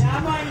cheerleaders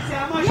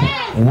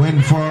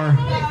went for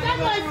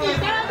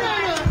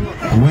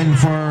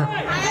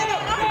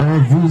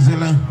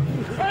Vuzela,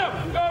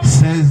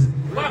 says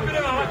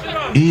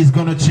he's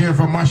gonna cheer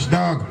for Mash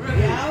Dog.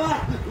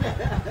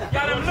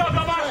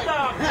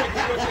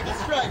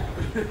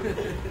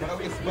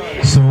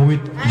 So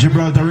with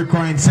Gibraltar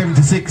requiring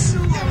 76.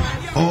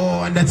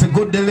 Oh, and that's a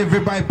good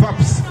delivery by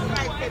Pops.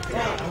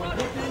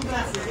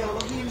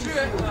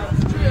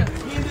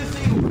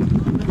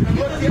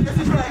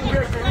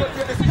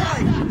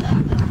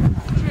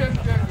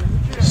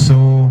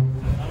 So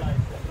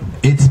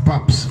it's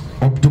Pops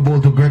up to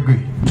ball to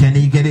Gregory. Can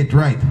he get it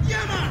right?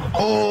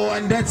 Oh,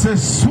 and that's a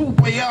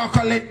super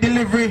Yorker length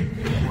delivery.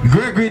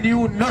 Gregory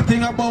knew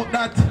nothing about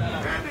that.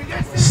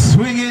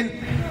 Swinging.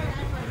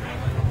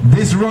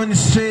 This run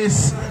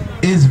chase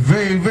is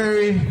very,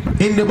 very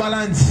in the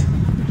balance.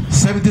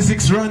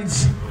 76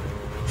 runs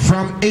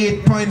from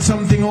 8 point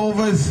something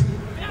overs.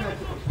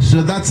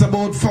 So that's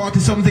about 40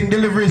 something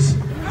deliveries.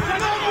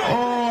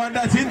 Oh, and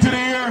that's into the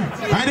air.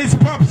 And it's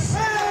Pops.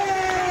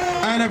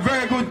 And a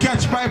very good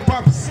catch by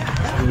Pops.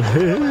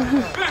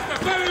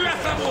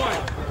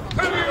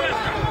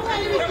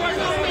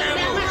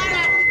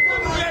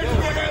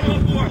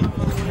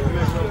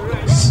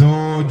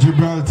 So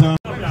Gibraltar,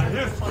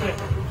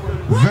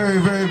 very,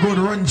 very good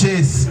run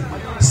chase.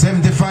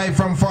 75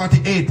 from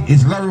 48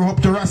 is Larry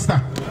up to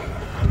Rasta.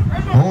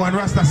 Oh, and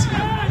Rasta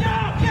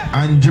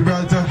and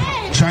Gibraltar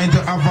trying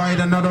to avoid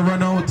another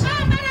run out.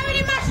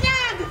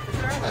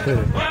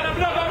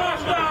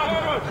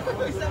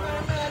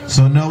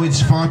 So now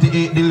it's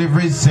 48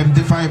 deliveries,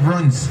 75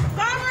 runs.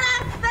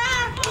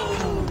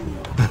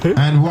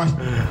 And what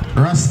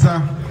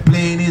Rasta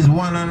playing his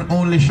one and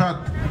only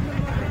shot.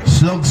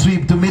 Slug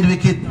sweep to mid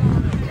wicket.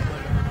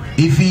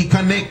 If he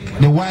connect,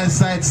 the wild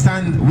side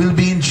stand will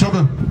be in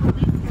trouble.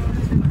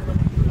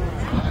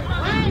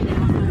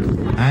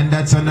 And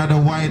that's another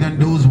wide, and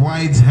those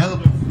wides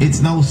help.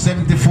 It's now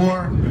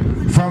 74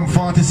 from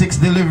 46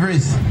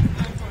 deliveries.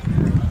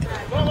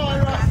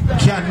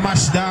 Can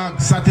Mash Dog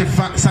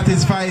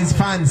satisfy his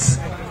fans?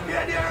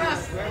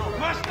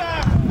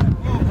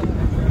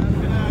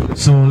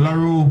 So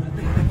LaRue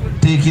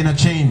taking a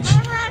change.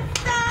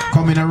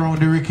 Coming around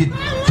the wicket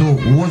to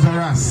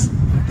Wazaras.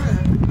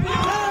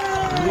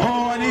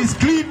 Oh, and he's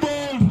clean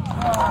bowled.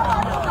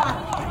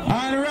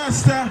 And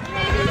Rasta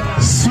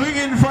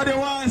swinging for the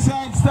one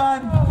side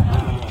stand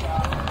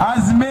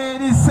has made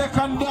his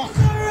second duck.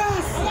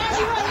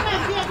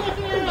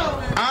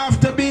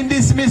 After being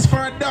dismissed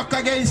for a duck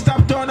against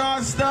Top Town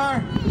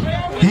All-Star,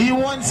 he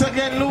once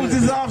again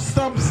loses off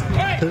stumps.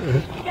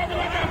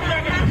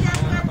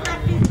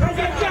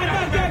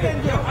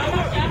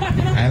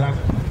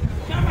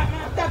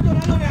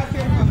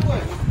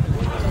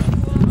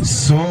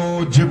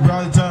 So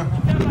Gibraltar,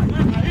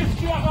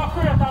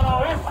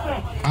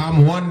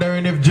 I'm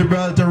wondering if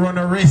Gibraltar run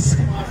a risk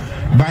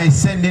by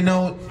sending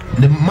out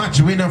the match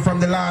winner from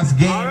the last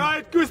game. All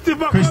right,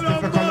 Christopher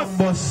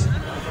Columbus,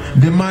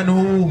 the man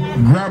who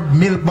grabbed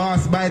Milk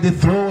Boss by the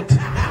throat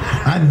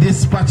and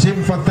dispatched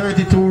him for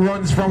 32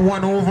 runs from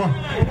 1 over.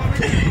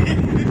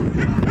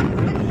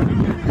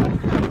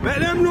 Let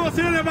them know so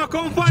they never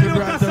come find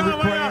out Gibraltar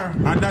require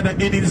another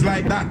innings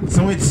like that.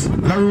 So it's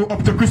LaRue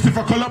up to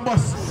Christopher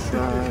Columbus.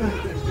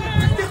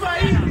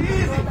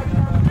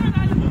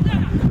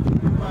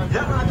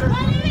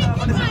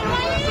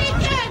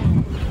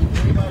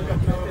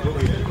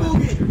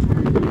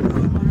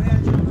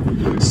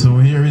 So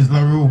here is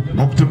LaRue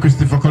up to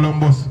Christopher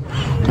Columbus.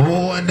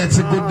 Oh, and that's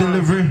a good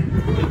delivery.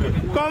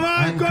 Come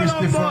on, And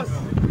Columbus.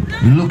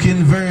 Christopher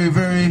looking very,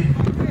 very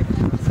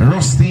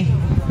rusty.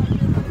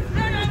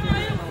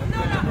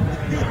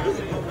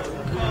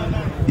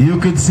 You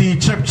could see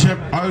Chep Chep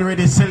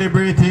already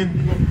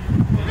celebrating.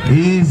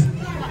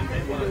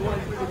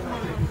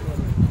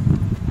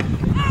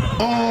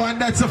 Oh, and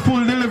that's a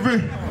full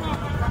delivery.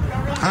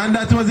 And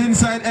that was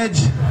inside edge.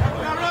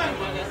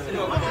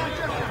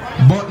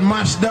 But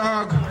Mash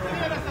Dog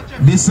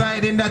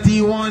deciding that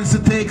he wants to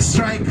take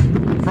strike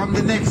from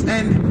the next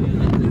end.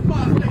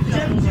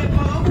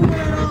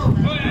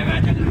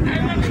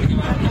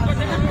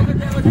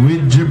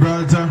 With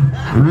Gibraltar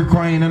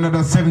requiring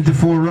another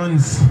 74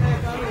 runs.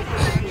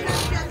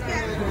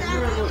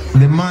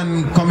 The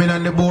man coming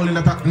on the ball in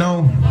attack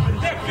now.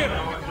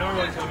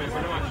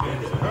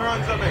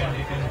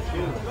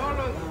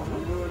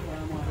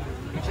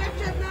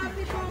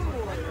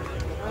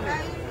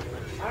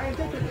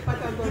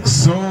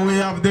 So we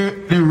have the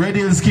Red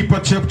Hills keeper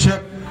Chep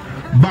Chep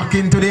back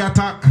into the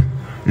attack,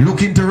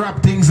 looking to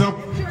wrap things up.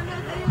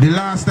 The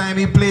last time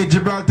he played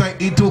Gibraltar,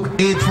 he took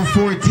 8 for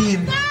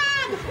 14.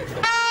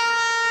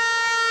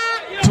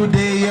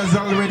 Today he has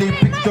already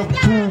picked up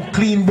 2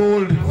 clean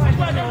bowled.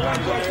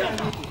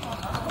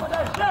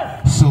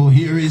 So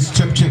here is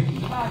Chep Chep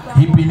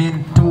hipping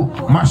into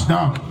Mash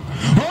Dog.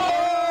 Oh,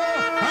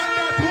 and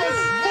that was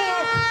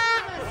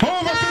smoke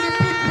over to the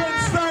big pen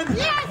stand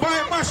by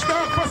Mash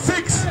Dog for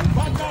 6.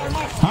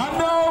 And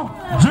now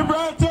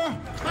Gibraltar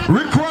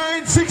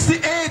requiring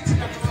 68.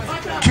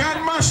 Can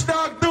Mash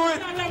Dog do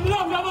it?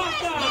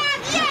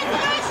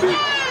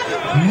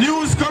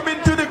 News coming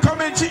to the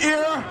commentary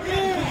era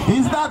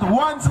is that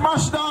once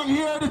Mash Dog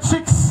hear the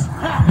chicks,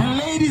 the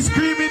ladies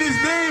screaming his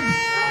name.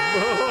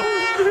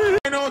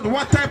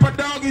 What type of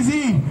dog is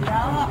he?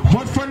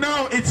 But for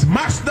now, it's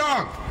Mash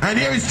Dog. And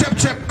here is Chep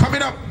Chep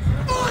coming up.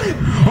 Oh,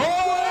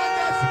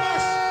 that's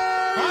Mash.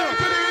 Out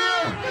to the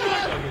air.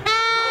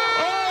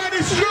 Oh, and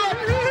it's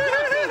dropped.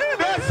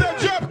 That's a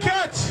drop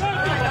catch.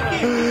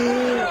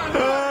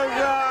 Oh,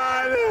 God.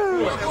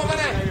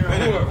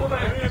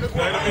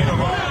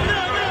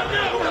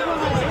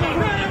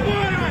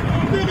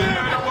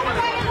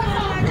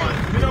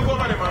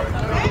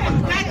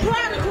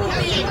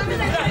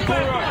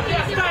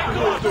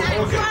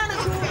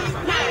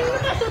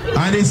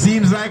 And it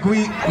seems like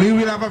we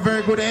will have a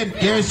very good end.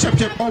 Here is Chep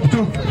Chep up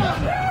to.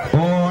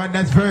 Oh, and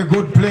that's very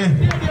good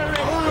play.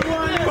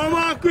 Come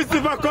on,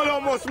 Christopher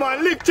Columbus,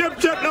 man. Lick Chep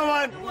Chep now,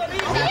 man.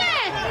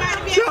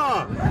 Yeah.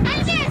 Sure.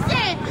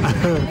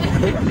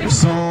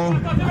 So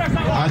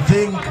I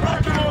think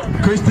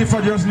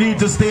Christopher just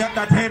needs to stay at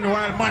that end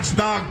while Mash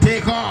Dog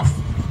take off.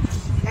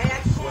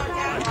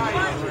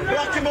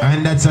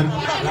 And that's an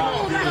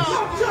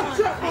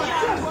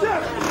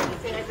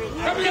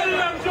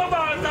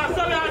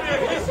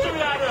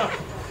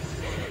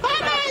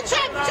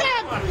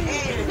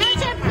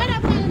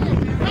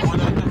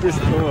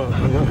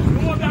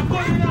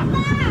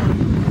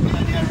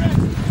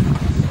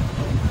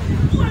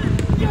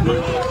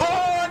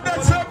oh,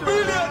 that's a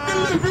brilliant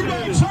delivery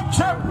by Chep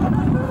Chep.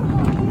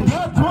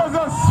 That was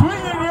a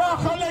swinging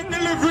Yorker leg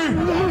delivery,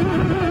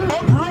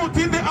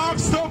 uprooting the half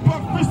stump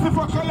of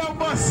Christopher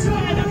Columbus.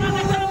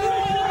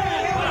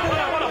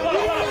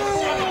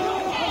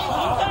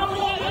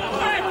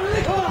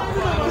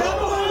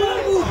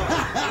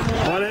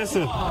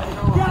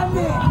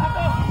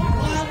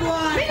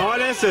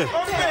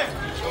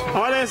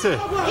 All I say.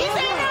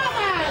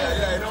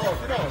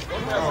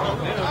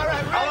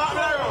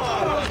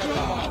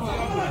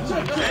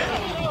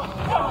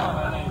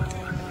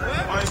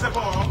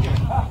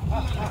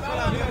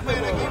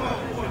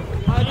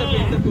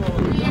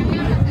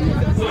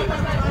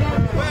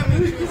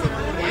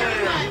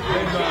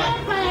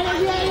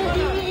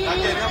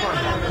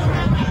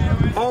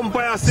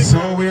 umpire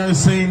signal. So we are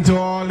saying to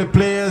all the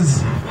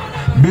players,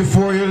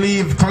 before you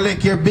leave,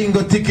 collect your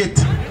bingo ticket.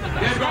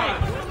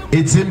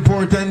 It's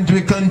important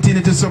we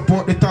continue to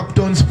support the Top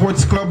Town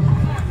Sports Club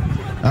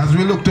as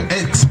we look to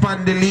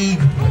expand the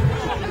league.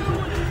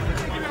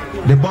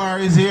 The bar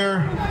is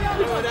here.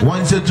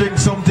 Once you drink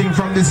something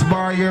from this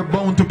bar, you're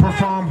bound to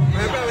perform.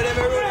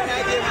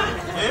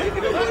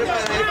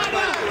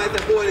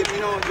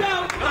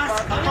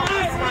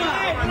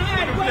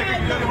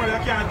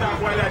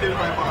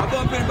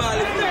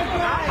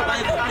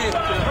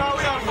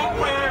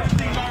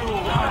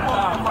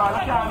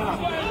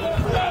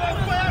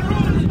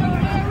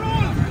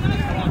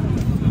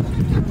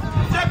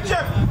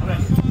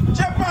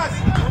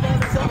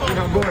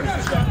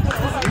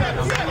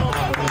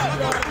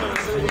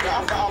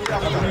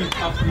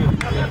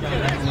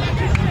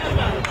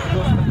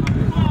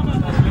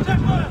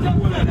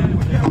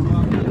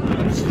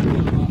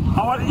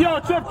 Yo,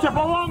 Chip,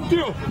 I want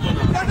you.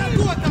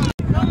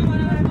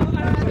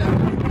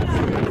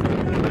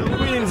 The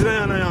Queens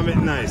are make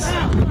nice.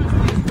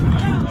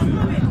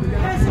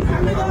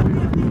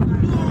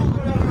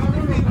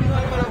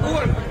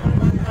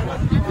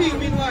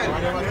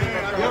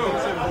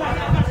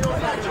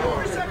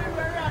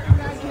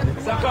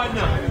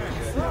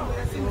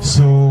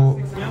 So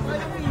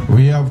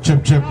we have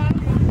Chip.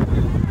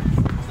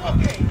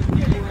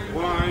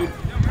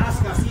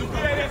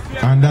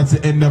 And that's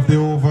the end of the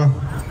over.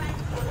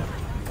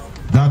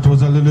 That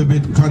was a little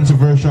bit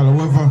controversial.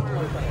 However,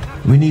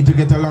 we need to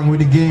get along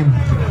with the game.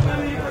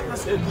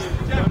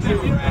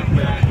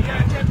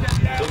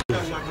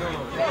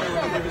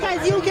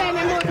 Because you can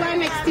remember my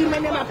next team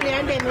and them play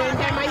and then when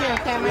time I hear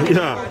time and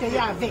you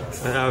are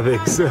vexed. I have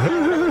Vex.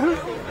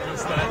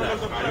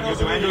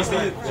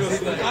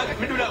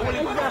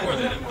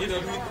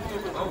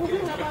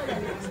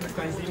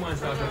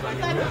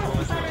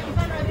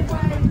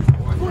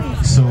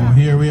 So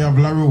here we have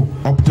Larue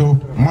up to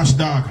Mash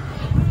Dog.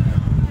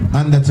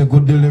 And that's a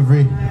good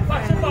delivery.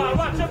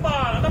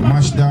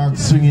 Mash Dog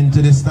swinging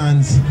to the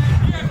stands. Come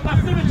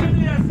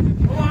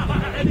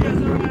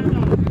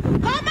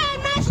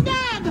on, Mash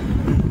Dog!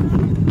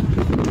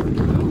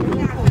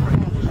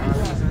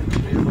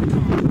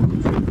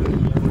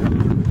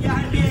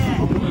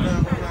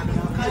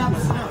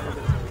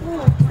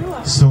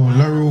 So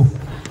Larue.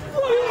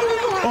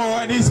 Oh,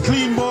 and he's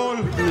clean ball.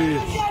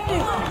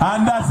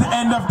 And that's the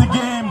end of the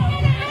game.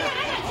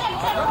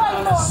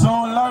 So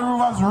Larue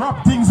has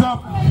wrapped things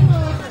up.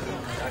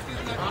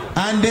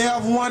 And they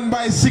have won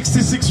by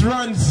 66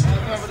 runs.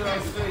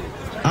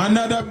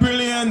 Another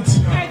brilliant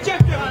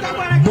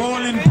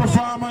bowling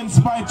performance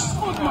by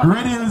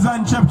Red Hills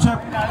and Chip.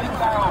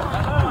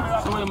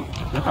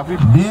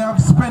 They have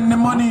spent the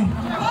money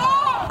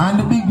and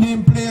the big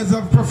name players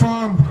have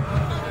performed.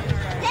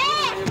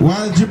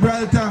 While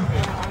Gibraltar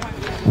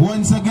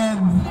once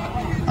again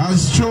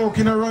has choked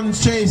in a run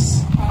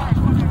chase.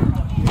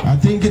 I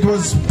think it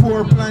was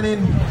poor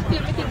planning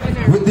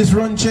with this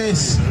run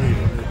chase,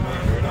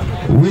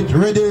 with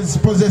Red Hills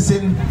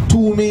possessing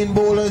two main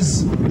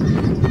bowlers.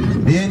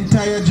 The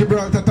entire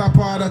Gibraltar top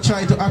order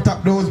tried to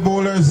attack those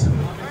bowlers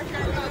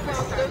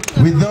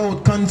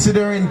without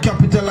considering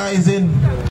capitalizing